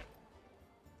making.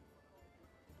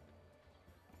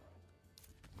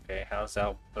 Okay, how's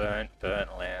our burnt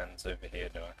lands over here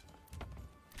doing?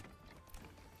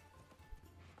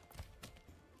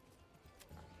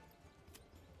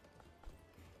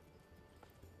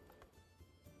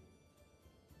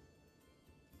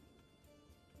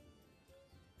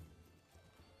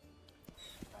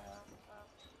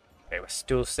 Okay, we're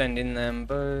still sending them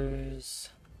bows.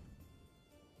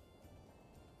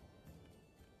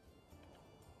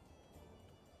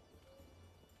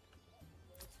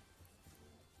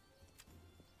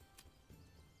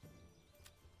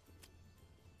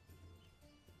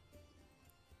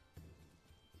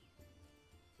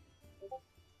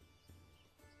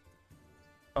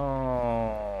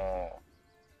 Oh.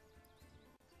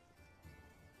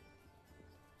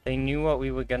 They knew what we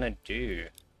were gonna do.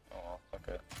 Oh,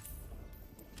 okay.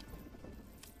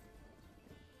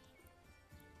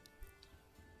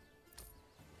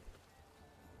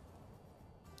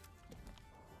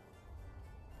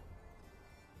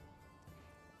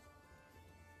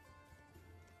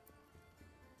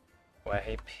 Oh, I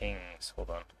hate pings. Hold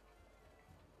on.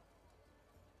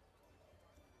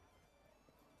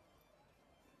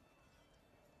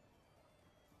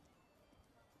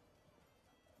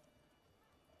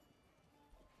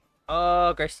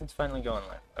 Oh, Grayson's finally going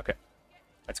live. Okay.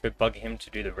 Let's go bug him to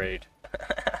do the raid.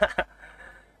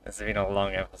 This has been a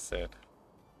long episode.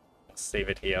 We'll save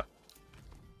it here.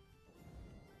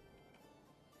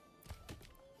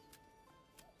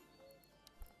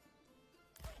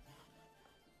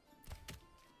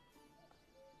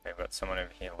 Okay, I've got someone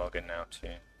over here logging now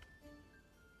too.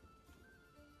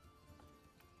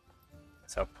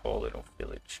 As our poor little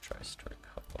village tries to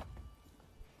recover.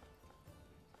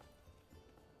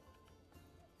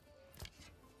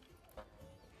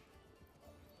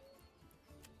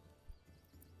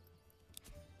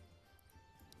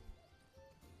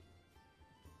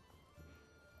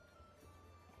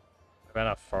 What about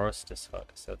our forester's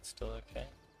hut? Is that still okay?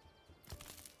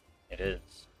 It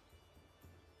is.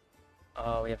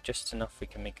 Oh, we have just enough we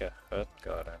can make a herb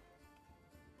garden.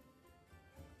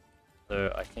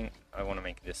 So I think I want to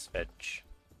make this veg.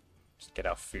 Just get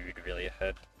our food really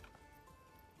ahead.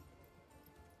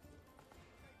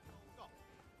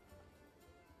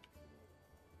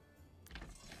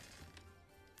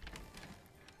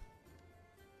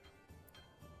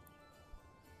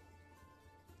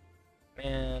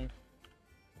 Man.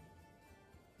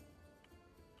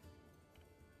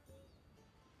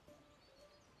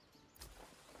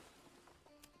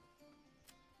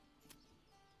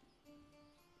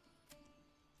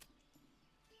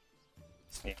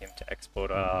 Just need him to export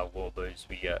our warbows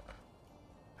we get.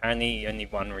 Apparently only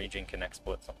one region can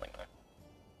export something though.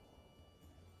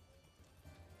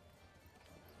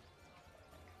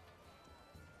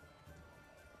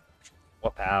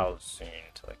 Swap ours soon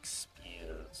to like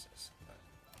spears or something.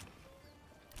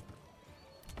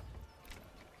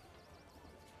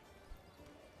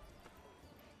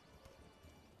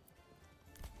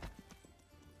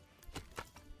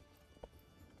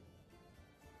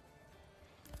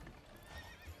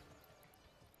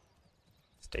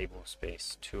 Stable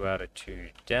space, 2 out of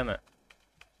 2. Damn it.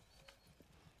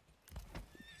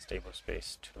 Stable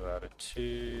space, 2 out of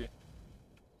 2.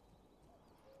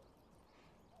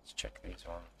 Let's check these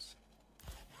ones.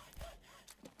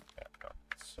 Yeah, got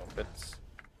some bits.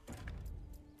 I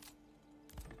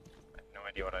have no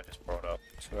idea what I just brought up.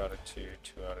 2 out of 2,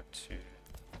 2 out of 2.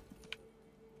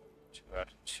 2 out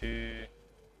of 2.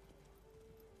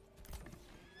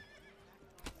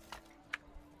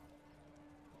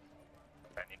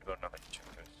 I need to go another kitchen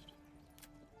first.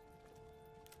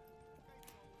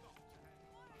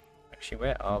 Actually,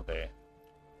 where are they?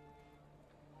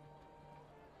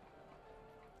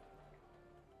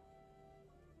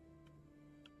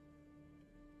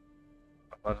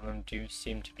 A lot of them do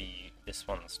seem to be. This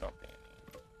one's not being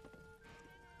used.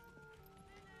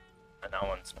 And that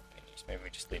one's not being used. Maybe we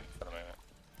just leave it for the moment.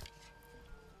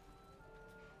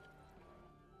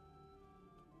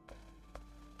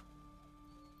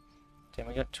 Damn,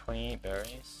 we got 28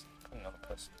 berries. Put another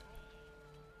person.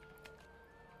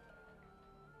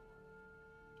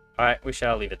 Alright, we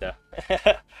shall leave it there.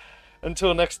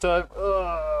 Until next time.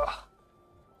 Ugh.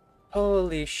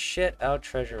 Holy shit, our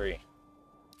treasury.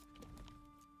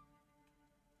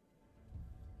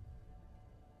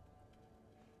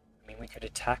 I mean, we could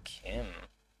attack him.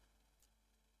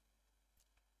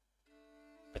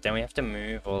 But then we have to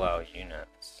move all our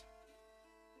units.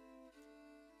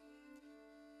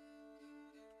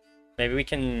 Maybe we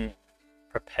can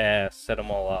prepare, set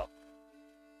them all up,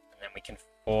 and then we can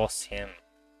force him.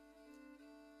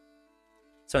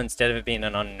 So instead of it being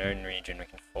an unknown region, we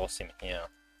can force him here.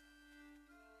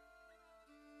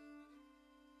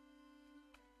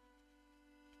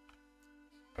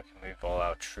 We can move all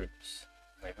our troops.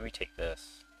 Maybe we take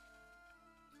this.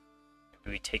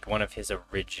 Maybe we take one of his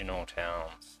original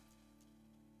towns.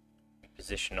 We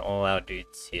position all our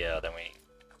dudes here, then we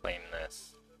claim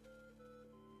this.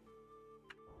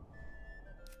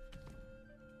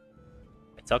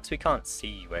 It sucks we can't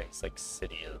see where his like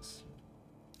city is.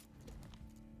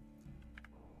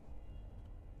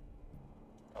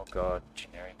 Oh god,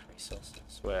 generic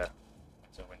resources. Where?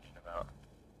 What's it whinging about?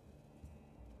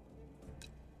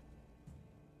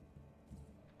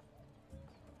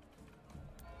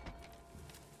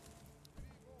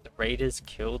 The raiders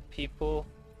killed people?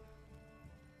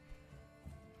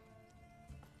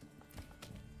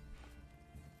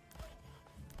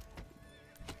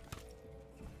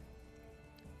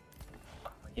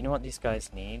 You know what these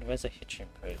guys need? Where's a hitching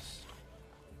post?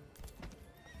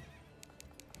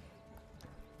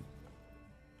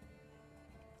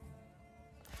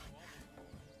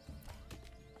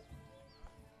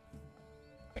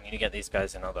 We need to get these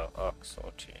guys another ox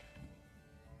or two.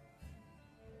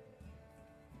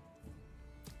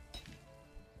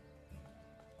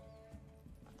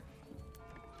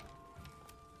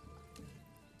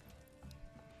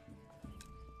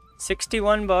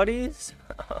 $61 bodies?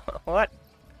 What?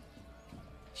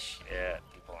 Shit,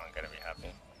 people aren't gonna be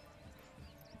happy.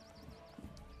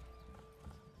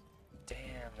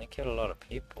 Damn, they killed a lot of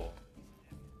people.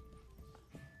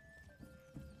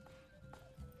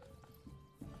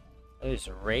 Those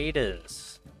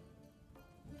raiders.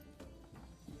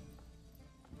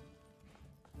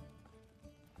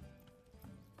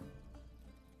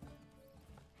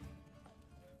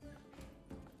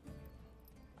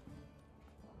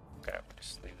 Okay, we'll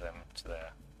just leave them to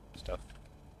their stuff.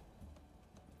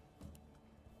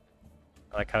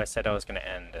 I like how I said I was gonna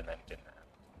end and then didn't.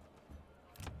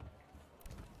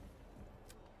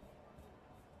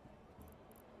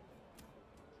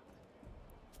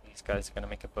 These guys are gonna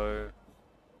make a bow.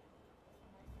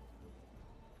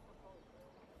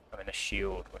 I mean a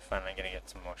shield. We're finally gonna get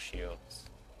some more shields.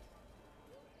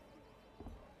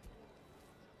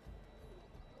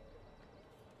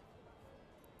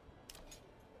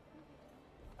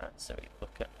 Alright, so we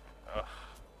look at... Ugh.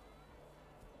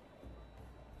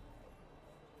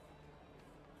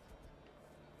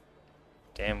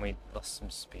 Damn, we lost some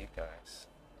speed guys.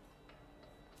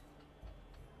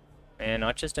 Man,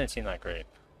 archers don't seem that great.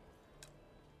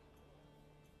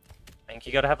 I think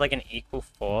you gotta have like an equal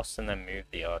force and then move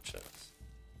the archers.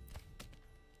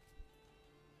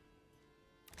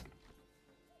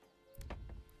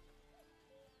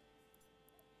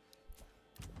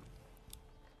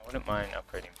 I wouldn't mind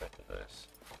upgrading both of those.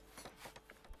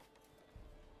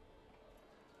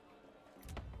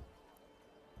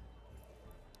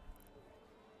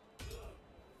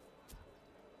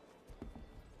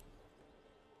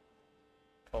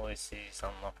 Policies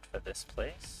unlocked for this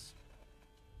place.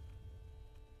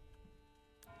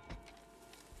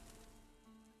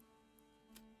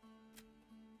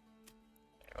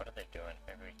 Okay, what are they doing?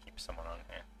 Maybe we keep someone on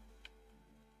here.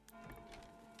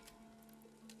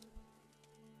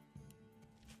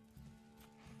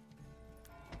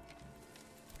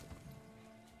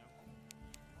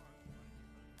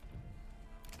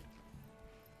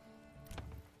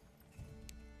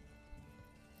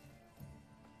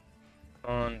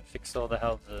 Come on, fix all the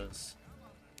houses.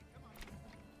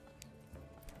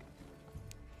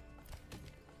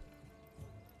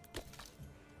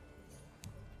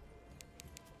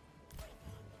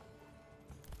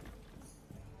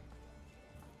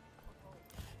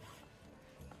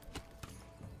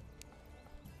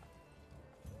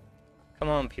 Come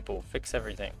on, people, fix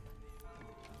everything.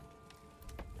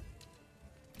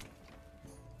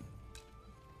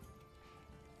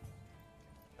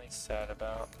 What are they sad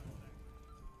about?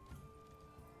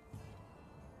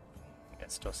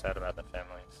 It's still sad about the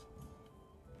families.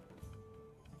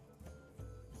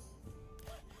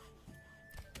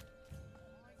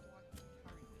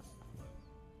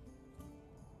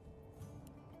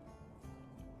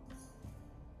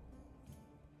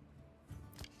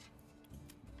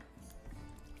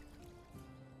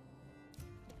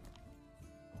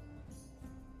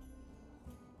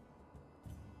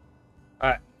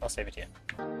 Alright, I'll save it here.